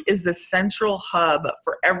really is the central hub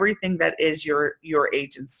for everything that is your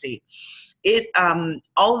agency.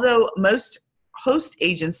 Although most host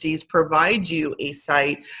agencies provide you a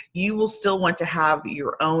site, you will still want to have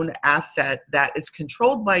your own asset that is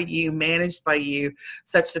controlled by you, managed by you,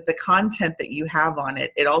 such that the content that you have on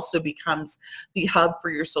it, it also becomes the hub for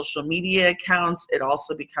your social media accounts. It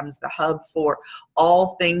also becomes the hub for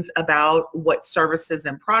all things about what services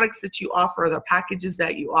and products that you offer, the packages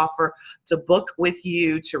that you offer, to book with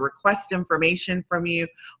you, to request information from you,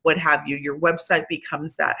 what have you. Your website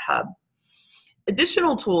becomes that hub.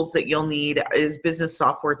 Additional tools that you'll need is business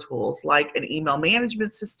software tools like an email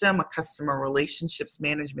management system, a customer relationships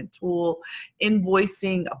management tool,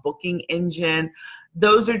 invoicing, a booking engine.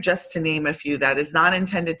 Those are just to name a few. That is not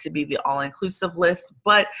intended to be the all-inclusive list,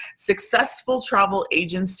 but successful travel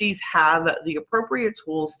agencies have the appropriate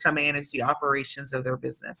tools to manage the operations of their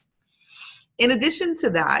business. In addition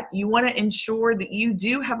to that, you want to ensure that you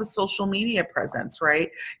do have a social media presence,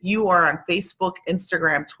 right? You are on Facebook,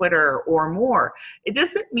 Instagram, Twitter, or more. It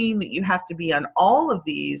doesn't mean that you have to be on all of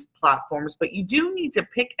these platforms, but you do need to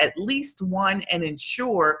pick at least one and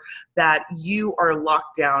ensure that you are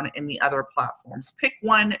locked down in the other platforms. Pick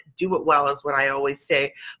one, do it well, is what I always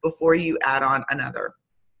say, before you add on another.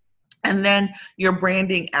 And then your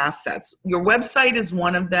branding assets. Your website is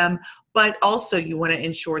one of them, but also you want to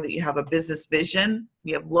ensure that you have a business vision.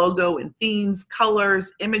 You have logo and themes,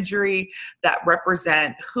 colors, imagery that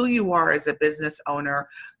represent who you are as a business owner.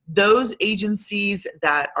 Those agencies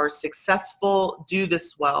that are successful do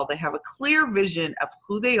this well. They have a clear vision of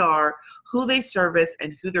who they are, who they service,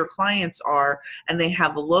 and who their clients are. And they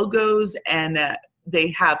have logos and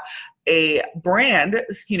they have a brand,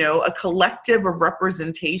 a collective of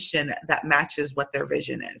representation that matches what their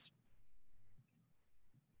vision is.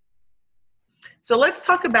 So let's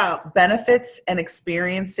talk about benefits and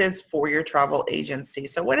experiences for your travel agency.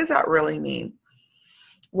 So what does that really mean?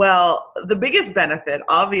 Well, the biggest benefit,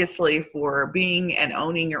 obviously, for being and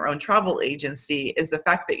owning your own travel agency is the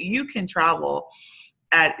fact that you can travel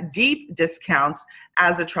at deep discounts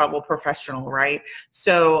as a travel professional, right?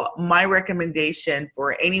 So my recommendation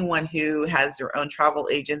for anyone who has their own travel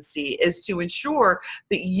agency is to ensure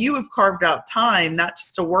that you have carved out time, not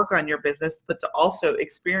just to work on your business, but to also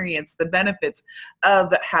experience the benefits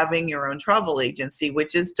of having your own travel agency,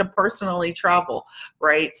 which is to personally travel,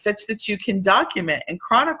 right? Such that you can document and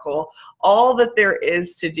chronicle all that there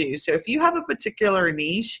is to do. So if you have a particular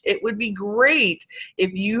niche, it would be great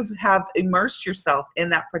if you have immersed yourself in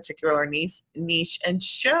that particular niche and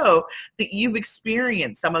show that you've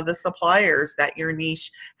experienced some of the suppliers that your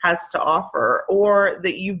niche has to offer, or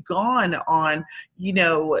that you've gone on,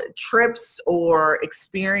 trips or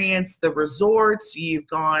experienced the resorts, you've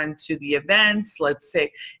gone to the events, let's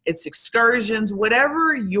say it's excursions,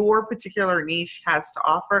 whatever your particular niche has to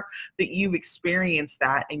offer, that you've experienced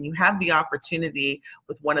that, and you have the opportunity.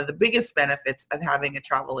 With one of the biggest benefits of having a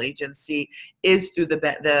travel agency is through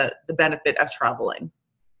the benefit of traveling.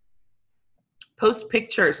 Post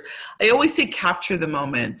pictures. I always say capture the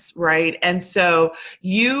moments, right? And so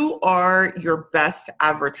you are your best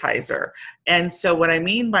advertiser. And so what I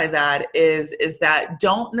mean by that is that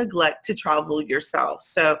don't neglect to travel yourself.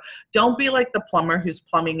 So don't be like the plumber whose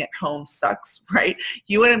plumbing at home sucks, right?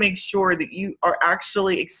 You want to make sure that you are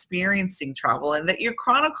actually experiencing travel and that you're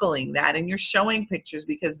chronicling that and you're showing pictures,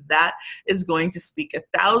 because that is going to speak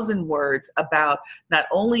 1,000 words about not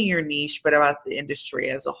only your niche, but about the industry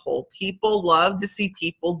as a whole. People love to see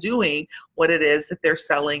people doing what it is that they're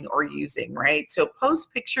selling or using, right? So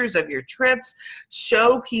post pictures of your trips,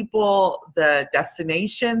 show people the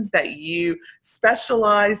destinations that you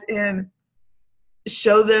specialize in,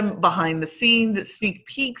 show them behind the scenes, sneak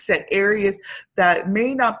peeks at areas that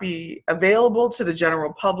may not be available to the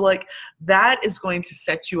general public. That is going to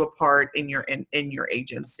set you apart in your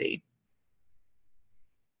agency.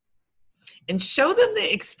 and show them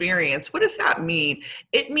the experience. What does that mean?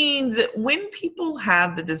 It means that when people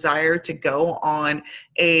have the desire to go on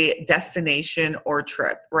a destination or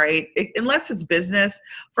trip, right? Unless it's business,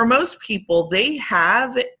 for most people, they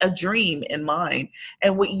have a dream in mind.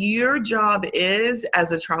 And what your job is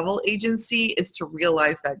as a travel agency is to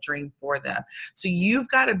realize that dream for them. So you've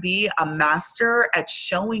got to be a master at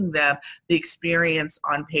showing them the experience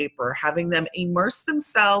on paper, having them immerse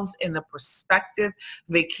themselves in the prospective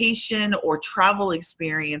vacation or travel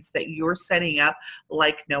experience that you're setting up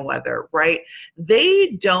like no other, right?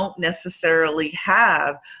 They don't necessarily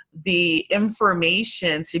have the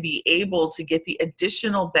information to be able to get the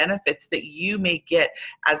additional benefits that you may get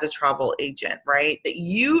as a travel agent, right? That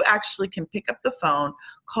you actually can pick up the phone,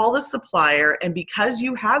 call the supplier, and because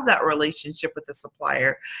you have that relationship with the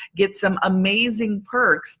supplier, get some amazing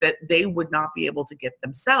perks that they would not be able to get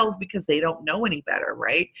themselves because they don't know any better,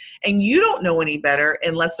 right? And you don't know any better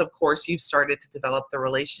unless, of course, you've started to develop the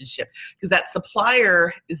relationship, because that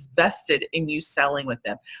supplier is vested in you selling with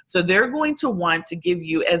them. So they're going to want to give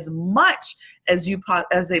you as much as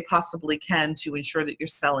they possibly can to ensure that you're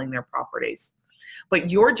selling their properties. But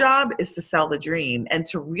your job is to sell the dream and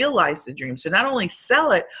to realize the dream. So not only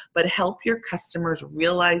sell it, but help your customers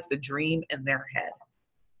realize the dream in their head.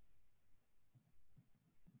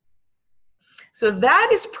 So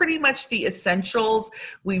that is pretty much the essentials.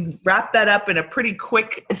 We wrapped that up in a pretty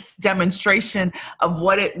quick demonstration of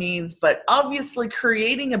what it means. But obviously,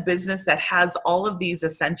 creating a business that has all of these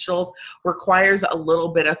essentials requires a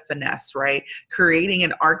little bit of finesse, right? Creating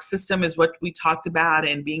an ARC system is what we talked about,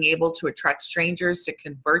 and being able to attract strangers to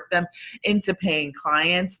convert them into paying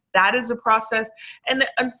clients. That is a process. And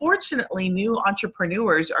unfortunately, new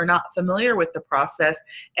entrepreneurs are not familiar with the process,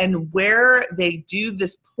 and where they do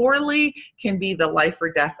this poorly can be the life or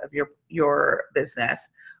death of your business.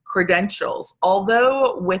 Credentials.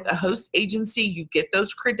 Although with a host agency you get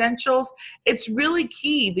those credentials, it's really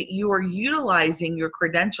key that you are utilizing your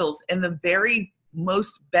credentials in the very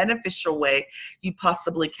most beneficial way you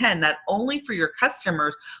possibly can, not only for your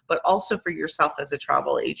customers, but also for yourself as a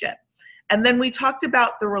travel agent. And then we talked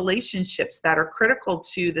about the relationships that are critical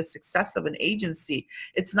to the success of an agency.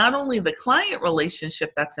 It's not only the client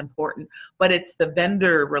relationship that's important, but it's the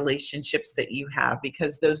vendor relationships that you have,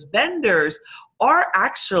 because those vendors are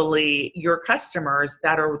actually your customers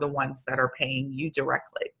that are the ones that are paying you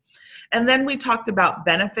directly. And then we talked about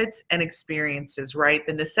benefits and experiences, right?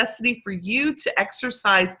 The necessity for you to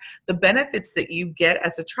exercise the benefits that you get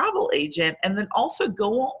as a travel agent, and then also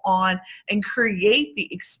go on and create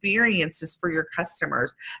the experiences for your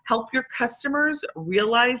customers. Help your customers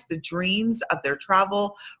realize the dreams of their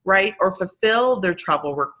travel, right? Or fulfill their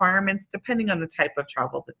travel requirements, depending on the type of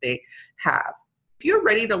travel that they have. If you're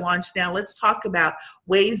ready to launch now, let's talk about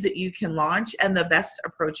ways that you can launch and the best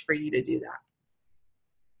approach for you to do that.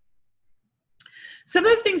 Some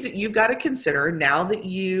of the things that you've got to consider now that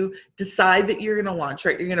you decide that you're going to launch,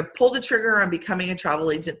 right? You're going to pull the trigger on becoming a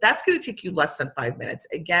travel agent. That's going to take you less than 5 minutes.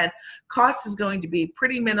 Again, cost is going to be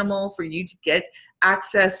pretty minimal for you to get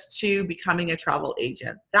access to becoming a travel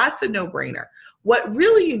agent. That's a no-brainer. What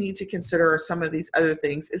really you need to consider are some of these other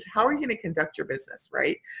things is how are you going to conduct your business,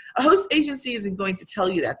 right? A host agency isn't going to tell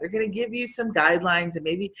you that. They're going to give you some guidelines and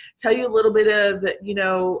maybe tell you a little bit of,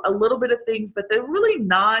 a little bit of things, but they're really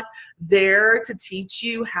not there to teach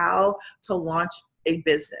you how to launch a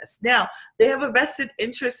business. Now, they have a vested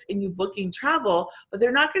interest in you booking travel, but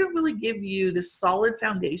they're not going to really give you the solid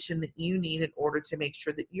foundation that you need in order to make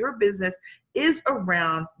sure that your business is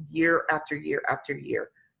around year after year after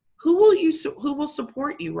year. Who will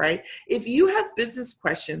support you, right? If you have business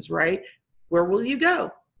questions, right, where will you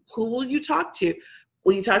go? Who will you talk to?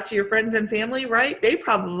 Will you talk to your friends and family, right? They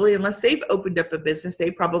probably, unless they've opened up a business, they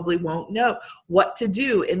probably won't know what to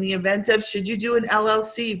do in the event of, should you do an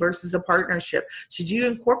LLC versus a partnership? Should you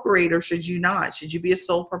incorporate or should you not? Should you be a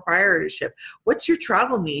sole proprietorship? What's your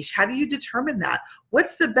travel niche? How do you determine that?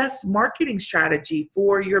 What's the best marketing strategy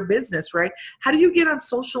for your business, right? How do you get on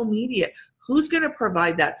social media? Who's going to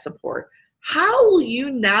provide that support? How will you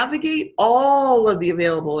navigate all of the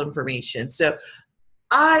available information? So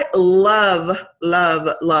I love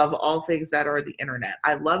all things that are the internet.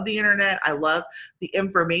 I love the internet. I love the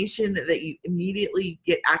information that you immediately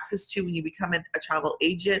get access to when you become a travel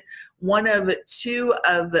agent. One of two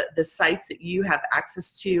of the sites that you have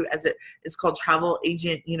access to as it is called Travel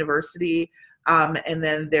Agent University. And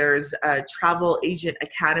then there's a Travel Agent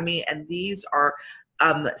Academy. And these are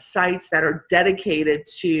sites that are dedicated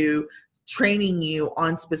to training you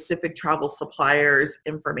on specific travel suppliers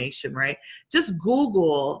information, right? Just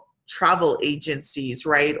Google travel agencies,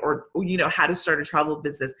 right? Or, you know, how to start a travel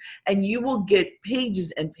business, and you will get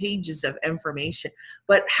pages and pages of information.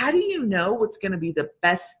 But how do you know what's going to be the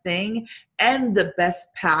best thing and the best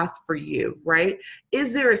path for you, right?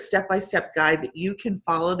 Is there a step-by-step guide that you can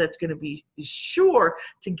follow that's going to be sure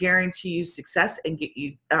to guarantee you success and get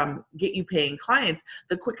you paying clients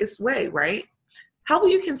the quickest way, right? How will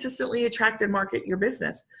you consistently attract and market your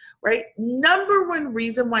business, right? Number one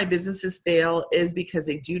reason why businesses fail is because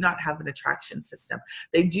they do not have an attraction system.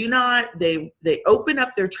 They open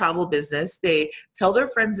up their travel business. They tell their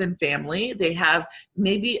friends and family. They have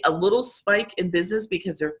maybe a little spike in business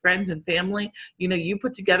because their friends and family, you know, you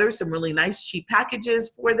put together some really nice cheap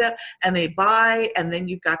packages for them and they buy, and then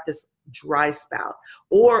you've got this dry spout.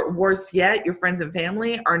 Or worse yet, your friends and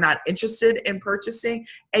family are not interested in purchasing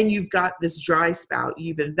and you've got this dry spout.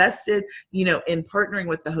 You've invested, you know, in partnering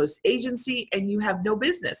with the host agency and you have no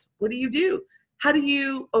business. What do? How do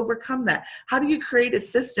you overcome that? How do you create a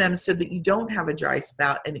system so that you don't have a dry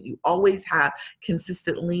spout and that you always have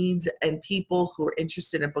consistent leads and people who are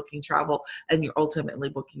interested in booking travel, and you're ultimately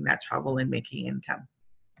booking that travel and making income?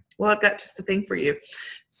 Well, I've got just the thing for you.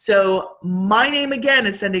 So my name again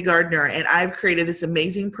is Cindy Gardner, and I've created this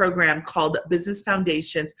amazing program called Business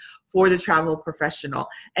Foundations for the Travel Professional.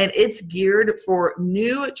 And it's geared for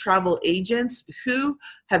new travel agents who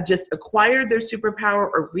have just acquired their superpower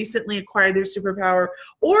or recently acquired their superpower,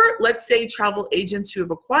 or let's say travel agents who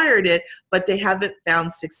have acquired it, but they haven't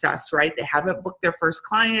found success, right? They haven't booked their first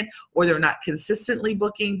client, or they're not consistently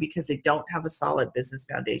booking because they don't have a solid business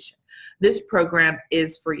foundation. This program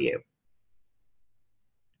is for you.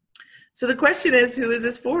 So the question is, who is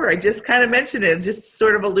this for? I just kind of mentioned it, just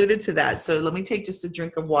sort of alluded to that. So let me take just a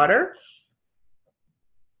drink of water.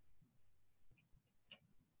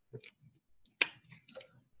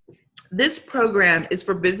 This program is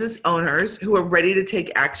for business owners who are ready to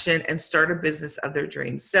take action and start a business of their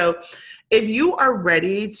dreams. So if you are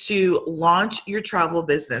ready to launch your travel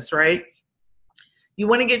business, right? You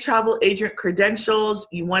want to get travel agent credentials,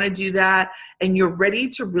 you want to do that, and you're ready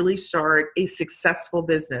to really start a successful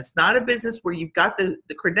business. Not a business where you've got the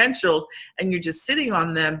credentials and you're just sitting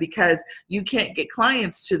on them because you can't get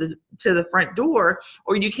clients to the front door,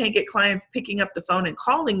 or you can't get clients picking up the phone and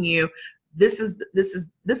calling you. This is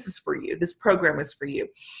for you. This program is for you.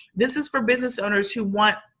 This is for business owners who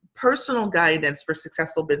want personal guidance for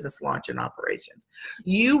successful business launch and operations.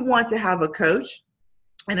 You want to have a coach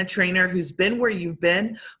and a trainer who's been where you've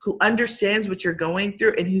been, who understands what you're going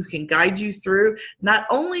through, and who can guide you through, not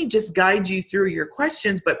only just guide you through your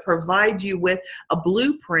questions, but provide you with a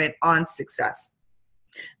blueprint on success.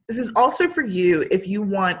 This is also for you if you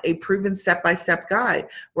want a proven step-by-step guide,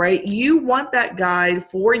 right? You want that guide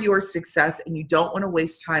for your success and you don't want to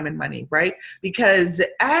waste time and money, right? Because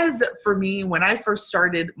as for me, when I first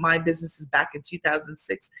started my businesses back in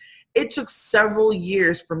 2006, it took several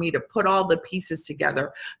years for me to put all the pieces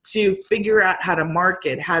together, to figure out how to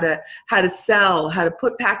market, how to sell, how to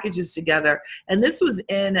put packages together. And this was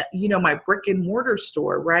in, you know, my brick and mortar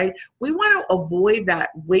store, right? We want to avoid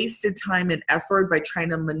that wasted time and effort by trying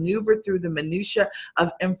to maneuver through the minutia of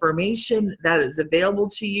information that is available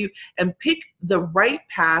to you and pick the right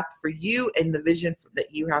path for you and the vision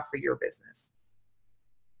that you have for your business.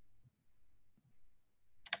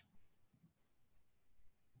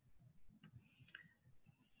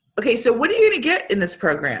 Okay, so what are you going to get in this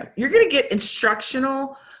program? You're going to get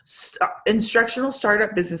instructional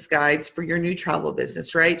startup business guides for your new travel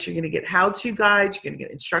business, right? So you're going to get how-to guides, you're going to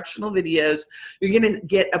get instructional videos, you're going to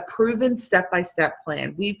get a proven step-by-step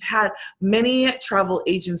plan. We've had many travel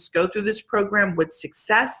agents go through this program with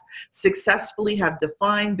success, successfully have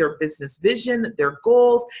defined their business vision, their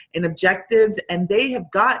goals and objectives, and they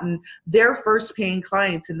have gotten their first paying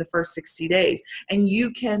clients in the first 60 days. And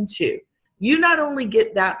you can too. You not only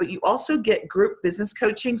get that, but you also get group business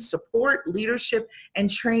coaching, support, leadership, and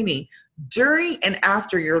training during and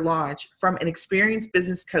after your launch from an experienced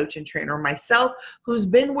business coach and trainer, myself, who's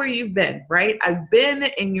been where you've been, right? I've been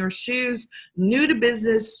in your shoes, new to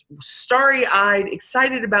business, starry-eyed,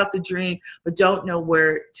 excited about the dream, but don't know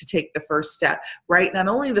where to take the first step, right? Not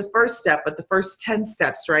only the first step, but the first 10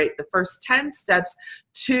 steps, right? The first 10 steps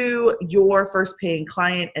to your first paying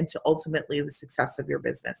client and to ultimately the success of your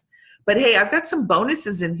business. But hey, I've got some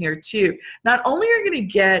bonuses in here too. Not only are you going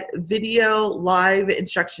to get video live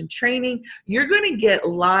instruction training, you're going to get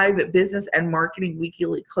live business and marketing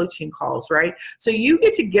weekly coaching calls, right? So you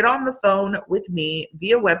get to get on the phone with me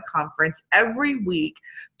via web conference every week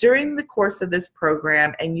during the course of this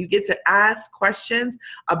program, and you get to ask questions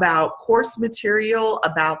about course material,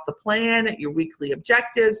 about the plan, your weekly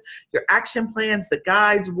objectives, your action plans, the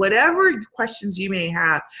guides, whatever questions you may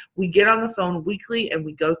have. We get on the phone weekly and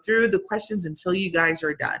we go through the questions until you guys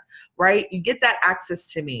are done, right? You get that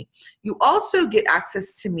access to me. You also get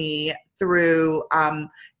access to me through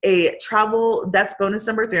a travel, that's bonus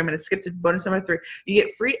number 3. I'm going to skip to bonus number 3. You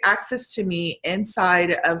get free access to me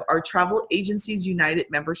inside of our Travel Agencies United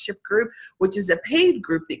membership group, which is a paid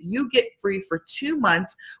group that you get free for 2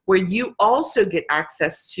 months, where you also get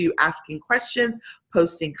access to asking questions,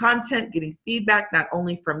 posting content, getting feedback, not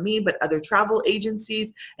only from me, but other travel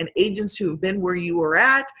agencies and agents who have been where you were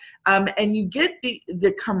at. And you get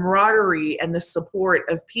the camaraderie and the support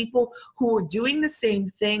of people who are doing the same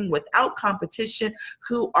thing without competition,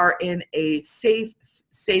 who are in a safe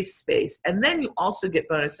space. And then you also get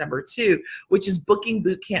bonus number 2, which is Booking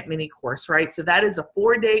Bootcamp mini course, right? So that is a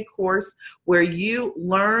 4-day course where you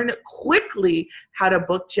learn quickly how to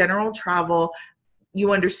book general travel.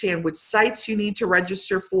 You understand which sites you need to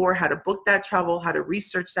register for, how to book that travel, how to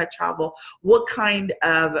research that travel, what kind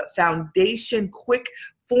of foundation, quick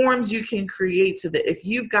forms you can create so that if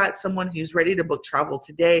you've got someone who's ready to book travel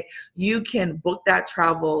today, you can book that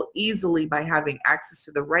travel easily by having access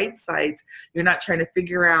to the right sites. You're not trying to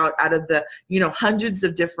figure out of the, hundreds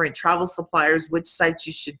of different travel suppliers, which sites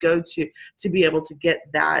you should go to be able to get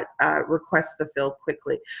that request fulfilled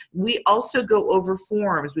quickly. We also go over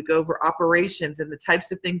forms. We go over operations and the types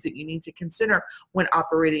of things that you need to consider when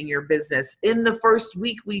operating your business. In the first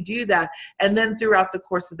week, we do that. And then throughout the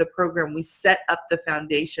course of the program, we set up the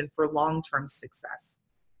foundation for long-term success.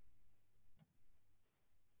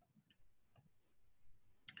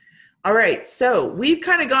 All right, so we've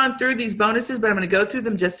kind of gone through these bonuses, but I'm going to go through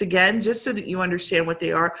them just again, just so that you understand what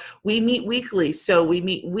they are. We meet weekly. So we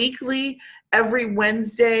meet weekly every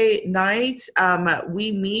Wednesday night.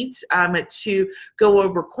 We meet to go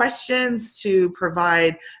over questions, to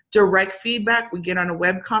provide direct feedback. We get on a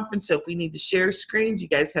web conference. So if we need to share screens, you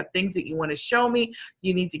guys have things that you want to show me,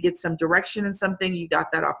 you need to get some direction in something, you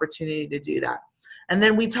got that opportunity to do that. And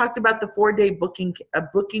then we talked about the 4-day booking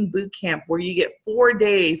boot camp, where you get 4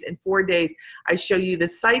 days. In 4 days, I show you the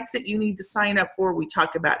sites that you need to sign up for. We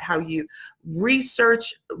talk about how you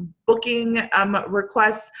research booking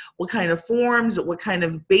requests, what kind of forms, what kind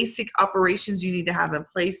of basic operations you need to have in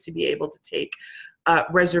place to be able to take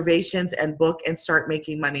reservations and book and start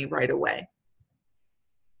making money right away.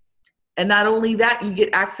 And not only that, you get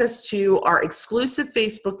access to our exclusive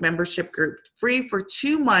Facebook membership group, free for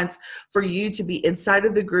 2 months, for you to be inside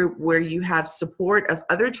of the group, where you have support of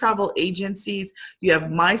other travel agencies. You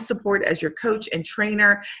have my support as your coach and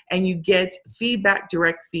trainer, and you get feedback,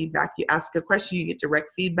 direct feedback. You ask a question, you get direct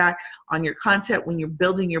feedback on your content when you're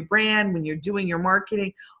building your brand, when you're doing your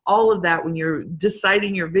marketing, all of that. When you're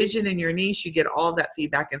deciding your vision and your niche, you get all of that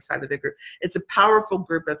feedback inside of the group. It's a powerful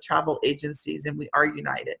group of travel agencies, and we are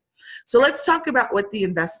united. So let's talk about what the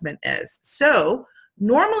investment is. So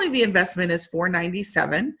normally the investment is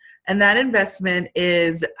 $497, and that investment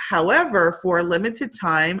is, however, for a limited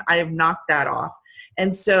time, I have knocked that off.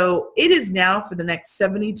 And so it is now, for the next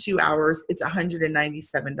 72 hours, it's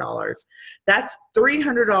 $197. That's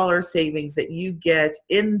 $300 savings that you get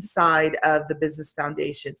inside of the Business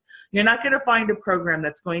Foundations. You're not going to find a program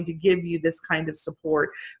that's going to give you this kind of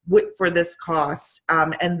support for this cost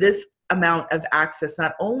and this amount of access,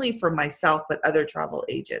 not only for myself, but other travel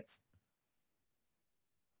agents.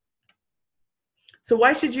 So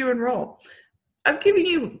why should you enroll? I've given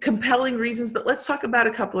you compelling reasons, but let's talk about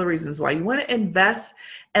a couple of reasons why. You want to invest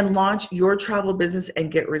and launch your travel business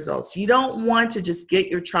and get results. You don't want to just get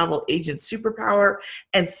your travel agent superpower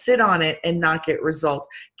and sit on it and not get results.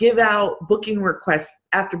 Give out booking requests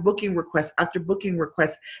after booking requests after booking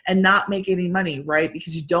requests and not make any money, right?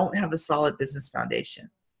 Because you don't have a solid business foundation.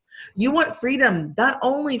 You want freedom, not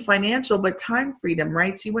only financial, but time freedom,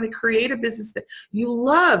 right? So you want to create a business that you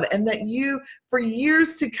love and that you, for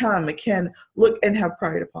years to come, can look and have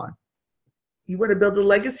pride upon. You want to build a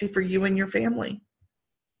legacy for you and your family.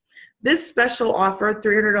 This special offer,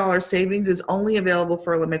 $300 savings, is only available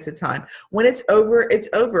for a limited time. When it's over, it's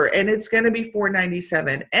over, and it's going to be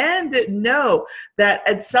 $497. And know that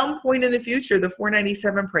at some point in the future, the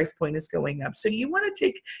 $497 price point is going up. So you want to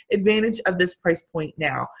take advantage of this price point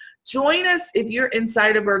now. Join us if you're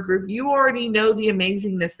inside of our group. You already know the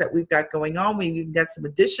amazingness that we've got going on. We've even got some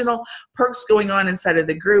additional perks going on inside of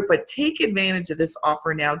the group, but take advantage of this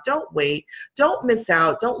offer now. Don't wait. Don't miss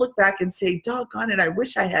out. Don't look back and say, doggone it, I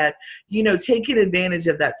wish I had, taken advantage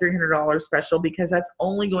of that $300 special, because that's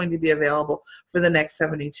only going to be available for the next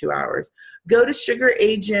 72 hours. Go to Sugar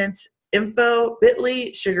Agent Info,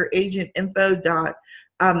 bit.ly, sugaragentinfo.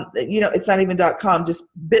 It's not even .com, just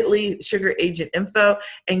bit.ly, Sugar Agent Info,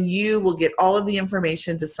 and you will get all of the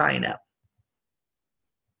information to sign up.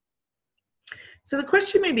 So the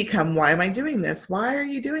question may become, why am I doing this? Why are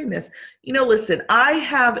you doing this? Listen, I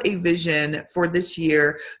have a vision for this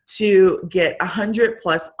year to get 100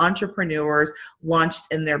 plus entrepreneurs launched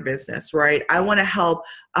in their business, right? I want to help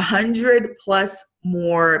 100 plus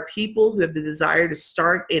more people who have the desire to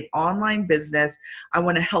start an online business. I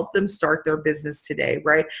want to help them start their business today,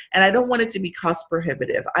 right? And I don't want it to be cost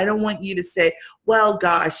prohibitive. I don't want you to say, well,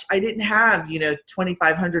 gosh, I didn't have,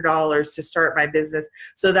 $2,500 to start my business,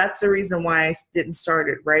 so that's the reason why I didn't start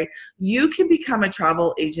it, right? You can become a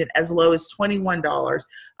travel agent as low as $21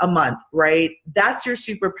 a month, right? That's your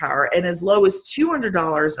superpower. And as low as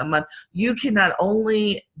 $200 a month, you can not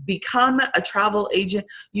only become a travel agent,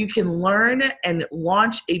 you can learn and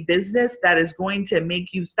launch a business that is going to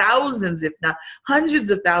make you thousands, if not hundreds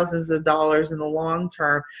of thousands of dollars in the long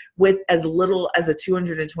term with as little as a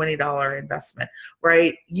 $220 investment,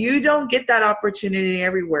 right? You don't get that opportunity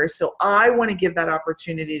everywhere. So I want to give that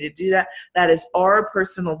opportunity to do that. That is our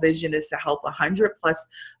personal vision, is to help 100 plus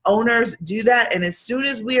owners do that. And as soon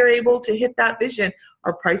as we are able to hit that vision,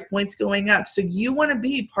 our price point's going up. So you want to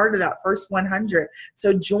be part of that first 100.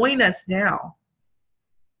 So join us now.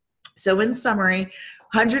 So in summary,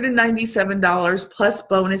 $197 plus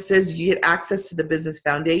bonuses. You get access to the Business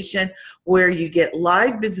Foundation, where you get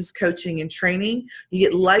live business coaching and training. You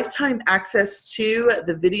get lifetime access to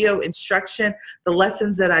the video instruction, the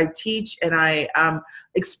lessons that I teach and I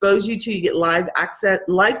expose you to. You get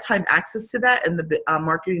lifetime access to that in the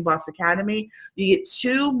Marketing Boss Academy. You get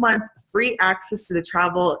 2-month free access to the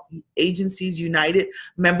Travel Agencies United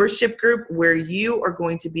membership group, where you are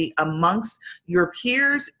going to be amongst your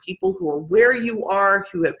peers, people who are where you are,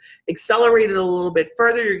 who have accelerated a little bit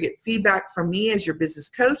further. You get feedback from me as your business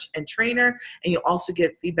coach and trainer, and you also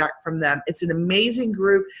get feedback from them. It's an amazing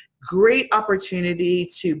group. Great opportunity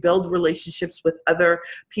to build relationships with other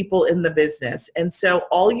people in the business. And so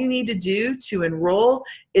all you need to do to enroll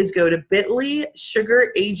is go to bit.ly,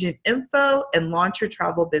 Sugar Agent Info, and launch your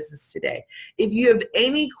travel business today. If you have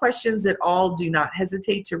any questions at all, do not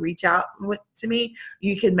hesitate to reach out to me.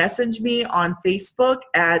 You can message me on Facebook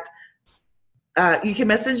at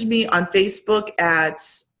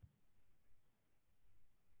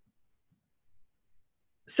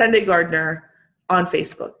Sunday Gardner on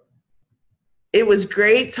Facebook. It was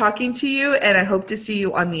great talking to you, and I hope to see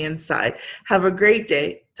you on the inside. Have a great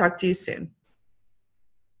day. Talk to you soon.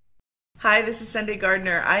 Hi, this is Sunday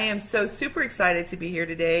Gardner. I am so super excited to be here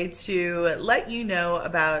today to let you know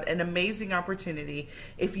about an amazing opportunity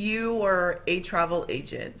if you are a travel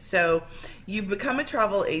agent. So you've become a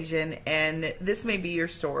travel agent, and this may be your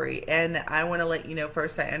story. And I want to let you know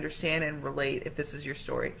first, I understand and relate if this is your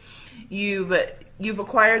story. You've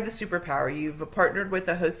acquired the superpower. You've partnered with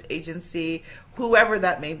a host agency, whoever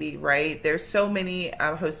that may be, right? There's so many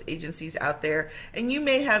host agencies out there, and you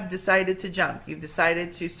may have decided to jump. You've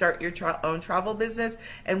decided to start your own travel business,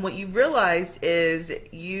 and what you realized is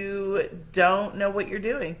you don't know what you're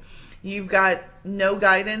doing. You've got no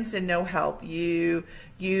guidance and no help. You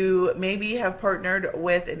maybe have partnered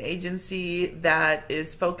with an agency that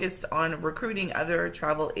is focused on recruiting other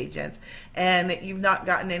travel agents, and you've not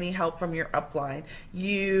gotten any help from your upline.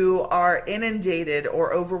 You are inundated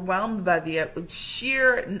or overwhelmed by the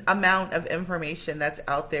sheer amount of information that's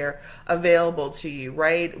out there available to you,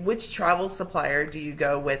 right? Which travel supplier do you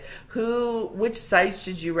go with? Which sites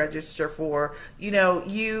should you register for?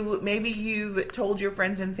 Maybe you've told your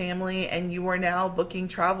friends and family, and you are now booking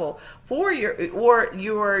travel for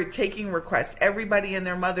you're taking requests. Everybody and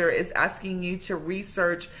their mother is asking you to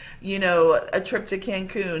research, a trip to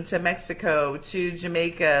Cancun, to Mexico, to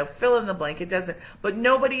Jamaica, fill in the blank. It doesn't, but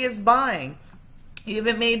nobody is buying. You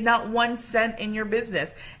haven't made not 1 cent in your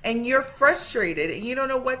business, and you're frustrated and you don't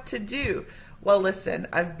know what to do. Well, listen,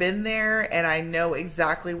 I've been there and I know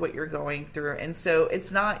exactly what you're going through. And so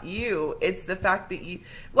it's not you, it's the fact that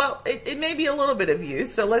well, it may be a little bit of you.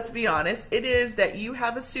 So let's be honest. It is that you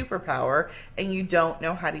have a superpower and you don't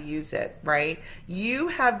know how to use it, right? You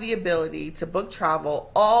have the ability to book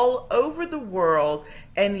travel all over the world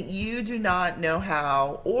and you do not know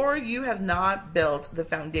how, or you have not built the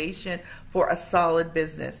foundation for a solid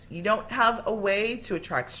business. You don't have a way to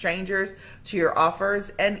attract strangers to your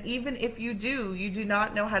offers, and even if you do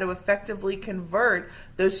not know how to effectively convert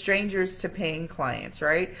those strangers to paying clients,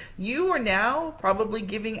 right? You are now probably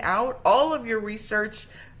giving out all of your research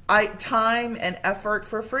time and effort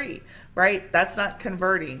for free, right? That's not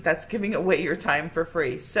converting, that's giving away your time for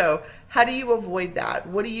free. So how do you avoid that?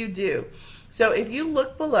 What do you do? So if you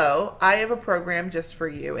look below, I have a program just for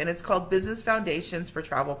you, and it's called Business Foundations for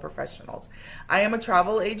Travel Professionals. I am a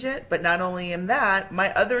travel agent, but not only am that,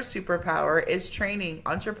 my other superpower is training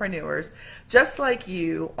entrepreneurs just like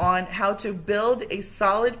you on how to build a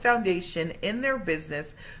solid foundation in their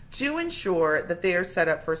business to ensure that they are set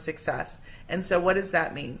up for success. And so what does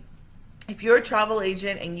that mean? If you're a travel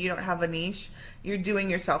agent and you don't have a niche, you're doing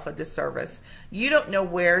yourself a disservice. You don't know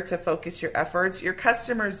where to focus your efforts. Your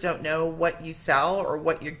customers don't know what you sell or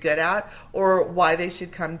what you're good at or why they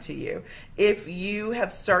should come to you. If you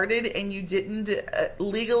have started and you didn't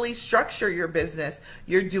legally structure your business,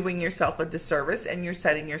 you're doing yourself a disservice and you're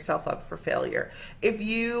setting yourself up for failure. If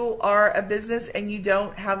you are a business and you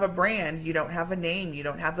don't have a brand, you don't have a name, you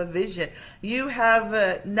don't have a vision, you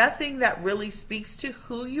have nothing that really speaks to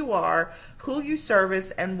who you are, who you service,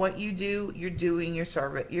 and what you do, you're doing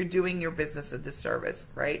your business a disservice,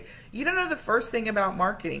 right? You don't know the first thing about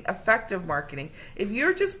marketing, effective marketing. If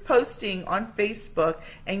you're just posting on Facebook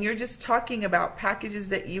and you're just talking about packages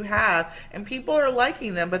that you have and people are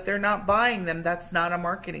liking them but they're not buying them, that's not a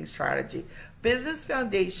marketing strategy. Business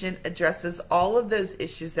Foundation addresses all of those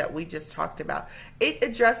issues that we just talked about. It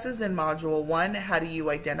addresses in Module 1, how do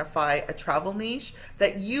you identify a travel niche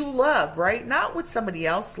that you love, right? Not what somebody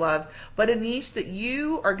else loves, but a niche that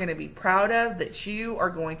you are going to be proud of, that you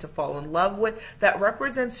are going to fall in love with, that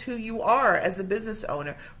represents who you are as a business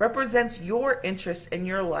owner, represents your interests in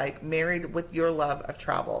your life, married with your love of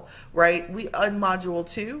travel, right? On Module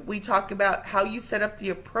 2, we talk about how you set up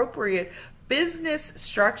the appropriate business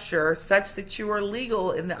structure such that you are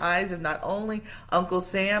legal in the eyes of not only Uncle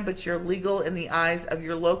Sam, but you're legal in the eyes of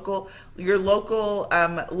your local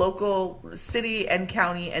city and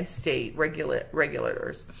county and state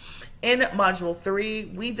regulators. In Module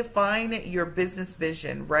 3, we define your business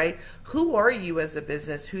vision, right? Who are you as a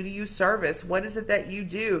business? Who do you service? What is it that you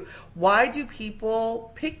do? Why do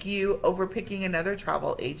people pick you over picking another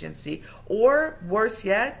travel agency? Or worse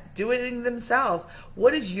yet, doing it themselves?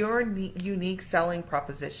 What is your unique selling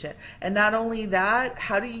proposition? And not only that,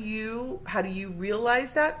 how do you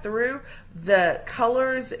realize that? Through the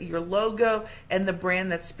colors, your logo, and the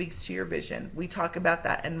brand that speaks to your vision. We talk about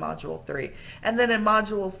that in Module 3. And then in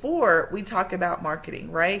Module 4, we talk about marketing,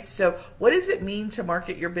 right? So what does it mean to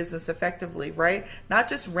market your business effectively, right? Not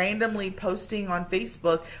just randomly posting on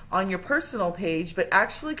Facebook on your personal page, but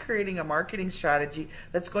actually creating a marketing strategy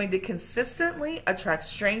that's going to consistently attract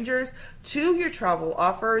strangers to your travel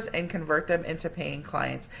offers and convert them into paying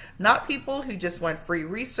clients. Not people who just want free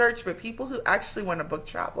research, but people who actually want to book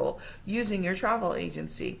travel using your travel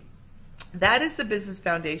agency. That is the Business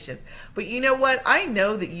Foundation. But you know what? I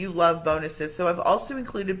know that you love bonuses, so I've also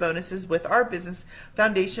included bonuses with our Business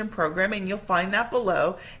Foundation program, and you'll find that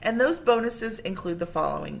below. And those bonuses include the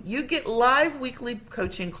following. You get live weekly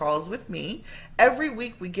coaching calls with me. Every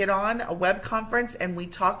week we get on a web conference and we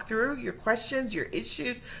talk through your questions, your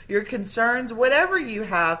issues, your concerns, whatever you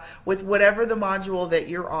have with whatever the module that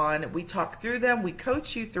you're on. We talk through them. We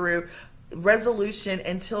coach you through resolution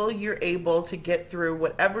until you're able to get through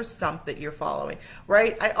whatever stump that you're following,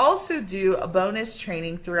 right? I also do a bonus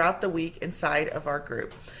training throughout the week inside of our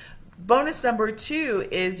group. Bonus number 2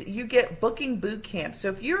 is you get booking boot camp. So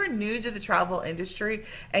if you're new to the travel industry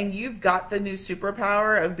and you've got the new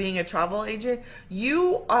superpower of being a travel agent,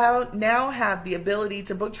 you now have the ability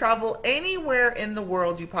to book travel anywhere in the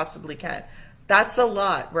world you possibly can. That's a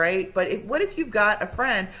lot, right? But what if you've got a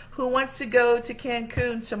friend who wants to go to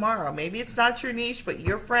Cancun tomorrow? Maybe it's not your niche, but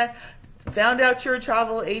your friend found out you're a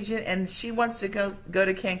travel agent and she wants to go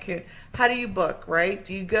to Cancun. How do you book, right?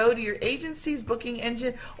 Do you go to your agency's booking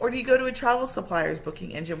engine or do you go to a travel supplier's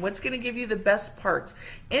booking engine? What's going to give you the best parts?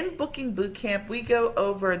 In Booking Bootcamp, we go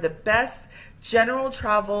over the best general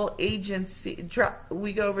travel agency,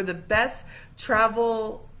 we go over the best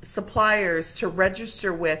travel suppliers to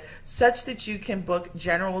register with such that you can book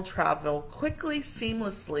general travel quickly,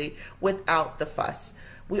 seamlessly, without the fuss.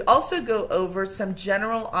 We also go over some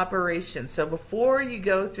general operations. So before you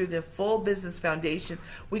go through the full business foundation,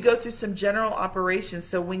 we go through some general operations.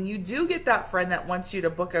 So when you do get that friend that wants you to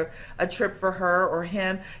book a trip for her or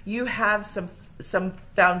him, you have some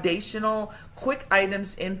foundational quick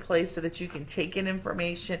items in place so that you can take in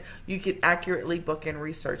information, you can accurately book and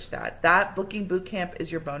research that. That booking boot camp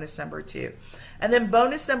is your bonus number 2. And then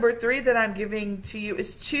bonus number 3 that I'm giving to you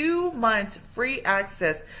is 2 months free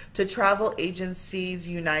access to Travel Agencies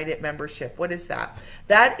United membership. What is that?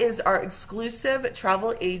 That is our exclusive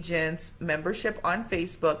travel agents membership on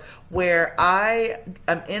Facebook, where I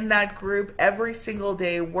am in that group every single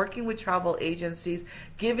day working with travel agencies,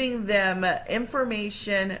 giving them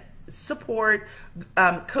information, support,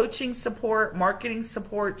 coaching support, marketing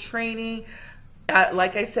support, training.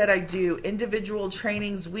 Like I said, I do individual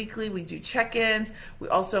trainings weekly. We do check-ins. We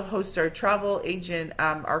also host our travel agent,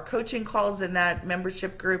 our coaching calls in that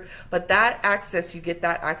membership group. But that access, you get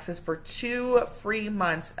that access for 2 free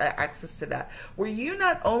months, access to that, where you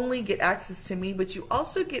not only get access to me, but you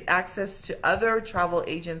also get access to other travel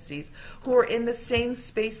agencies who are in the same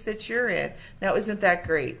space that you're in. Now, isn't that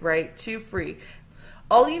great, right? 2 free.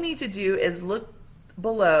 All you need to do is look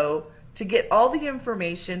below to get all the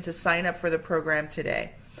information to sign up for the program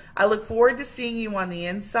today. I look forward to seeing you on the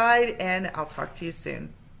inside, and I'll talk to you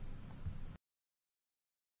soon.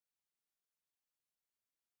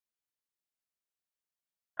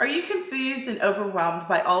 Are you confused and overwhelmed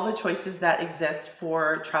by all the choices that exist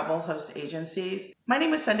for travel host agencies? My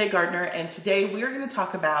name is Sunday Gardner, and today we are going to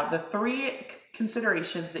talk about the 3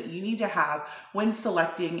 considerations that you need to have when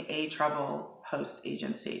selecting a travel host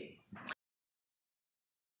agency.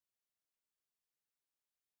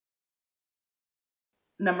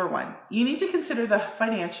 Number 1, you need to consider the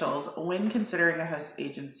financials when considering a host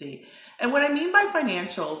agency. And what I mean by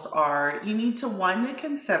financials are, you need to, 1,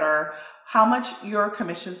 consider how much your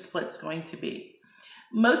commission split's going to be.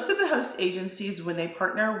 Most of the host agencies, when they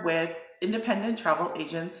partner with independent travel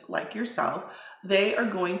agents like yourself, they are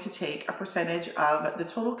going to take a percentage of the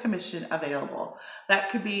total commission available. That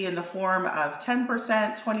could be in the form of 10%,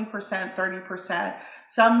 20%, 30%.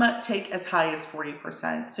 Some take as high as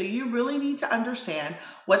 40%. So you really need to understand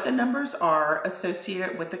what the numbers are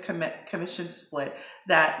associated with the commission split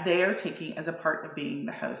that they are taking as a part of being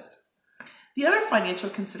the host. The other financial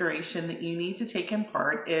consideration that you need to take in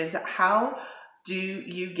part is how do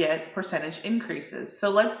you get percentage increases. So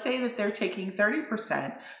let's say that they're taking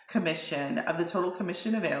 30% commission of the total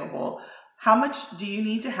commission available. How much do you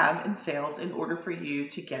need to have in sales in order for you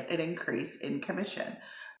to get an increase in commission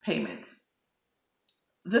payments?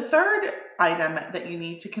 The third item that you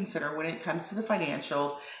need to consider when it comes to the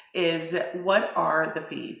financials is, what are the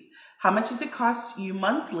fees? How much does it cost you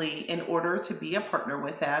monthly in order to be a partner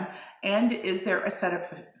with them? And is there a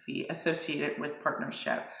setup fee associated with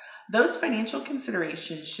partnership? Those financial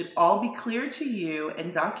considerations should all be clear to you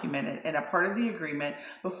and documented and a part of the agreement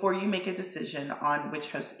before you make a decision on which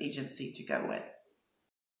host agency to go with.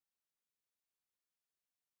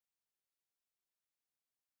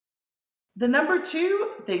 The number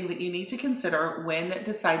 2 thing that you need to consider when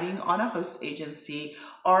deciding on a host agency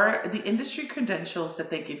are the industry credentials that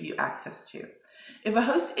they give you access to. If a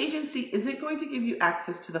host agency isn't going to give you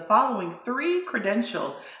access to the following 3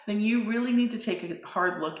 credentials, then you really need to take a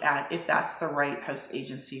hard look at if that's the right host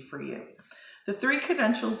agency for you. The 3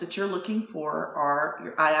 credentials that you're looking for are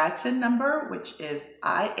your IATAN number, which is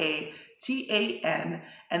IATAN,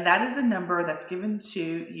 and that is a number that's given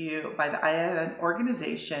to you by the IATAN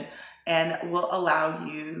organization and will allow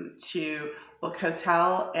you to book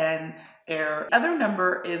hotel and air. The other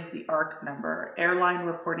number is the ARC number, Airline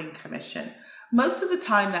Reporting Commission. Most of the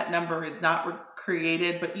time that number is not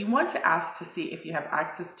created, but you want to ask to see if you have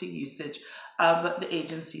access to usage of the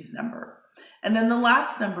agency's number. And then the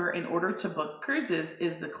last number in order to book cruises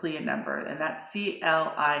is the CLIA number, and that's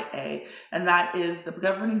CLIA, and that is the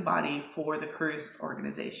governing body for the cruise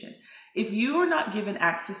organization. If you are not given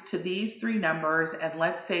access to these 3 numbers, and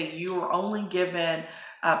let's say you are only given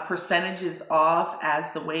percentages off as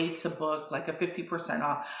the way to book, like a 50%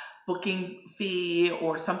 off booking fee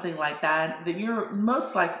or something like that, then you're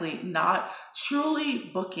most likely not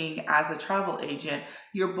truly booking as a travel agent.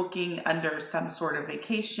 You're booking under some sort of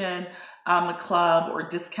vacation club or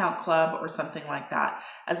discount club or something like that.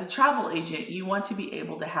 As a travel agent, you want to be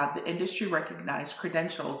able to have the industry recognized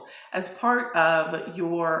credentials as part of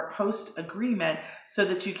your host agreement so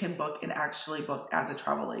that you can book and actually book as a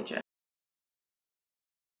travel agent.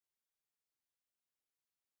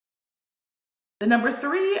 The number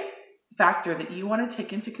 3 factor that you want to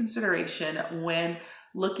take into consideration when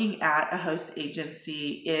looking at a host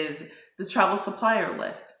agency is The travel supplier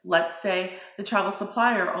list. Let's say the travel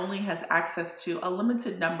supplier only has access to a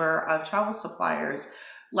limited number of travel suppliers,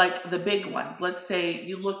 like the big ones. Let's say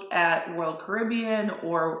you look at Royal Caribbean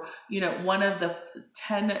or, one of the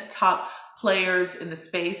 10 top players in the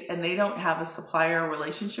space, and they don't have a supplier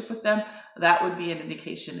relationship with them. That would be an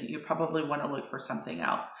indication that you probably want to look for something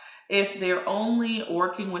else. If they're only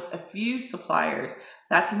working with a few suppliers,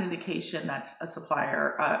 that's an indication that's a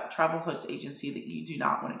supplier, travel host agency that you do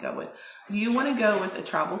not want to go with. You want to go with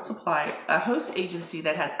a host agency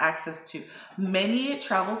that has access to many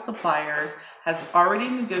travel suppliers, has already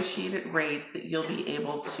negotiated rates that you'll be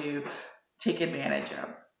able to take advantage of.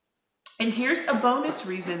 And here's a bonus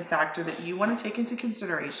reason factor that you want to take into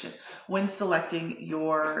consideration when selecting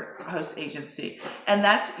your host agency, and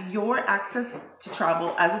that's your access to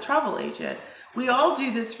travel as a travel agent. We all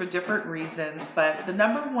do this for different reasons, but the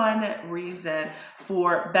number one reason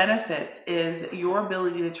for benefits is your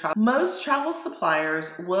ability to travel. Most travel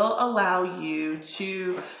suppliers will allow you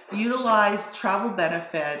to utilize travel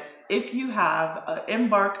benefits if you have an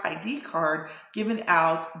Embark ID card given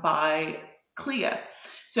out by CLIA.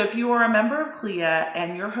 So if you are a member of CLIA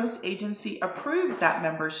and your host agency approves that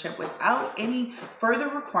membership without any further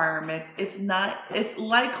requirements, it's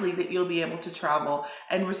likely that you'll be able to travel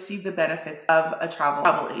and receive the benefits of a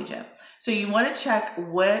travel agent. So you want to check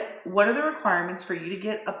what are the requirements for you to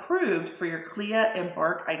get approved for your CLIA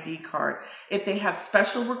Embark ID card. If they have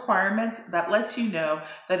special requirements, that lets you know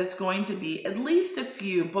that it's going to be at least a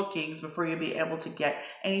few bookings before you'll be able to get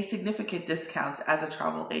any significant discounts as a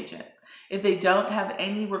travel agent. If they don't have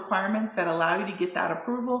any requirements that allow you to get that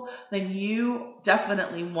approval, then you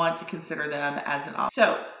definitely want to consider them as an option.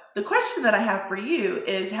 So the question that I have for you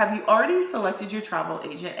is, have you already selected your travel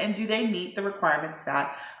agent, and do they meet the requirements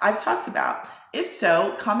that I've talked about? If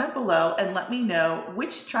so, comment below and let me know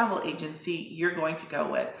which travel agency you're going to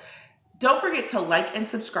go with. Don't forget to like and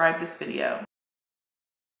subscribe this video.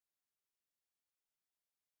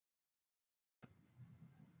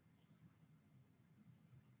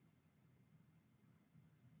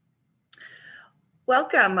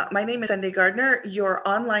 Welcome. My name is Sunday Gardner, your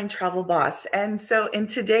online travel boss. And so in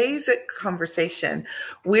today's conversation,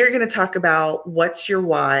 we're going to talk about what's your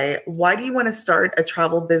why? Why do you want to start a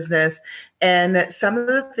travel business? And some of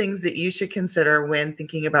the things that you should consider when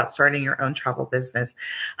thinking about starting your own travel business.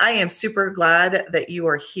 I am super glad that you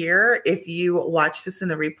are here. If you watch this in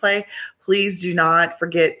the replay, please do not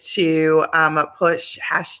forget to push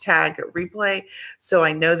hashtag replay so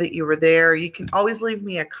I know that you were there. You can always leave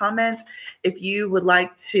me a comment if you would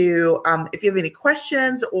like to, if you have any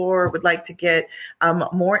questions or would like to get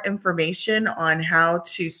more information on how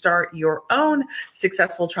to start your own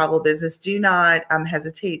successful travel business. Do not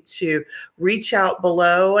hesitate to reach out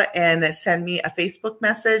below and send me a Facebook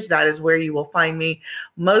message. That is where you will find me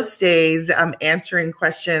most days answering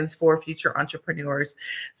questions for future entrepreneurs.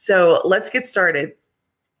 So let's get started.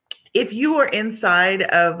 If you are inside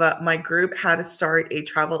of my group, How to Start a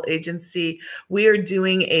Travel Agency, we are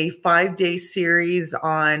doing a 5-day series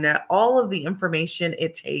on all of the information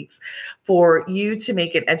it takes for you to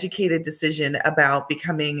make an educated decision about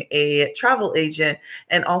becoming a travel agent,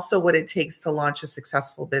 and also what it takes to launch a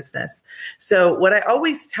successful business. So what I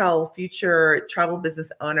always tell future travel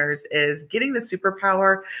business owners is getting the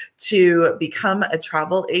superpower to become a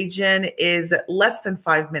travel agent is less than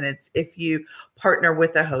 5 minutes if you partner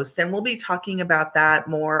with a host. And we'll be talking about that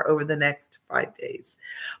more over the next 5 days.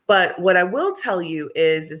 But what I will tell you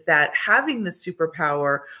is that having the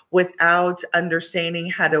superpower without understanding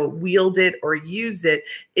how to wield it or use it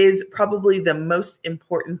is probably the most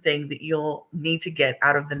important thing that you'll need to get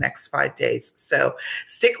out of the next 5 days. So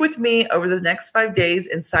stick with me over the next 5 days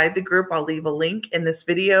inside the group. I'll leave a link in this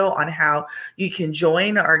video on how you can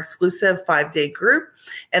join our exclusive 5-day group.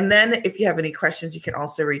 And then if you have any questions, you can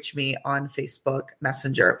also reach me on Facebook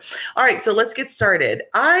Messenger. All right, so let's get started.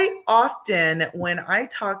 I often, when I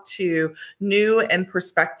talk to new and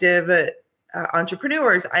prospective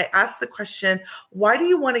entrepreneurs, I ask the question, why do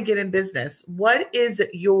you want to get in business? What is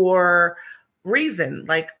your reason?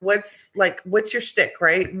 What's your stick,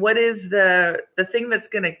 right? What is the thing that's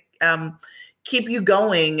going to keep you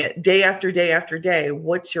going day after day after day?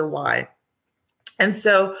 What's your why? And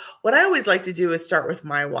so what I always like to do is start with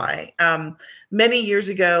my why. many years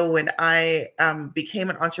ago when I became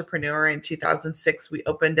an entrepreneur in 2006, we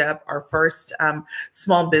opened up our first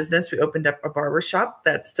small business. We opened up a barbershop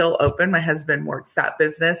that's still open. My husband works that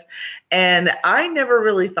business. And I never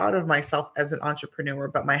really thought of myself as an entrepreneur,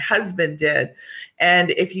 but my husband did.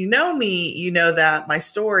 And if you know me, you know that my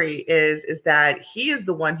story is that he is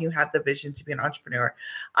the one who had the vision to be an entrepreneur.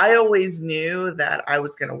 I always knew that I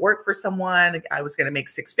was going to work for someone. I was going to make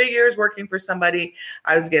six figures working for somebody.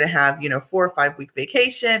 I was going to have, 4 or 5 week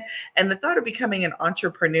vacation. And the thought of becoming an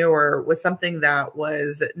entrepreneur was something that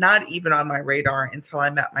was not even on my radar until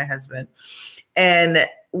I met my husband. And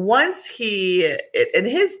once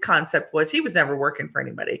his concept was he was never working for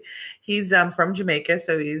anybody. He's from Jamaica,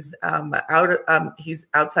 so he's he's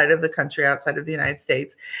outside of the country, outside of the United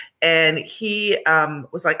States, and he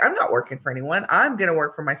was like, "I'm not working for anyone. I'm going to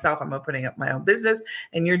work for myself. I'm opening up my own business,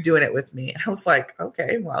 and you're doing it with me." And I was like,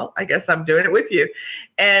 "Okay, well, I guess I'm doing it with you."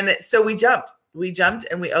 And so we jumped,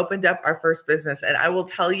 and we opened up our first business. And I will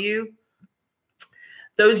tell you,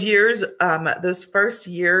 those first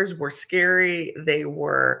years were scary. They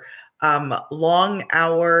were long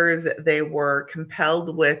hours. They were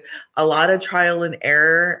compelled with a lot of trial and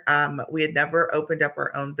error. We had never opened up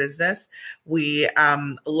our own business. We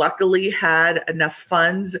luckily had enough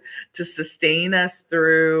funds to sustain us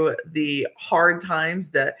through the hard times,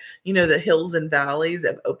 the hills and valleys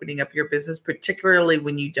of opening up your business, particularly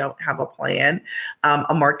when you don't have a plan,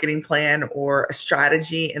 a marketing plan or a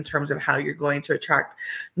strategy in terms of how you're going to attract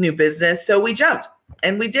new business. So we jumped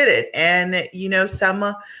and we did it. And,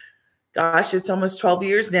 gosh, it's almost 12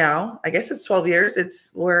 years now. I guess it's 12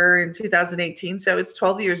 years. We're in 2018, so it's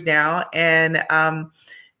 12 years now, and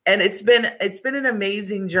it's been an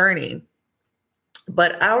amazing journey.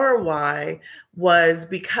 But our why was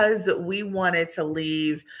because we wanted to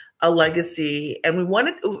leave a legacy, and we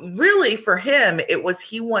wanted, really for him, it was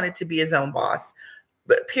he wanted to be his own boss.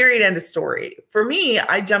 But period, end of story. For me,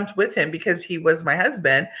 I jumped with him because he was my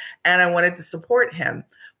husband and I wanted to support him.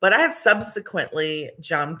 But I have subsequently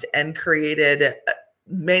jumped and created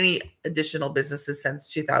many additional businesses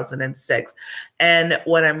since 2006. And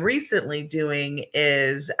what I'm recently doing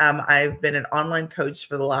is I've been an online coach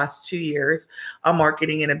for the last 2 years, a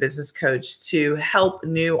marketing and a business coach, to help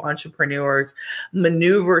new entrepreneurs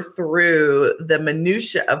maneuver through the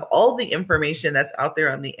minutia of all the information that's out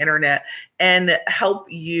there on the internet and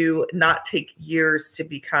help you not take years to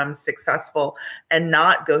become successful and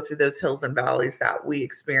not go through those hills and valleys that we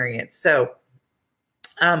experience. So,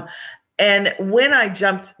 and when I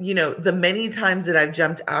jumped, the many times that I've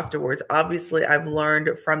jumped afterwards, obviously I've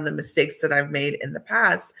learned from the mistakes that I've made in the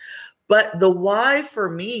past. But the why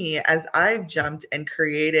for me, as I've jumped and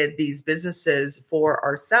created these businesses for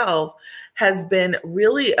ourselves, has been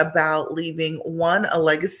really about leaving, one, a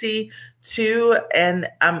legacy, two, and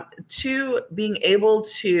two, being able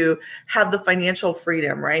to have the financial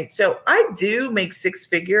freedom, right? So I do make six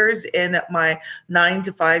figures in my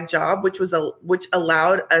 9-to-5 job, which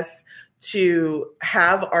allowed us to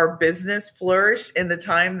have our business flourish in the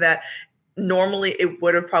time that normally it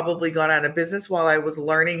would have probably gone out of business while I was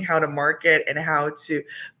learning how to market and how to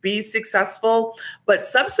be successful. But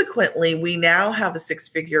subsequently, we now have a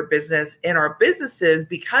 6-figure business in our businesses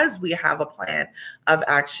because we have a plan of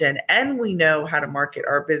action and we know how to market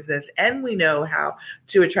our business and we know how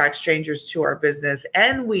to attract strangers to our business.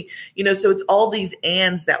 And so it's all these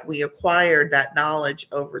ands that we acquired that knowledge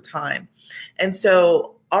over time. And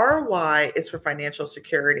so our why is for financial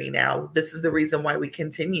security now. This is the reason why we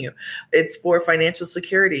continue. It's for financial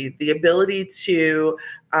security, the ability to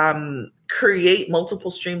create multiple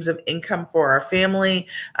streams of income for our family,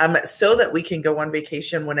 so that we can go on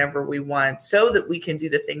vacation whenever we want, so that we can do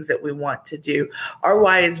the things that we want to do. Our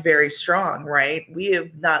why is very strong, right? We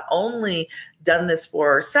have not only done this for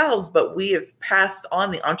ourselves, but we have passed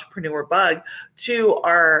on the entrepreneur bug to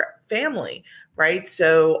our family. Right.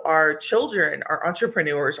 So our children are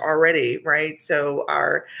entrepreneurs already. Right. So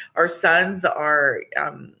our sons are,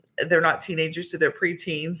 they're not teenagers, so they're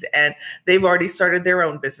preteens, and they've already started their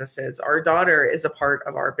own businesses. Our daughter is a part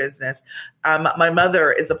of our business. My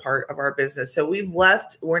mother is a part of our business. So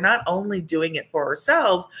we're not only doing it for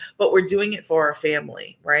ourselves, but we're doing it for our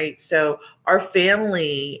family, right? So our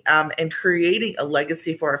family, and creating a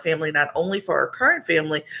legacy for our family, not only for our current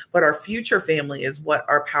family, but our future family, is what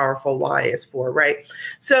our powerful why is for, right?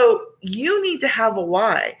 So you need to have a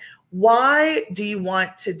why. Why do you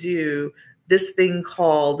want to do this thing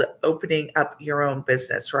called opening up your own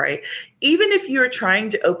business, right? Even if you're trying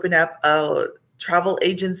to open up a travel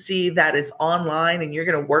agency that is online and you're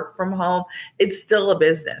going to work from home, it's still a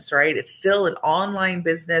business, right? It's still an online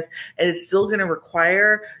business, and it's still going to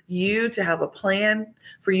require you to have a plan,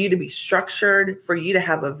 for you to be structured, for you to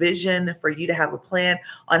have a vision, for you to have a plan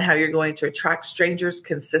on how you're going to attract strangers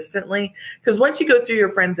consistently. Because once you go through your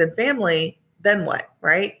friends and family, then what,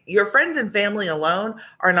 right? Your friends and family alone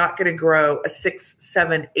are not going to grow a 6,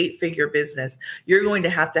 7, 8-figure business. You're going to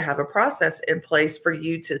have a process in place for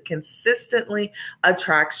you to consistently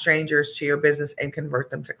attract strangers to your business and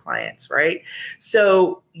convert them to clients, right?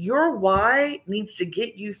 So your why needs to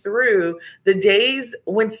get you through the days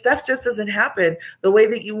when stuff just doesn't happen the way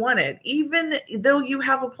that you want it, even though you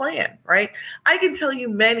have a plan, right? I can tell you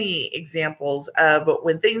many examples of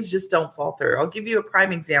when things just don't fall through. I'll give you a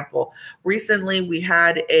prime example. Recently, we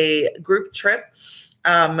had a group trip.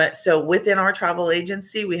 So within our travel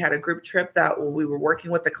agency, we had a group trip that we were working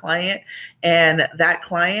with a client, and that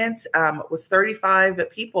client was 35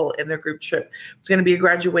 people in their group trip. It was going to be a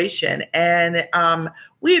graduation. And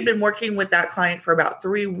we had been working with that client for about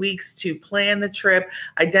 3 weeks to plan the trip,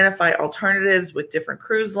 identify alternatives with different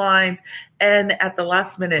cruise lines. And at the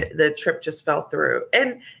last minute, the trip just fell through.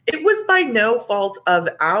 And it was by no fault of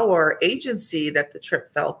our agency that the trip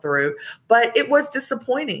fell through, but it was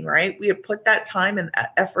disappointing, right? We had put that time and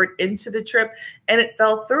effort into the trip and it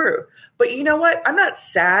fell through. But you know what? I'm not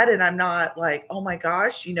sad, and I'm not like, oh my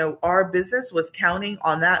gosh, our business was counting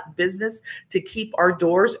on that business to keep our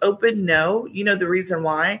doors open. No, you know the reason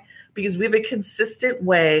why? Because we have a consistent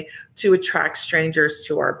way to attract strangers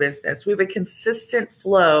to our business. We have a consistent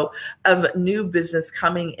flow of new business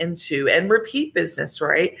coming into and repeat business,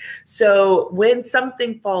 right? So when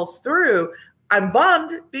something falls through, I'm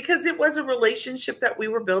bummed because it was a relationship that we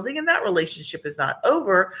were building, and that relationship is not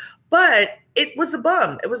over, but it was a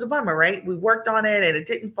bum. It was a bummer, right? We worked on it and it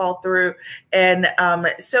didn't fall through. And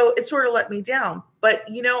so it sort of let me down. But,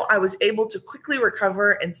 I was able to quickly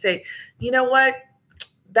recover and say, you know what?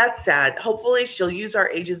 That's sad. Hopefully she'll use our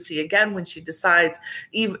agency again when she decides,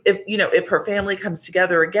 if her family comes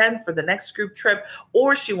together again for the next group trip,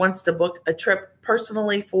 or she wants to book a trip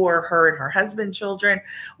personally for her and her husband, children,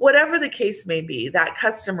 whatever the case may be, that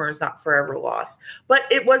customer is not forever lost. But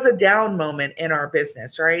it was a down moment in our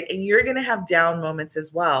business, right? And you're going to have down moments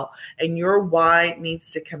as well. And your why needs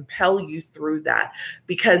to compel you through that,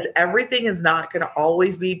 because everything is not going to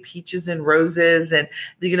always be peaches and roses. And,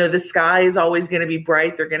 the sky is always going to be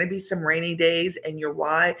bright. There are going to be some rainy days, and your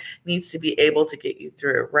why needs to be able to get you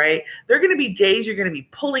through, right? There are going to be days you're going to be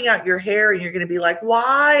pulling out your hair and you're going to be like,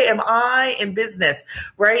 why am I in business?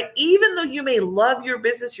 Right? Even though you may love your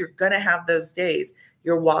business, you're going to have those days.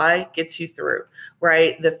 Your why gets you through,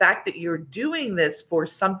 right? The fact that you're doing this for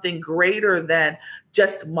something greater than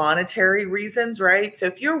just monetary reasons, right? So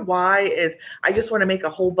if your why is, I just want to make a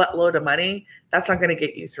whole buttload of money, that's not going to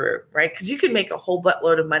get you through, right? Because you can make a whole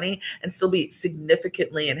buttload of money and still be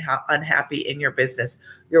significantly unhappy in your business.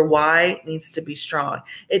 Your why needs to be strong.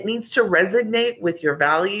 It needs to resonate with your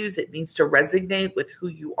values. It needs to resonate with who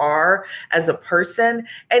you are as a person,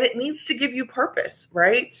 and it needs to give you purpose,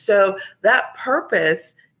 right? So that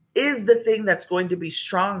purpose is the thing that's going to be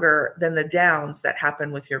stronger than the downs that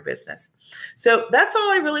happen with your business. So that's all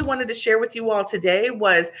I really wanted to share with you all today,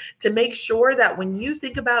 was to make sure that when you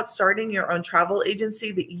think about starting your own travel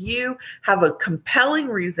agency, that you have a compelling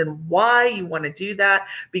reason why you want to do that.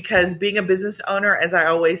 Because being a business owner, as I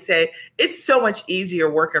always say, it's so much easier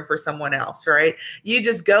working for someone else, right? You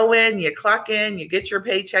just go in, you clock in, you get your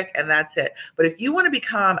paycheck, and that's it. But if you want to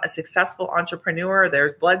become a successful entrepreneur,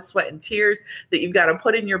 there's blood, sweat, and tears that you've got to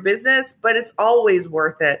put in your business, but it's always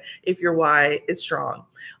worth it if your why is strong.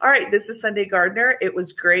 All right, this is Sunday Gardener. It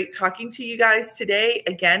was great talking to you guys today.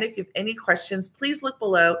 Again, if you have any questions, please look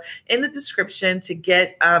below in the description to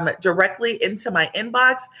get directly into my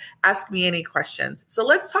inbox. Ask me any questions. So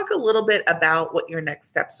let's talk a little bit about what your next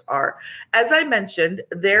steps are. As I mentioned,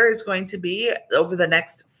 there is going to be, over the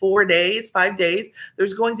next 5 days,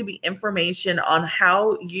 there's going to be information on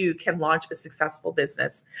how you can launch a successful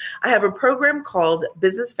business. I have a program called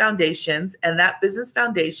Business Foundations, and that Business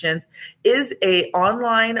Foundations is an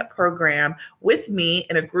online program with me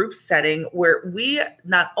in a group setting where we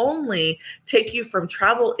not only take you from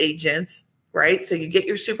travel agents, right? So you get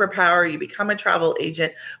your superpower, you become a travel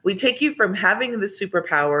agent. We take you from having the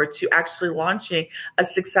superpower to actually launching a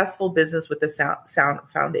successful business with a sound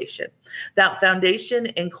foundation. That foundation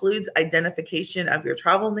includes identification of your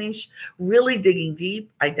travel niche, really digging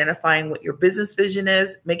deep, identifying what your business vision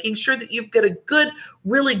is, making sure that you've got a good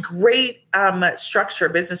really great structure,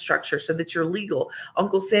 business structure, so that you're legal.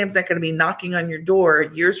 Uncle Sam's not going to be knocking on your door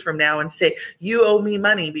years from now and say, you owe me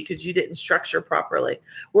money because you didn't structure properly.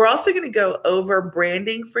 We're also going to go over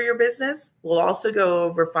branding for your business. We'll also go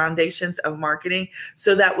over foundations of marketing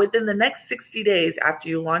so that within the next 60 days after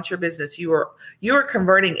you launch your business, you are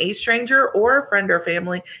converting a stranger or a friend or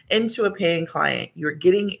family into a paying client. You're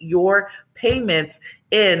getting your payments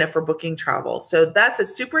in for booking travel. So that's a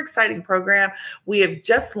super exciting program. We are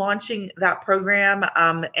just launching that program.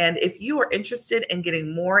 And if you are interested in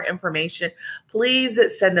getting more information, please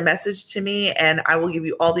send a message to me and I will give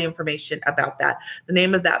you all the information about that. The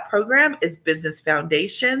name of that program is Business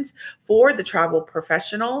Foundations for the Travel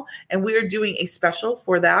Professional. And we are doing a special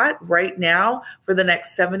for that right now for the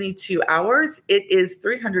next 72 hours. It is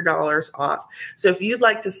 $300 off. So if you'd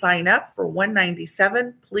like to sign up for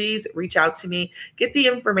 $197, please reach out to me, get the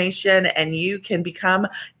information, and you can become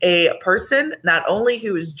a person not only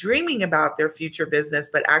who is dreaming about their future business,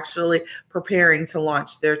 but actually preparing to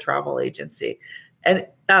launch their travel agency. And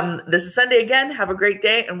this is Sunday again. Have a great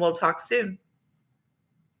day, and we'll talk soon.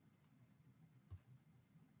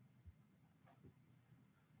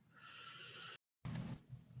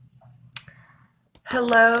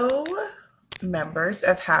 Hello, members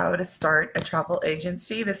of How to Start a Travel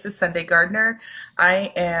Agency. This is Sunday Gardner.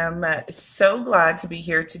 I am so glad to be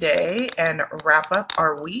here today and wrap up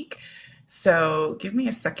our week. So give me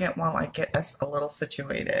a second while I get us a little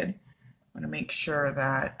situated. I want to make sure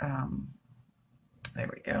that, there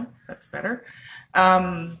we go, that's better.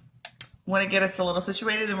 Want to get us a little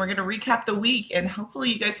situated, and we're going to recap the week, and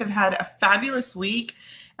hopefully you guys have had a fabulous week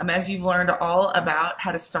as you've learned all about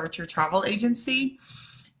how to start your travel agency.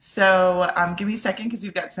 So give me a second because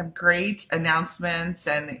we've got some great announcements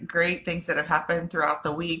and great things that have happened throughout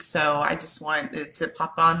the week. So I just wanted to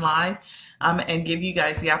pop on live and give you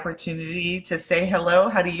guys the opportunity to say hello,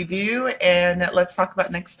 how do you do? And let's talk about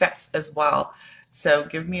next steps as well. So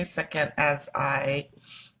give me a second and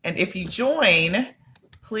if you join,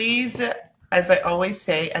 please, as I always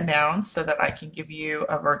say, announce so that I can give you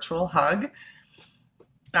a virtual hug.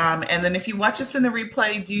 And then if you watch us in the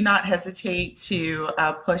replay, do not hesitate to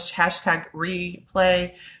push hashtag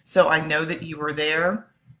replay so I know that you were there.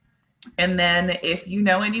 And then if you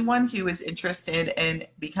know anyone who is interested in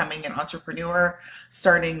becoming an entrepreneur,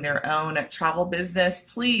 starting their own travel business,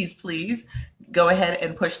 please go ahead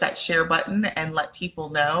and push that share button and let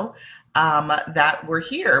people know that we're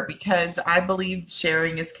here, because I believe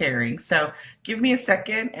sharing is caring. So give me a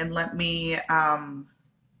second and let me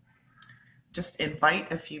just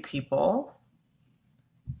invite a few people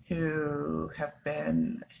who have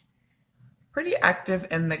been pretty active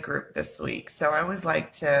in the group this week. So I always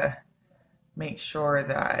like to make sure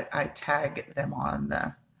that I tag them on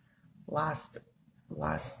the last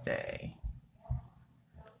day.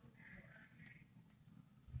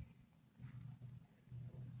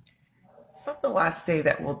 It's not the last day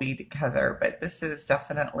that we'll be together, but this is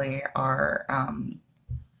definitely our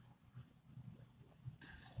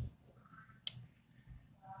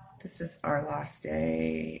this is our last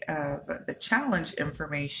day of the challenge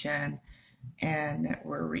information, and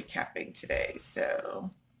we're recapping today.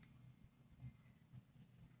 So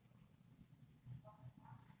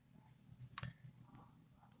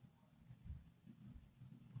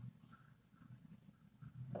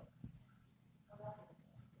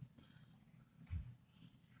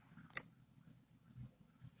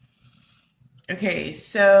okay,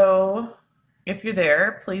 so if you're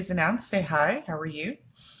there, please announce, say hi, how are you?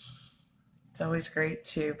 It's always great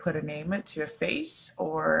to put a name to a face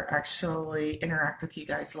or actually interact with you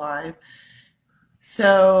guys live.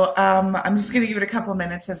 So I'm just going to give it a couple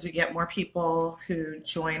minutes as we get more people who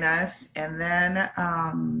join us, and then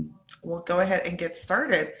we'll go ahead and get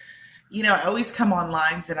started. You know, I always come on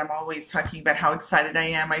lives and I'm always talking about how excited I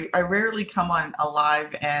am. I rarely come on a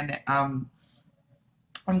live and I'm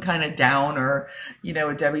kind of down, or, you know,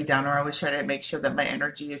 a Debbie Downer. I always try to make sure that my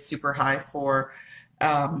energy is super high for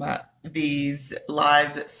these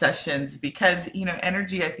live sessions, because, you know,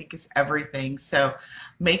 energy, I think, is everything. So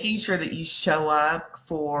making sure that you show up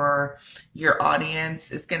for your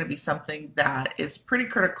audience is going to be something that is pretty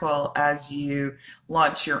critical as you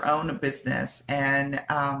launch your own business. And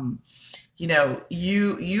you know,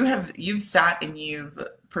 you've sat and you've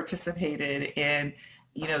participated in,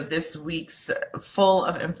 you know, this week's full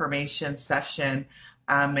of information session.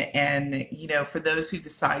 And, you know, for those who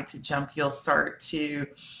decide to jump, you'll start to,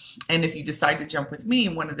 and if you decide to jump with me,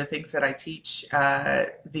 one of the things that I teach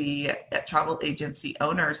the travel agency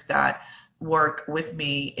owners that work with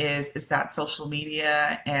me is that social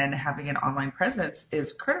media and having an online presence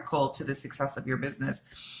is critical to the success of your business.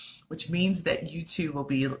 which means that you too will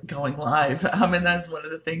be going live. And that's one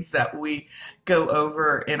of the things that we go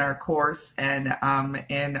over in our course and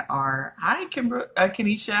in our, hi,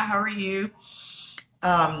 Kanisha, how are you?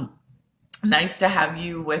 Um, Nice to have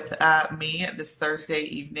you with me this Thursday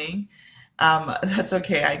evening. That's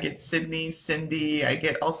okay. I get Sydney, Cindy, I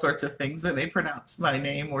get all sorts of things when they pronounce my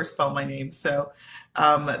name or spell my name. So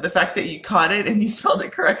the fact that you caught it and you spelled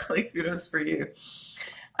it correctly, kudos for you.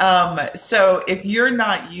 So if you're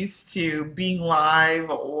not used to being live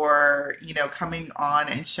or, coming on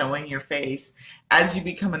and showing your face, as you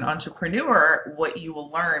become an entrepreneur, what you will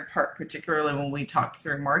learn, particularly when we talk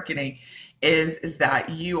through marketing, is that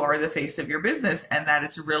you are the face of your business and that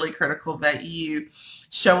it's really critical that you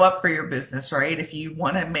show up for your business, right? If you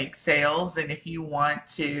want to make sales and if you want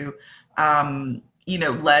to,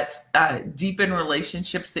 let deepen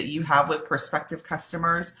relationships that you have with prospective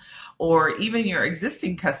customers or even your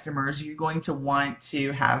existing customers, you're going to want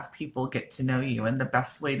to have people get to know you. And the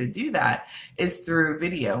best way to do that is through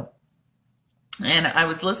video. And I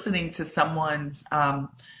was listening to someone's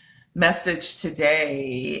message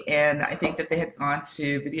today, and I think that they had gone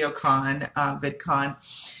to VideoCon, VidCon,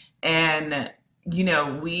 and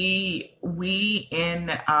we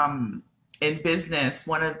in business,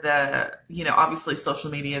 one of the, obviously social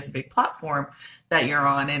media is a big platform that you're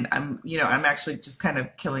on. And I'm actually just kind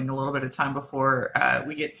of killing a little bit of time before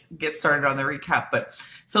we get started on the recap, but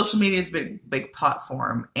social media is a big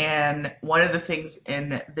platform. And one of the things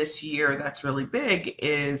in this year that's really big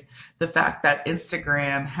is the fact that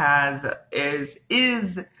Instagram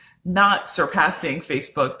is not surpassing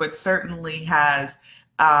Facebook, but certainly has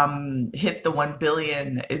hit the 1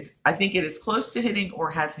 billion. I think it is close to hitting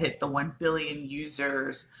or has hit the 1 billion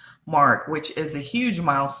users mark, which is a huge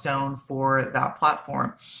milestone for that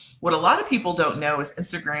platform. What a lot of people don't know is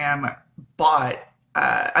Facebook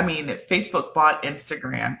bought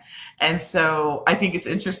Instagram. And so I think it's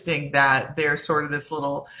interesting that there's sort of this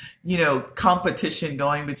little, competition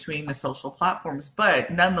going between the social platforms,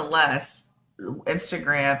 but nonetheless,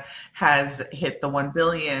 Instagram has hit the 1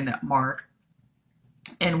 billion mark.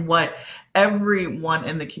 And what everyone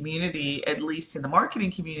in the community, at least in the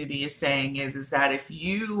marketing community, is saying is that if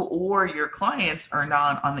you or your clients are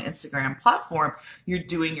not on the Instagram platform, you're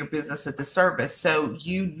doing your business a disservice. So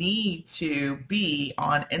you need to be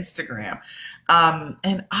on Instagram.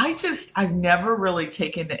 And I've never really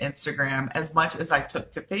taken to Instagram as much as I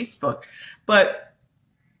took to Facebook. But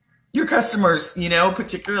your customers,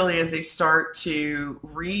 particularly as they start to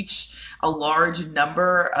reach a large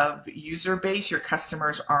number of user base, your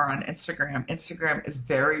customers are on Instagram. Instagram is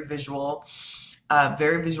very visual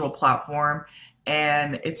platform,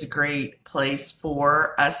 and it's a great place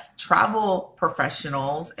for us travel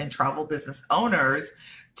professionals and travel business owners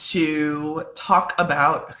to talk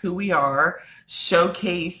about who we are,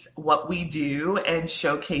 showcase what we do, and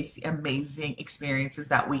showcase the amazing experiences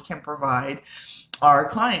that we can provide our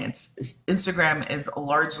clients. Instagram is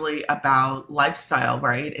largely about lifestyle,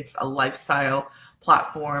 right? It's a lifestyle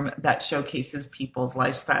platform that showcases people's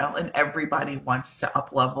lifestyle, and everybody wants to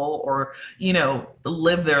up level or,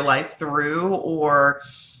 live their life through or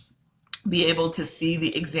be able to see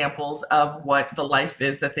the examples of what the life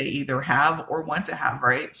is that they either have or want to have,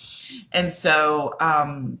 right? And so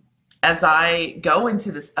as I go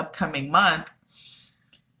into this upcoming month,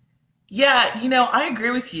 yeah, I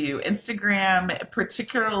agree with you. Instagram,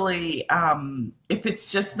 particularly if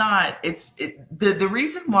it's just not, the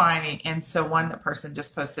reason why, and so one person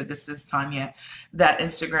just posted, this is Tanya, that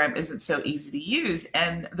Instagram isn't so easy to use.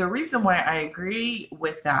 And the reason why I agree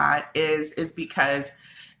with that is because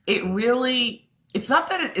it's not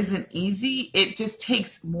that it isn't easy, it just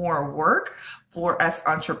takes more work for us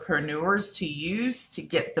entrepreneurs to use to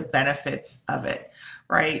get the benefits of it,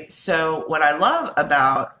 right? So what I love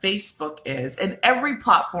about Facebook is, and every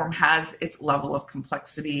platform has its level of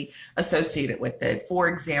complexity associated with it. For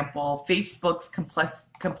example, Facebook's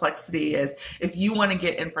complexity is if you want to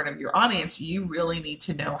get in front of your audience, you really need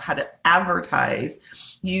to know how to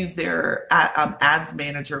advertise, use their ads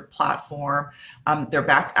manager platform, their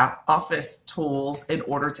back office tools in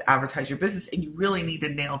order to advertise your business. And you really need to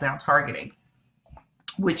nail down targeting,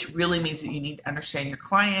 which really means that you need to understand your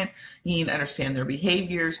client, you need to understand their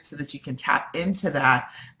behaviors so that you can tap into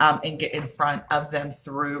that and get in front of them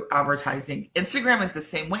through advertising. Instagram is the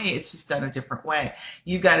same way, it's just done a different way.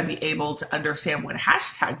 You've got to be able to understand what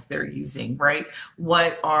hashtags they're using, right?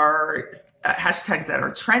 What are hashtags that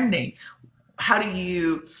are trending? How do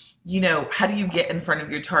you how do you get in front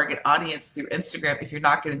of your target audience through Instagram if you're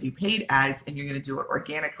not going to do paid ads and you're going to do it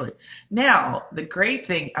organically? Now, the great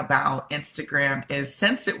thing about Instagram is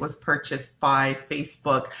since it was purchased by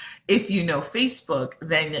Facebook, if you know Facebook,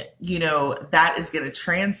 then that is going to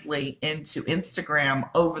translate into Instagram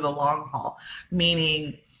over the long haul,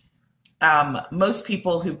 meaning most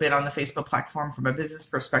people who've been on the Facebook platform from a business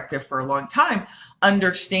perspective for a long time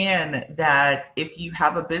understand that if you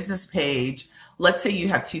have a business page, let's say you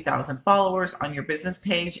have 2,000 followers on your business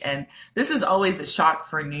page, and this is always a shock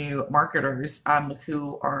for new marketers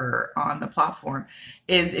who are on the platform,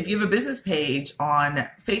 is if you have a business page on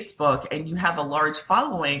Facebook and you have a large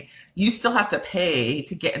following, you still have to pay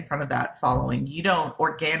to get in front of that following. You don't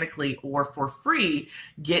organically or for free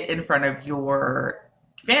get in front of your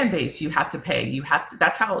fan base. You have to pay.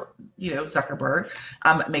 That's how Zuckerberg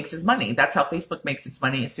makes his money. That's how Facebook makes its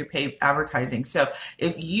money, is through paid advertising. So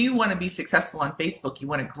if you want to be successful on Facebook, you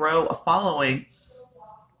want to grow a following,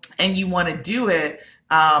 and you want to do it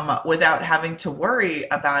without having to worry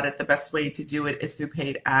about it, the best way to do it is through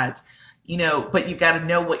paid ads. But you've got to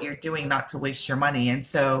know what you're doing not to waste your money. And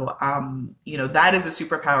so, that is a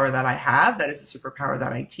superpower that I have. That is a superpower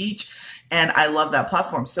that I teach. And I love that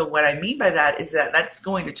platform. So what I mean by that is that that's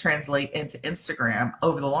going to translate into Instagram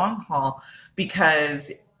over the long haul,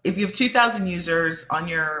 because if you have 2,000 users on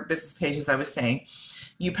your business page, as I was saying,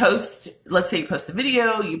 you post, let's say you post a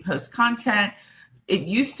video, you post content. It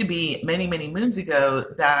used to be many, many moons ago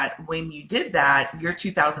that when you did that, your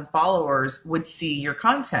 2,000 followers would see your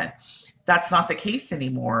content. That's not the case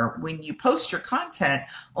anymore. When you post your content,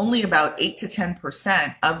 only about 8 to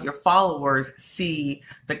 10% of your followers see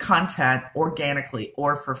the content organically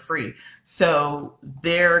or for free. So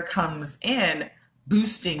there comes in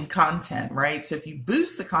boosting content, right? So if you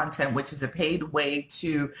boost the content, which is a paid way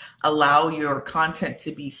to allow your content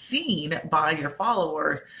to be seen by your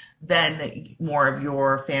followers, then more of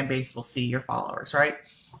your fan base will see your followers, right?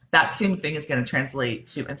 That same thing is going to translate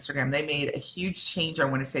to Instagram. They made a huge change, I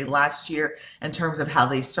want to say last year, in terms of how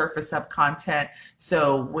they surface up content.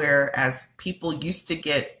 So whereas people used to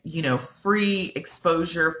get, free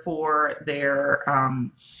exposure for their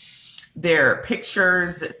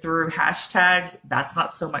pictures through hashtags, that's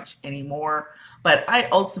not so much anymore. But I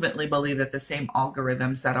ultimately believe that the same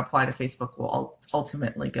algorithms that apply to Facebook will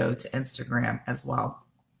ultimately go to Instagram as well.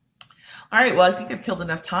 All right, well, I think I've killed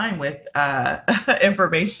enough time with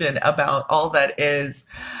information about all that is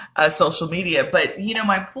social media. But,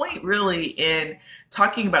 my point really in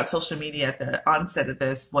talking about social media at the onset of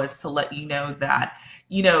this was to let you know that,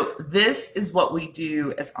 this is what we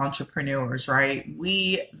do as entrepreneurs, right?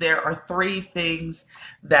 There are three things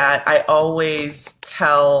that I always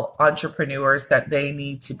tell entrepreneurs that they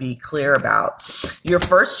need to be clear about. Your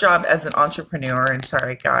first job as an entrepreneur, and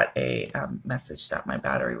sorry, I got a message that my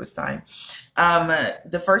battery was dying.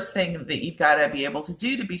 The first thing that you've got to be able to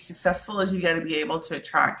do to be successful is you got to be able to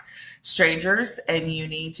attract strangers, and you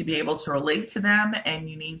need to be able to relate to them, and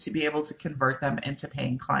you need to be able to convert them into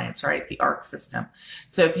paying clients, right? The ARC system.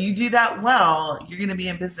 So if you do that well, you're going to be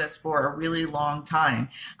in business for a really long time,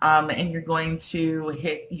 and you're going to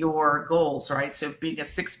hit your goals, right? So if being a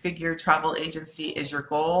six-figure travel agency is your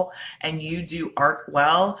goal and you do ARC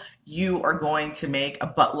well, you are going to make a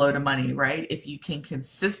buttload of money, right? If you can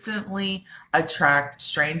consistently attract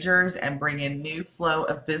strangers and bring in new flow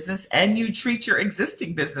of business, and you treat your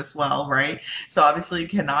existing business well, right? So obviously you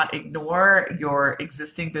cannot ignore your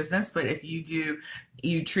existing business, but if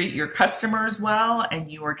you treat your customers well and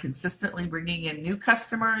you are consistently bringing in new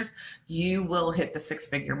customers, you will hit the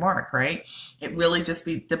six-figure mark, right? It really just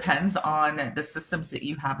depends on the systems that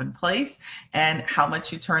you have in place and how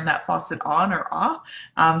much you turn that faucet on or off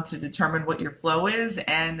to determine what your flow is,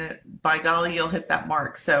 and by golly, you'll hit that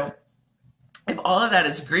mark. So if all of that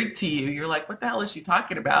is Greek to you, you're like, what the hell is she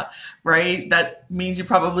talking about, right? That means you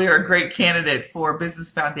probably are a great candidate for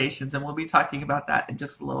Business Foundations, and we'll be talking about that in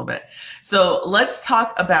just a little bit. So let's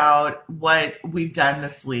talk about what we've done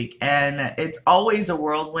this week, and it's always a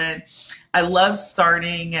whirlwind. I love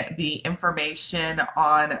starting the information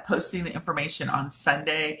posting the information on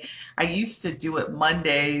Sunday. I used to do it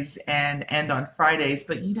Mondays and end on Fridays,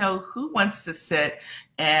 but who wants to sit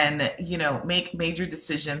and, make major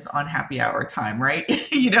decisions on happy hour time, right?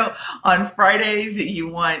 On Fridays, you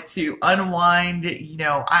want to unwind.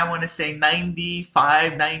 I want to say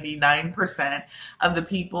 95, 99% of the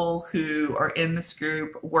people who are in this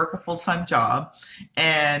group work a full-time job,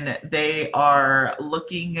 and they are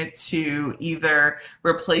looking to either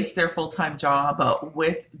replace their full-time job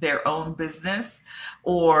with their own business,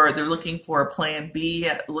 or they're looking for a plan B,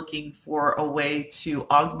 looking for a way to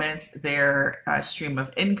augment their stream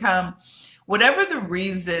of income. whatever the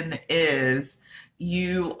reason is,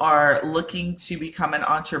 you are looking to become an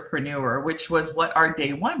entrepreneur, which was what our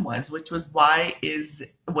day one was, which was what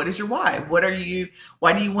is your why? Why do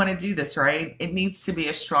you want to do this, right? It needs to be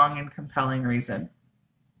a strong and compelling reason.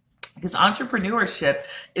 Because entrepreneurship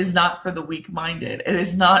is not for the weak-minded. It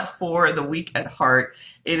is not for the weak at heart.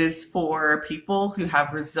 It is for people who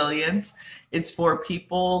have resilience. It's for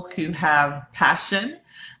people who have passion.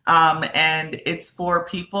 And it's for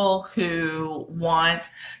people who want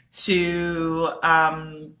to,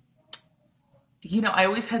 I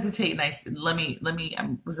always hesitate, and I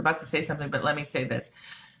was about to say something, but let me say this.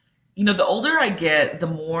 The older I get, the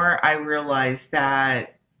more I realize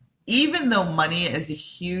that even though money is a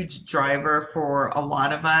huge driver for a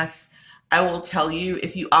lot of us, I will tell you,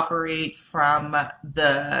 if you operate from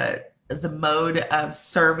the mode of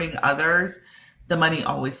serving others, the money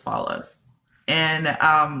always follows. And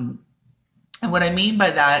what I mean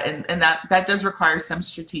by that, and that does require some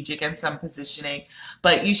strategic and some positioning,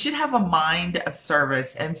 but you should have a mind of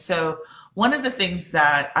service. And so one of the things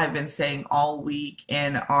that I've been saying all week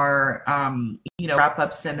in our, wrap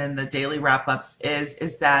ups and in the daily wrap ups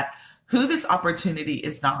is that who this opportunity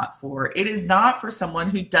is not for. It is not for someone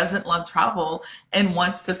who doesn't love travel and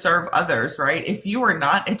wants to serve others, right? If you are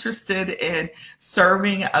not interested in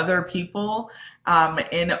serving other people,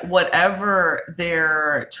 in whatever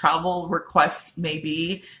their travel request may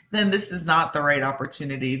be, then this is not the right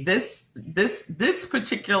opportunity. This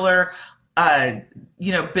particular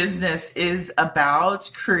business is about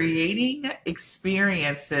creating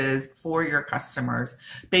experiences for your customers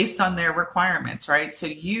based on their requirements, right? So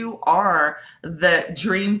you are the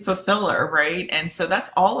dream fulfiller, right? And so that's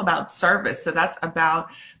all about service. So that's about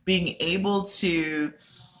being able to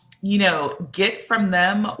get from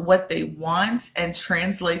them what they want and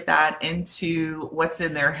translate that into what's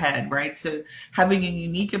in their head, right? So having a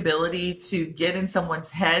unique ability to get in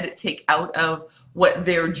someone's head, take out of what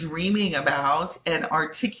they're dreaming about and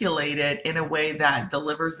articulate it in a way that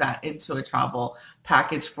delivers that into a travel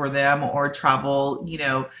package for them, or travel,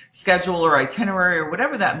 schedule or itinerary or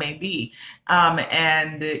whatever that may be.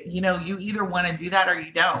 And you either want to do that or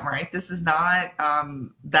you don't, right? This is not,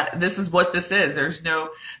 this is what this is.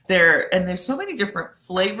 There's so many different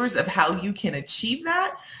flavors of how you can achieve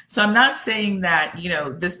that. So I'm not saying that,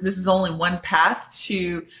 this is only one path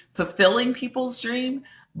to fulfilling people's dream,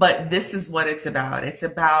 but this is what it's about. It's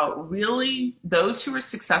about really those who are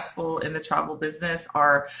successful in the travel business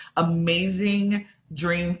are amazing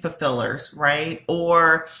dream fulfillers, right?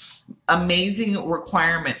 Or amazing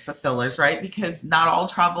requirement fulfillers, right? Because not all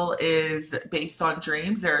travel is based on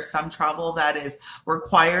dreams. There are some travel that is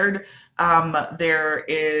required. There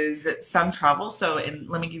is some travel.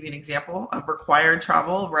 Let me give you an example of required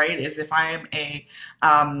travel, right? Is if I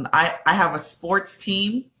am I have a sports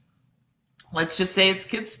team. Let's just say it's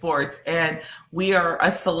kids sports, and we are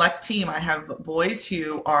a select team. I have boys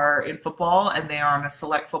who are in football and they are on a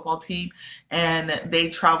select football team, and they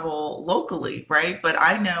travel locally, right? But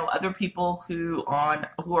I know other people who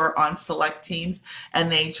are on select teams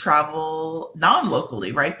and they travel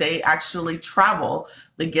non-locally, right? They actually travel.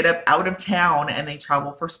 They get up out of town and they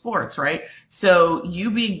travel for sports, right? So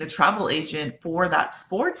you being the travel agent for that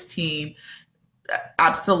sports team,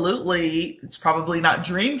 absolutely, it's probably not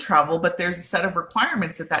dream travel, but there's a set of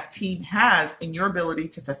requirements that team has, and your ability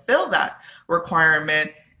to fulfill that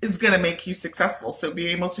requirement is going to make you successful. So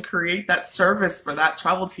being able to create that service for that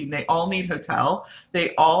travel team, they all need hotel.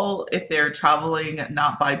 If they're traveling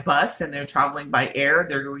not by bus and they're traveling by air,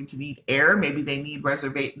 they're going to need air. Maybe they need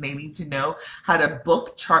they need to know how to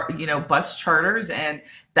book bus charters, and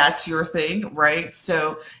that's your thing, right?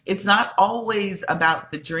 So it's not always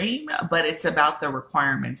about the dream, but it's about the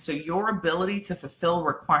requirements. So your ability to fulfill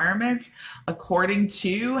requirements according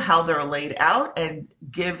to how they're laid out and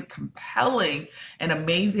give compelling and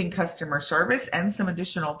amazing customer service and some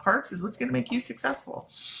additional perks is what's going to make you successful.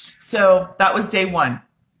 So that was day one.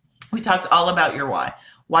 We talked all about your why.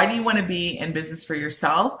 Why do you want to be in business for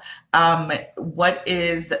yourself? What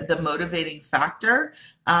is the motivating factor?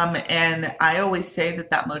 And I always say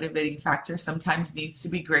that motivating factor sometimes needs to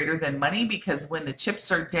be greater than money, because when the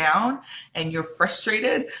chips are down and you're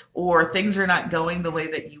frustrated or things are not going the way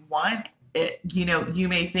that you want, you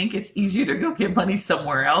may think it's easier to go get money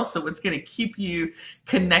somewhere else. So it's going to keep you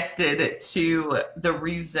connected to the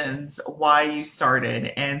reasons why you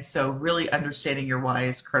started. And so really understanding your why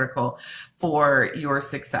is critical for your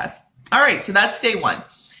success. All right, so that's day one.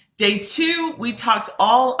 Day two, we talked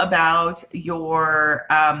all about your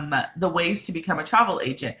the ways to become a travel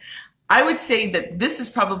agent. I would say that this is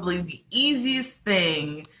probably the easiest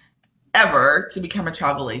thing ever to become a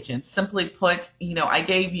travel agent. Simply put, I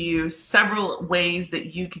gave you several ways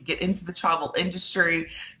that you could get into the travel industry,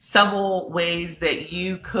 several ways that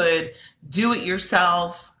you could do it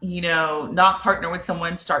yourself, not partner with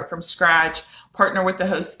someone, start from scratch, partner with the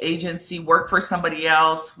host agency, work for somebody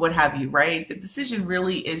else, what have you, right? The decision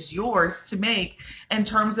really is yours to make in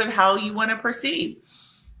terms of how you want to proceed.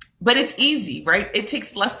 But it's easy, right? It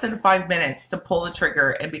takes less than 5 minutes to pull the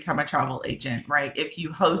trigger and become a travel agent, right? If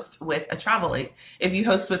you host with a travel agent, if you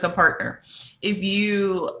host with a partner, if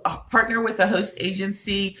you partner with a host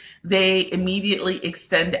agency, they immediately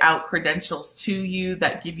extend out credentials to you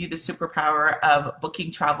that give you the superpower of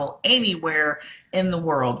booking travel anywhere in the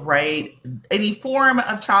world, right? Any form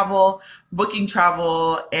of travel, booking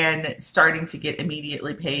travel, and starting to get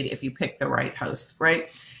immediately paid if you pick the right host,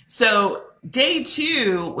 right? So day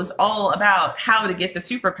 2 was all about how to get the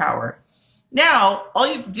superpower. Now, all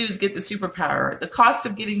you have to do is get the superpower. The cost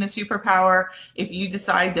of getting the superpower, if you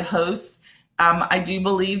decide to host, I do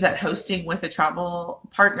believe that hosting with a travel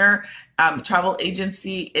partner, travel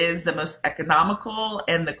agency is the most economical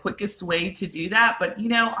and the quickest way to do that. But,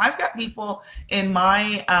 I've got people in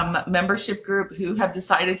my membership group who have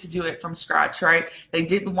decided to do it from scratch, right? They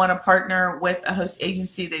didn't want to partner with a host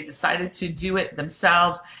agency. They decided to do it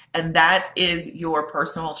themselves. And that is your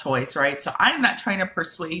personal choice, right? So I'm not trying to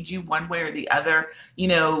persuade you one way or the other. You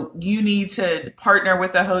need to partner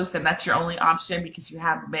with a host and that's your only option because you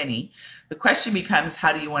have many. The question becomes,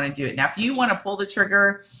 how do you want to do it? Now, if you want to pull the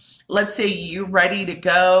trigger, let's say you're ready to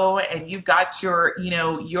go and you've got your,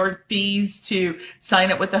 your fees to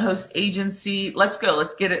sign up with the host agency. Let's go.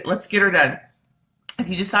 Let's get her done. If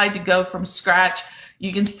you decide to go from scratch,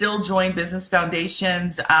 you can still join Business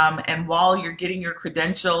Foundations. And while you're getting your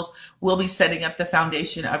credentials, we'll be setting up the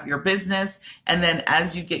foundation of your business. And then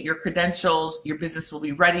as you get your credentials, your business will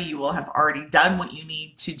be ready. You will have already done what you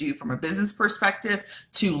need to do from a business perspective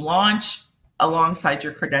to launch alongside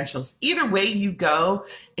your credentials. Either way you go,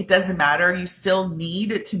 it doesn't matter. You still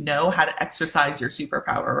need to know how to exercise your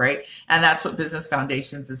superpower, right? And that's what Business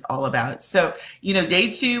Foundations is all about. So,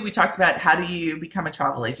 day 2, we talked about how do you become a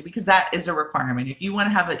travel agent, because that is a requirement. If you want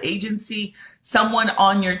to have an agency, someone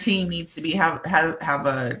on your team needs to be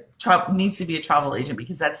needs to be a travel agent,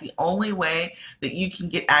 because that's the only way that you can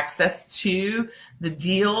get access to the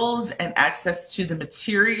deals and access to the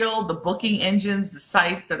material, the booking engines, the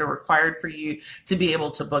sites that are required for you to be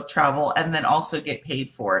able to book travel and then also get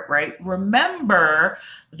paid for it, right? Remember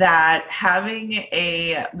that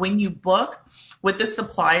when you book with the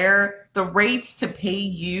supplier, the rates to pay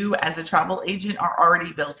you as a travel agent are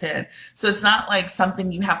already built in. So it's not like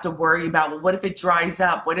something you have to worry about. Well, what if it dries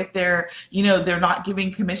up? What if they're not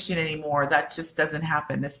giving commission anymore? That just doesn't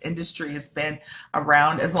happen. This industry has been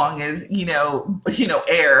around as long as,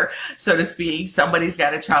 air, so to speak. Somebody's got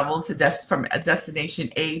to travel from a destination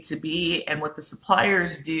A to B. And what the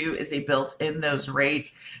suppliers do is they built in those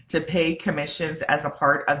rates to pay commissions as a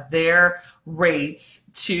part of their rates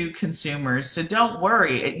to consumers. So don't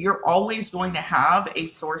worry. You're always going to have a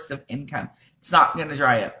source of income. It's not going to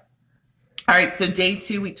dry up. All right. So day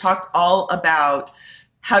 2, we talked all about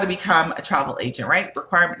how to become a travel agent, right?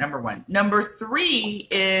 Requirement number 1. Number 3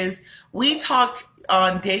 is we talked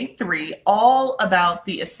on day 3 all about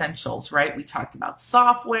the essentials, right? We talked about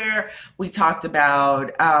software. We talked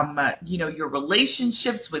about, your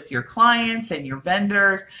relationships with your clients and your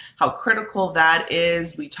vendors, how critical that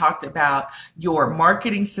is. We talked about your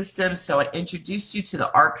marketing system. So I introduced you to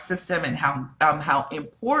the ARC system and how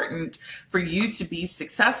important for you to be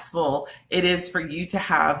successful it is for you to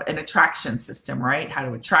have an attraction system, right? How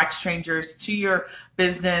to attract strangers to your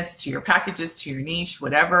business, to your packages, to your niche,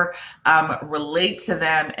 whatever, relate to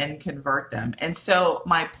them and convert them. And so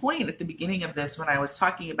my point at the beginning of this, when I was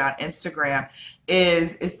talking about Instagram,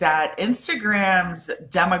 is that Instagram's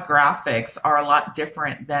demographics are a lot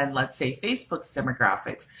different than, let's say, Facebook's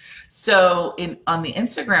demographics. So on the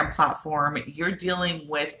Instagram platform, you're dealing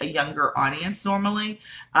with a younger audience normally.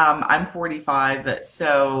 I'm 45,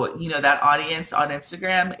 so that audience on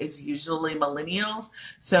Instagram is usually millennials.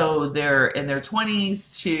 So they're in their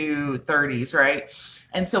 20s to 30s, right?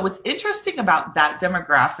 And so what's interesting about that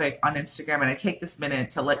demographic on Instagram, and I take this minute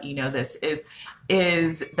to let you know this, is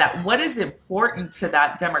that what is important to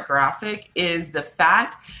that demographic is the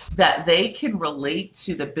fact that they can relate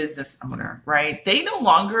to the business owner, right? They no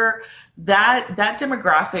longer, that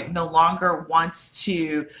demographic no longer wants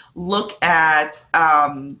to look at,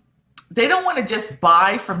 they don't want to just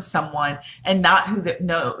buy from someone and not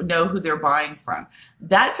know who they're buying from.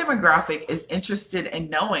 that demographic is interested in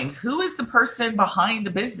knowing who is the person behind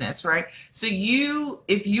the business, right? So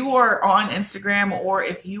if you are on Instagram or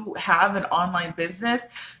if you have an online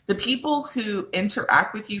business, the people who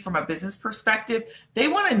interact with you from a business perspective, they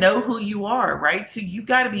want to know who you are, right? So you've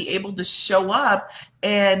got to be able to show up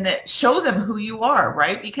and show them who you are,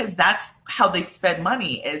 right? Because that's how they spend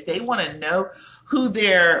money, is they want to know who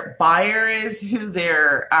their buyer is, who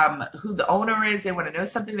the owner is. They want to know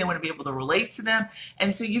something. They want to be able to relate to them.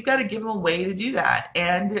 And so you've got to give them a way to do that.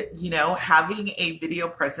 And, having a video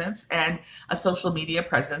presence and a social media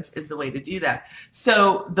presence is the way to do that.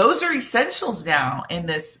 So those are essentials now in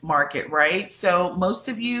this market, right? So most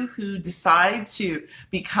of you who decide to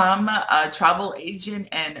become a travel agent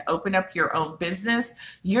and open up your own business,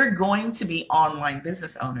 you're going to be online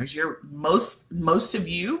business owners. Most of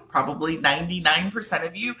you, probably 99%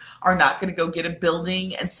 of you, are not going to go get a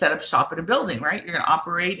building and set up shop at a building, right? You're going to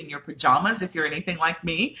operate in your pajamas. If you're anything like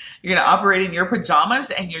me, you're going to operate in your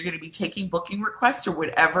pajamas and you're going to be taking booking requests or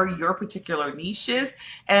whatever your particular niche is.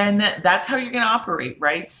 And that's how you're going to operate,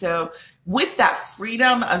 right? So with that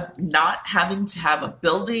freedom of not having to have a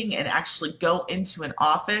building and actually go into an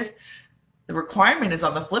office, the requirement is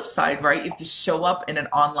on the flip side, right? You have to show up in an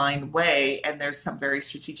online way, and there's some very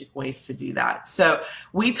strategic ways to do that. So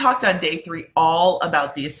we talked on day 3 all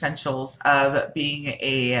about the essentials of being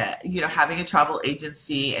having a travel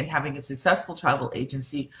agency and having a successful travel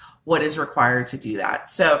agency, what is required to do that.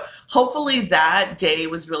 So hopefully that day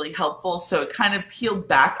was really helpful. So it kind of peeled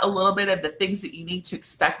back a little bit of the things that you need to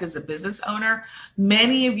expect as a business owner.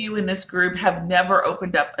 Many of you in this group have never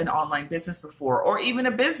opened up an online business before, or even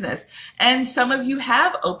a business. And some of you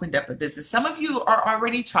have opened up a business. Some of you are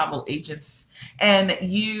already travel agents and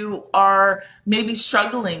you are maybe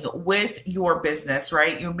struggling with your business,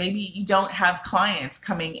 right? Maybe you don't have clients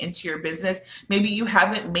coming into your business. Maybe you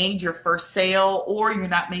haven't made your first sale, or you're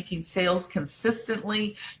not making sales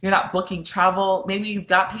consistently. You're not booking travel. Maybe you've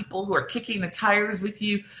got people who are kicking the tires with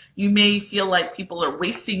you. You may feel like people are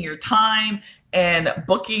wasting your time and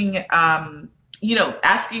booking,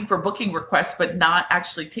 asking for booking requests, but not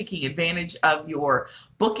actually taking advantage of your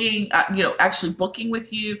booking, actually booking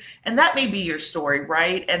with you. And that may be your story,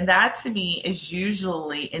 right? And that to me is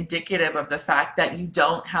usually indicative of the fact that you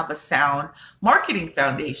don't have a sound marketing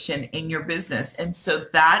foundation in your business. And so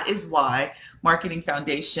that is why Marketing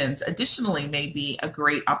Foundations additionally may be a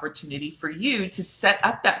great opportunity for you to set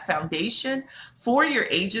up that foundation for your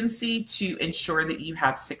agency to ensure that you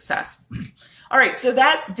have success. All right, so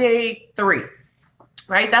that's day 3.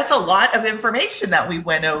 Right? That's a lot of information that we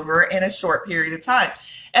went over in a short period of time.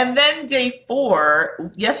 And then day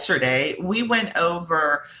 4, yesterday, we went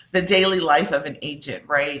over the daily life of an agent,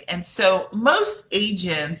 right? And so most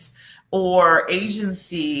agents or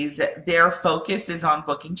agencies, their focus is on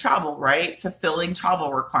booking travel, right? Fulfilling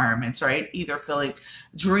travel requirements, right? Either filling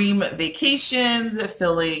dream vacations,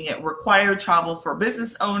 filling required travel for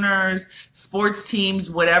business owners, sports teams,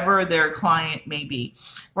 whatever their client may be,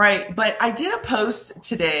 right? But I did a post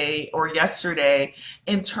today or yesterday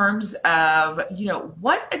in terms of,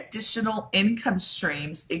 what additional income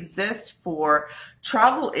streams exist for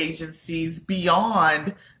travel agencies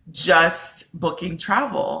beyond just booking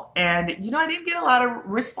travel. And, I didn't get a lot of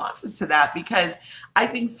responses to that because I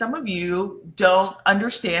think some of you don't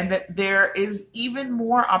understand that there is even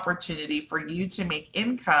more opportunity for you to make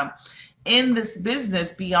income in this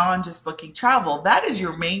business beyond just booking travel. That is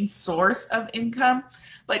your main source of income.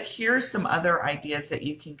 But here's some other ideas that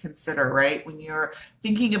you can consider, right? When you're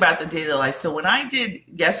thinking about the daily life. So when I did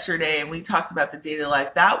yesterday and we talked about the daily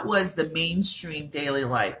life, that was the mainstream daily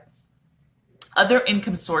life. Other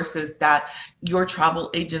income sources that your travel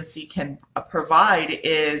agency can provide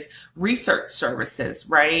is research services,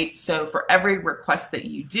 right? So for every request that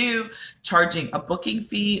you do, charging a booking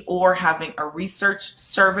fee or having a research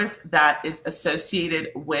service that is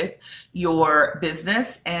associated with your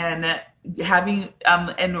business, and having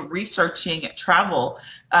and researching travel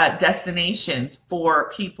destinations for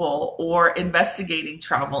people, or investigating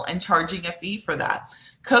travel and charging a fee for that.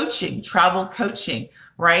 Coaching, travel coaching,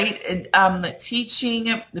 right? And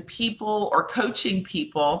teaching the people or coaching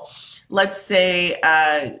people, let's say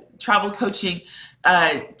travel coaching,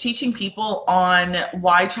 teaching people on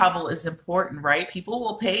why travel is important, right? People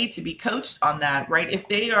will pay to be coached on that, right? If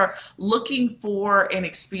they are looking for an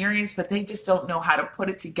experience, but they just don't know how to put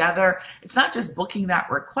it together, it's not just booking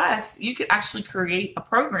that request. You could actually create a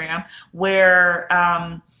program where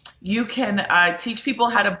you can teach people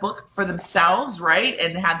how to book for themselves, right?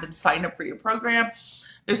 And have them sign up for your program.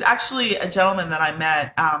 There's actually a gentleman that I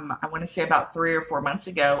met, I want to say about 3 or 4 months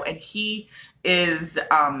ago, and he is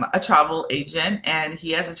a travel agent and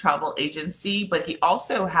he has a travel agency, but he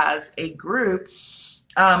also has a group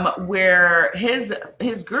where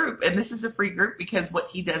his group, and this is a free group because what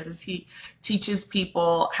he does is he teaches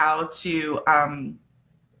people how to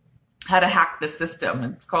hack the system.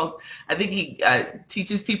 It's called, I think he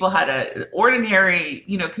teaches people how to, ordinary,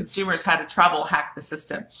 consumers how to travel hack the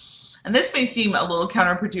system. And this may seem a little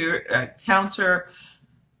counterproductive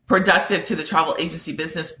to the travel agency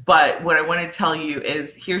business, but what I want to tell you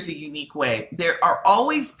is here's a unique way. There are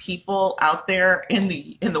always people out there in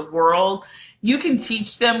the world. You can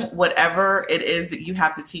teach them whatever it is that you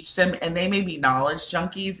have to teach them, and they may be knowledge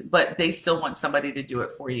junkies, but they still want somebody to do it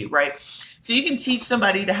for you, right? So you can teach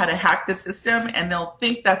somebody how to hack the system and they'll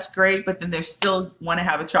think that's great, but then they still want to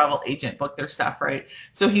have a travel agent book their stuff, right?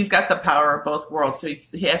 So he's got the power of both worlds. So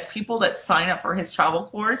he has people that sign up for his travel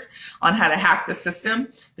course on how to hack the system,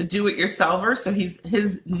 the do-it-yourselfer. So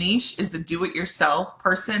his niche is the do-it-yourself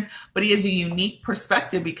person, but he has a unique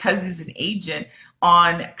perspective because he's an agent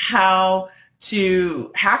on how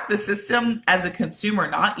to hack the system as a consumer,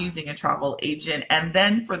 not using a travel agent. And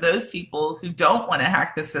then for those people who don't want to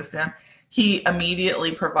hack the system, he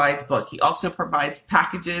immediately provides book. He also provides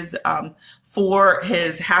packages for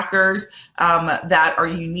his hackers that are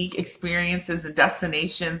unique experiences and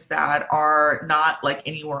destinations that are not like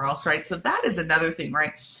anywhere else, right? So that is another thing,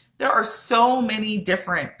 right? There are so many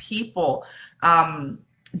different people,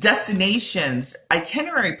 destinations,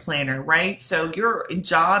 itinerary planner, right? So your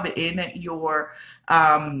job in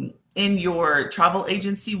your travel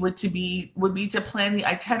agency would be to plan the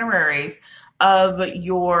itineraries of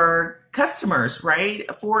your customers, right?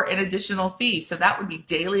 For an additional fee. So that would be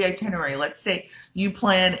daily itinerary. Let's say you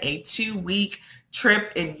plan a 2-week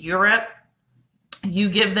trip in Europe. You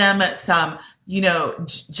give them some,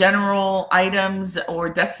 general items or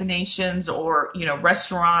destinations or,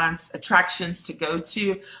 restaurants, attractions to go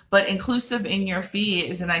to, but inclusive in your fee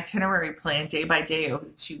is an itinerary plan day by day over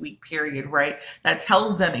the 2-week period, right? That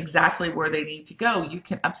tells them exactly where they need to go. You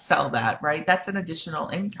can upsell that, right? That's an additional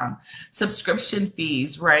income. Subscription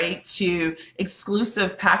fees, right? To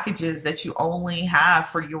exclusive packages that you only have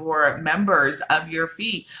for your members of your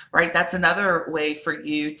fee, right? That's another way for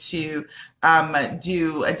you to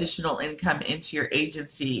do additional income into your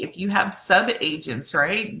agency. If you have sub agents,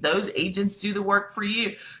 right, those agents do the work for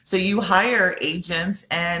you. So you hire agents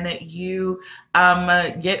and you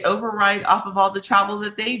get override off of all the travel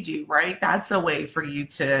that they do, right? That's a way for you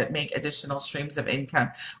to make additional streams of income,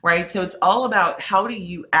 right? So it's all about how do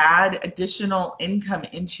you add additional income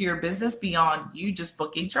into your business beyond you just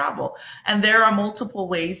booking travel. And there are multiple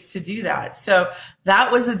ways to do that. So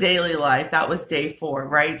that was a daily life. That was day 4,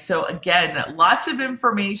 right? So again, lots of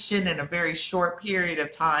information in a very short period of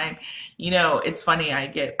time. It's funny.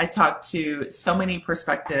 I talk to so many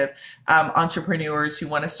prospective entrepreneurs who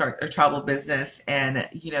want to start their travel business, and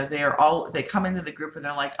they come into the group and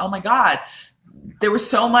they're like, "Oh my God, there was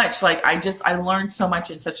so much, like I learned so much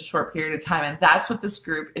in such a short period of time." And that's what this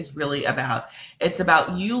group is really about. It's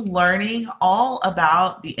about you learning all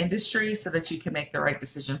about the industry so that you can make the right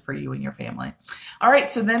decision for you and your family. All right,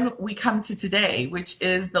 so then we come to today, which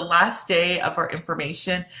is the last day of our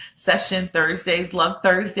information session. Thursdays, love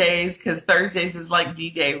Thursdays, because Thursdays is like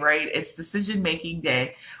D-Day, right? It's decision making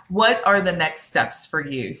day. What are the next steps for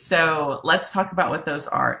you? So let's talk about what those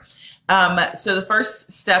are. So the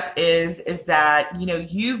first step is that,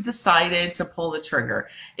 you've decided to pull the trigger.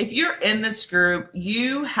 If you're in this group,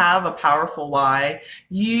 you have a powerful why.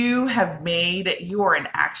 You are an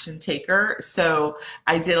action taker. So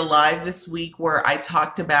I did a live this week where I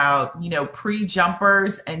talked about,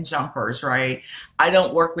 pre-jumpers and jumpers, right? I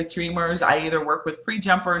don't work with dreamers. I either work with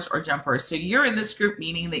pre-jumpers or jumpers. So you're in this group,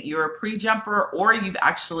 meaning that you're a pre-jumper or you've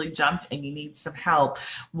actually jumped and you need some help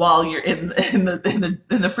while you're in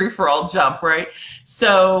the free-for-all jump, right?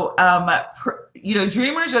 So,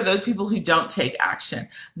 dreamers are those people who don't take action.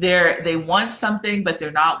 They want something, but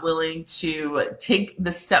they're not willing to take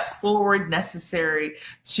the step forward necessary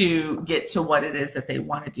to get to what it is that they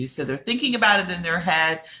want to do. So they're thinking about it in their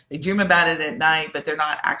head. They dream about it at night, but they're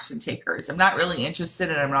not action takers. I'm not really interested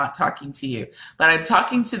and I'm not talking to you, but I'm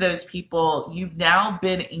talking to those people. You've now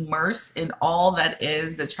been immersed in all that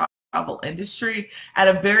is the travel industry at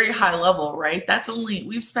a very high level, right?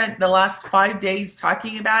 We've spent the last 5 days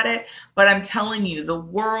talking about it, but I'm telling you, the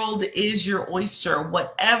world is your oyster.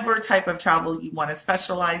 Whatever type of travel you want to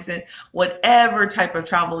specialize in, whatever type of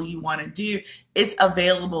travel you want to do, it's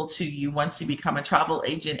available to you once you become a travel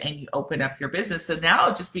agent and you open up your business. So now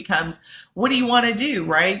it just becomes, what do you want to do,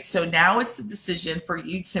 right? So now it's the decision for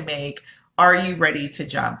you to make. Are you ready to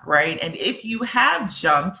jump, right? And if you have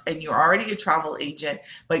jumped and you're already a travel agent,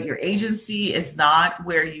 but your agency is not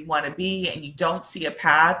where you want to be and you don't see a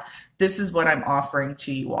path, this is what I'm offering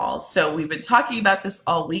to you all. So we've been talking about this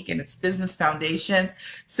all week, and it's Business Foundations.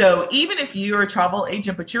 So even if you're a travel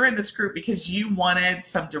agent, but you're in this group because you wanted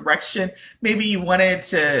some direction, maybe you wanted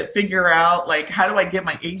to figure out, like, how do I get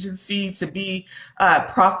my agency to be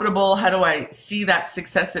profitable? How do I see that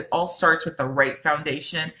success? It all starts with the right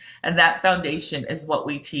foundation. And that foundation is what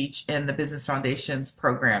we teach in the Business Foundations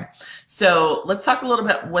program. So let's talk a little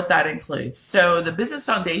bit what that includes. So the Business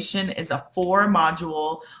Foundation is a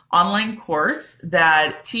 4-module online course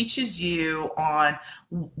that teaches you on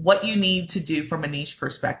what you need to do from a niche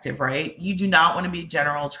perspective, right? You do not want to be a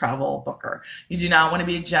general travel booker. You do not want to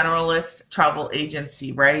be a generalist travel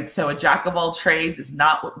agency, right? So a jack of all trades is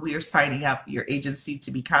not what we are signing up your agency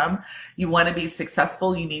to become. You want to be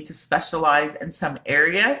successful. You need to specialize in some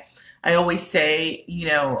area. I always say, you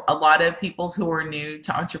know, a lot of people who are new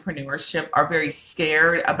to entrepreneurship are very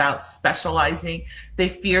scared about specializing. They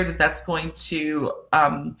fear that that's going to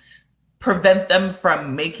prevent them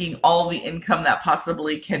from making all the income that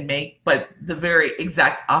possibly can make. But the very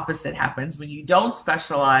exact opposite happens. When you don't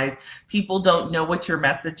specialize, people don't know what your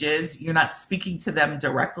message is. You're not speaking to them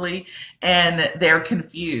directly, and they're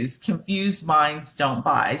confused. Confused minds don't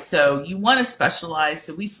buy. So you want to specialize.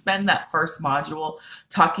 So we spend that first module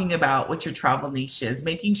talking about what your travel niche is,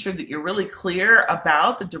 making sure that you're really clear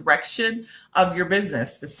about the direction of your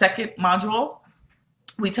business. The second module,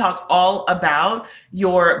 we talk all about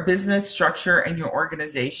your business structure and your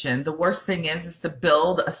organization. The worst thing is to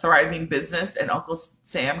build a thriving business and Uncle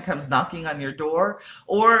Sam comes knocking on your door,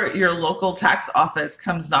 or your local tax office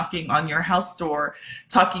comes knocking on your house door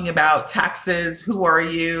talking about taxes. Who are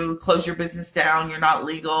you? Close your business down. You're not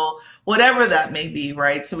legal. Whatever that may be,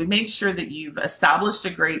 right? So we make sure that you've established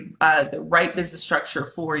the right business structure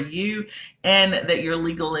for you, and that you're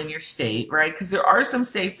legal in your state, right? Because there are some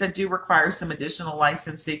states that do require some additional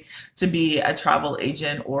licensing to be a travel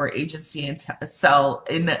agent or agency and sell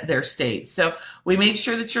in their state. So we make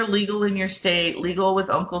sure that you're legal in your state, legal with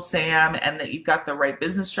Uncle Sam, and that you've got the right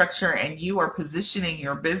business structure and you are positioning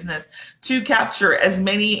your business to capture as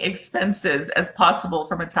many expenses as possible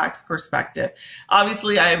from a tax perspective.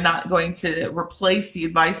 Obviously, I am not going to replace the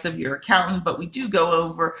advice of your accountant, but we do go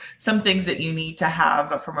over some things that you need to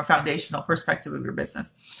have from a foundational perspective of your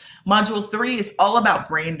business. Module 3 is all about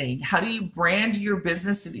branding. How do you brand your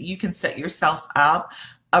business so that you can set yourself up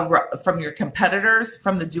from your competitors,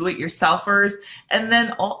 from the do-it-yourselfers? And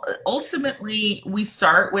then ultimately, we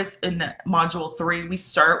start with, in module 3, we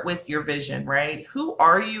start with your vision, right? Who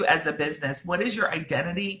are you as a business? What is your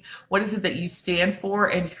identity? What is it that you stand for?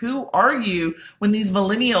 And who are you when these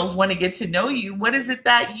millennials want to get to know you? What is it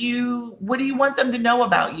that what do you want them to know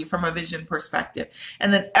about you from a vision perspective?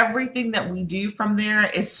 And then everything that we do from there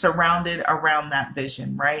is surrounded around that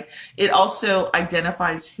vision, right? It also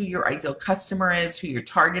identifies who your ideal customer is, who your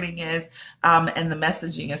targeting is, and the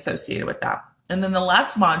messaging associated with that. And then the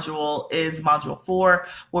last module is module 4,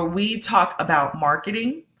 where we talk about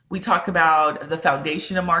marketing. We talk about the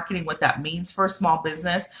foundation of marketing, what that means for a small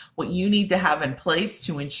business, what you need to have in place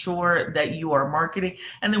to ensure that you are marketing.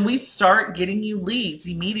 And then we start getting you leads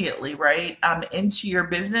immediately, right, into your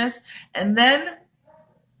business. And then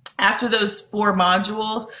after those 4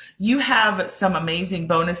 modules, you have some amazing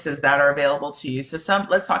bonuses that are available to you. So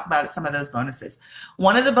let's talk about some of those bonuses.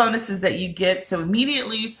 One of the bonuses that you get, so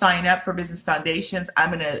immediately you sign up for Business Foundations,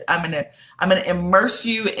 I'm gonna immerse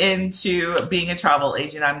you into being a travel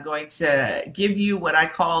agent. I'm going to give you what I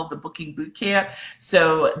call the booking boot camp.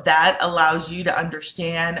 So that allows you to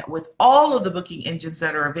understand, with all of the booking engines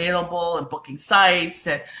that are available and booking sites,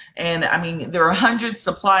 and I mean, there are 100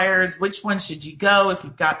 suppliers. Which one should you go?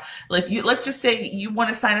 Let's just say you want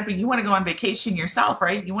to sign up and you want to go on vacation yourself,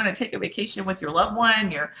 right? You want to take a vacation with your loved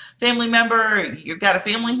one, your family member, you've got a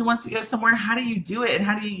family who wants to go somewhere. How do you do it? And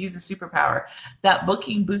how do you use a superpower? That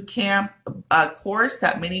booking boot camp course,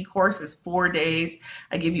 that mini course, is 4 days.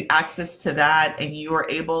 I give you access to that, and you are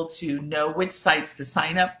able to know which sites to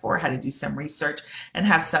sign up for, how to do some research, and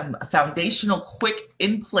have some foundational, quick,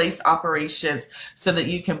 in-place operations so that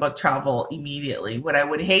you can book travel immediately. What I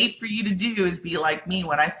would hate for you to do is be like me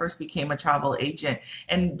when I first became a travel agent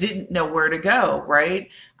and didn't know where to go,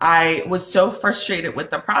 right? I was so frustrated with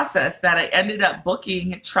the process that I ended up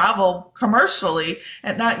booking travel commercially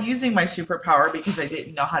and not using my superpower because I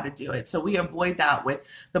didn't know how to do it. So we avoid that with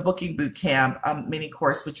the Booking Bootcamp mini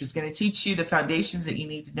course, which was going to teach you the foundations that you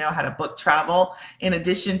need to know how to book travel, in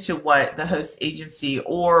addition to what the host agency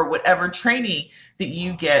or whatever training that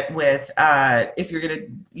you get with if you're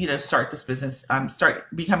going to, start this business, start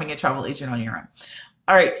becoming a travel agent on your own.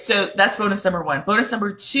 All right, so that's bonus number one. Bonus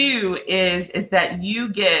number two is that you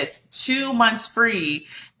get 2 months free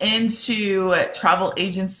into travel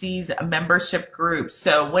agencies membership group.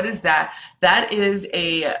 So what is that? That is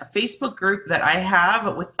a Facebook group that I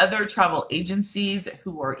have with other travel agencies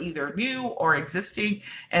who are either new or existing,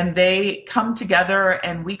 and they come together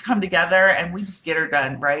and we come together and we just get her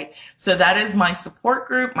done, right? So that is my support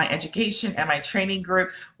group, my education and my training group,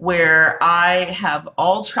 where I have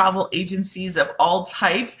all travel agencies of all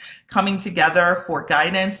types coming together for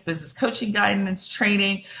guidance, business coaching guidance,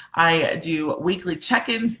 training. I do weekly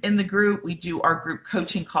check-ins in the group. We do our group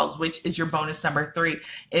coaching calls, which is your bonus number 3,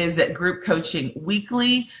 is group coaching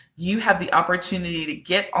weekly. You have the opportunity to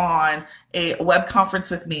get on a web conference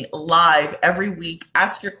with me live every week,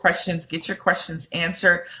 ask your questions, get your questions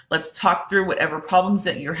answered. Let's talk through whatever problems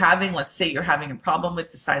that you're having. Let's say you're having a problem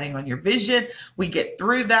with deciding on your vision. We get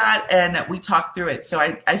through that and we talk through it. So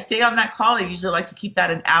I stay on that call. I usually like to keep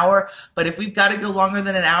that an hour, but if we've got to go longer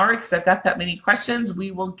than an hour because I've got that many questions,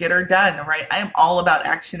 we will get her done, right? I am all about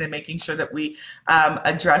action and making sure that we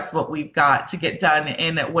address what we've got to get done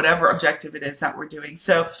in whatever objective it is that we're doing.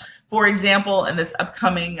 So for example, in this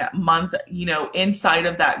upcoming month, inside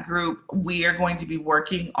of that group, we are going to be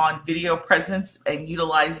working on video presence and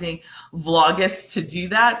utilizing Vlogust to do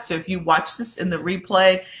that. So if you watch this in the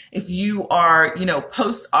replay, if you are,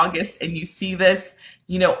 post August and you see this,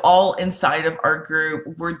 all inside of our group,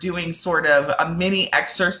 we're doing sort of a mini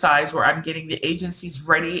exercise where I'm getting the agencies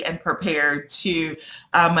ready and prepared to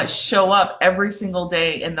show up every single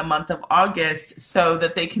day in the month of August so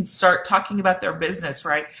that they can start talking about their business,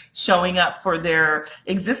 right? Showing up for their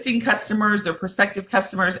existing customers, their prospective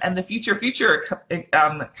customers, and the future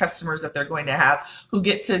customers that they're going to have who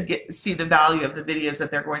get to see the value of the videos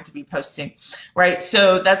that they're going to be posting, right?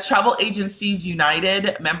 So that's Travel Agencies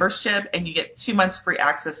United membership, and you get 2 months free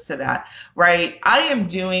access to that, right? I am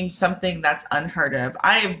doing something that's unheard of.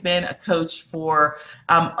 I have been a coach for,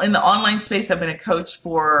 in the online space, I've been a coach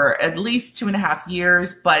for at least 2.5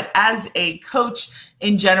 years, but as a coach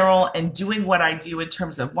in general and doing what I do in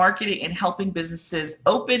terms of marketing and helping businesses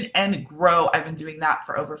open and grow, I've been doing that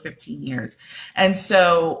for over 15 years. And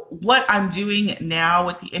so what I'm doing now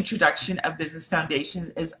with the introduction of Business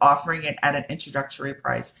Foundation is offering it at an introductory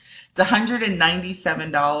price. It's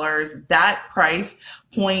 $197. That price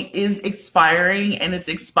point is expiring, and it's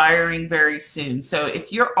expiring very soon. So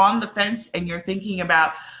if you're on the fence and you're thinking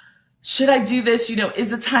about, should I do this? Is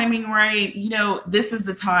the timing right? This is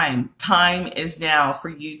the time. Time is now for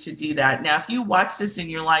you to do that. Now, if you watch this and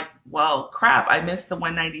you're like, well, crap, I missed the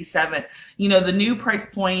 $197. The new price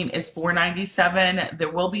point is $497. There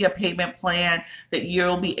will be a payment plan that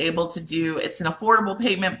you'll be able to do. It's an affordable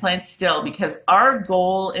payment plan still, because our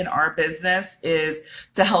goal in our business is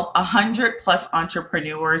to help 100+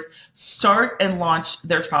 entrepreneurs start and launch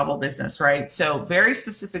their travel business, right? So very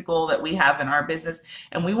specific goal that we have in our business,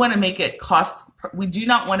 and we want to make it we do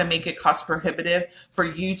not want to make it cost prohibitive for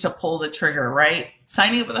you to pull the trigger, right?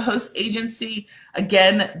 Signing up with a host agency,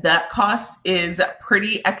 again, that cost is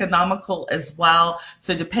pretty economical as well.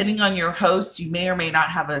 So depending on your host, you may or may not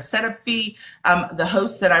have a setup fee. The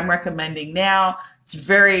host that I'm recommending now, it's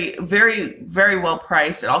very, very, very well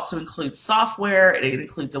priced. It also includes software. It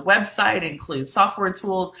includes a website. It includes software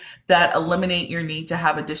tools that eliminate your need to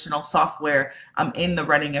have additional software in the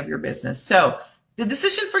running of your business. So the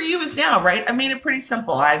decision for you is now, right? I made it pretty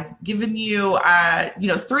simple. I've given you,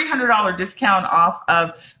 $300 discount off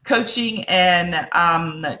of coaching and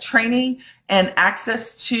training and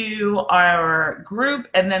access to our group.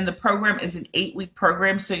 And then the program is an 8-week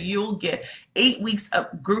program. So you'll get 8 weeks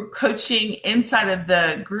of group coaching inside of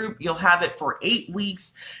the group. You'll have it for 8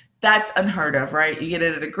 weeks. That's unheard of, right? You get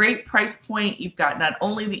it at a great price point. You've got not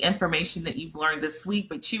only the information that you've learned this week,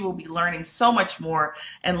 but you will be learning so much more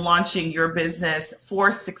and launching your business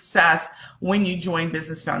for success when you join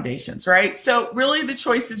Business Foundations, right? So really the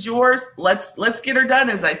choice is yours. Let's get her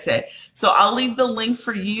done, as I say. So I'll leave the link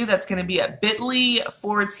for you. That's going to be at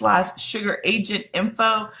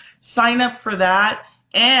bit.ly/sugaragent.info. Sign up for that.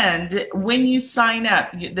 And when you sign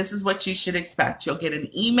up, this is what you should expect. You'll get an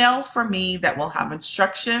email from me that will have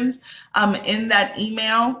instructions In that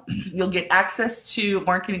email, you'll get access to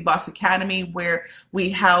Marketing Boss Academy, where we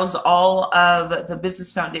house all of the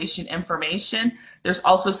Business Foundation information. There's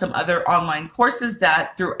also some other online courses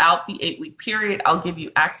that throughout the 8-week period, I'll give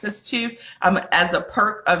you access to as a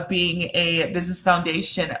perk of being a Business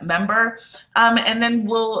Foundation member. And then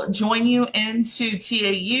we'll join you into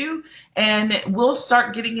TAU and we'll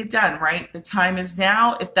start getting it done, right? The time is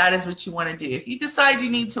now if that is what you want to do. If you decide you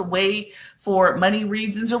need to wait for money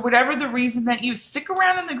reasons or whatever the reason that you stick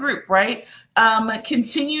around in the group, right?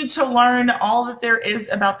 Continue to learn all that there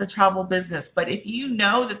is about the travel business. But if you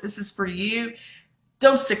know that this is for you,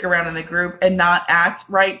 don't stick around in the group and not act,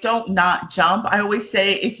 right? Don't not jump. I always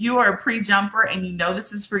say if you are a pre-jumper and you know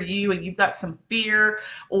this is for you and you've got some fear,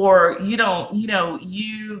 or you don't,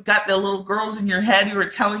 you got the little girls in your head who are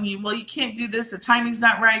telling you, well, you can't do this, the timing's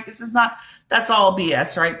not right, this is not, that's all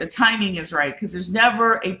BS, right? The timing is right, because there's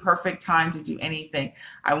never a perfect time to do anything.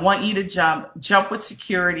 I want you to jump with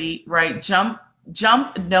security, right? Jump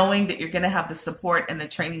knowing that you're going to have the support and the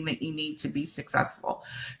training that you need to be successful.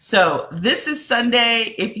 So this is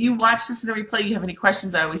Sunday. If you watch this in the replay, you have any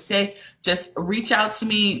questions, I always say, just reach out to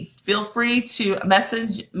me. Feel free to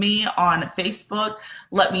message me on Facebook.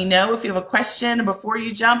 Let me know if you have a question before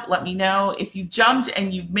you jump. Let me know if you jumped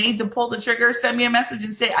and you've made the pull the trigger. Send me a message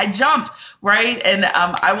and say, I jumped, right? And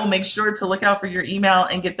I will make sure to look out for your email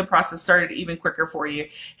and get the process started even quicker for you.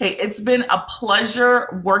 Hey, it's been a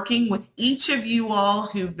pleasure working with each of you all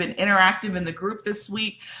who've been interactive in the group this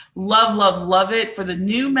week. Love, love, love it. For the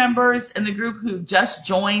new members in the group who just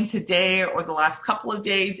joined today or the last couple of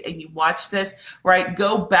days and you watch this, right,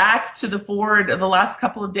 go back to the forward of the last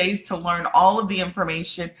couple of days to learn all of the information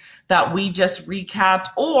that we just recapped,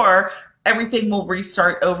 or everything will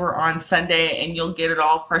restart over on Sunday and you'll get it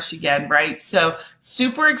all fresh again, right? So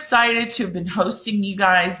super excited to have been hosting you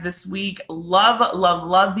guys this week. Love, love,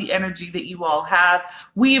 love the energy that you all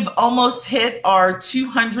have. We've almost hit our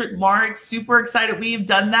 200 mark. Super excited. We have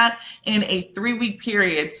done that in a 3-week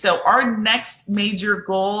period. So our next major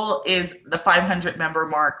goal is the 500 member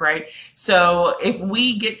mark, right? So if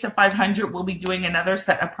we get to 500, we'll be doing another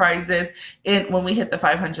set of prizes when we hit the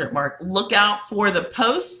 500 mark. Look out for the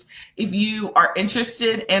post if you are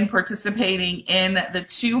interested in participating in the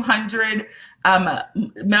 200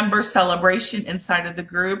 member celebration inside of the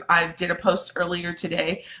group. I did a post earlier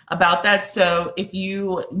today about that. So if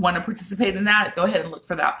you want to participate in that, go ahead and look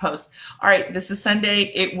for that post. All right, this is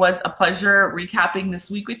Sunday. It was a pleasure recapping this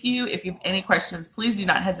week with you. If you have any questions, please do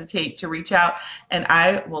not hesitate to reach out and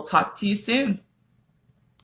I will talk to you soon.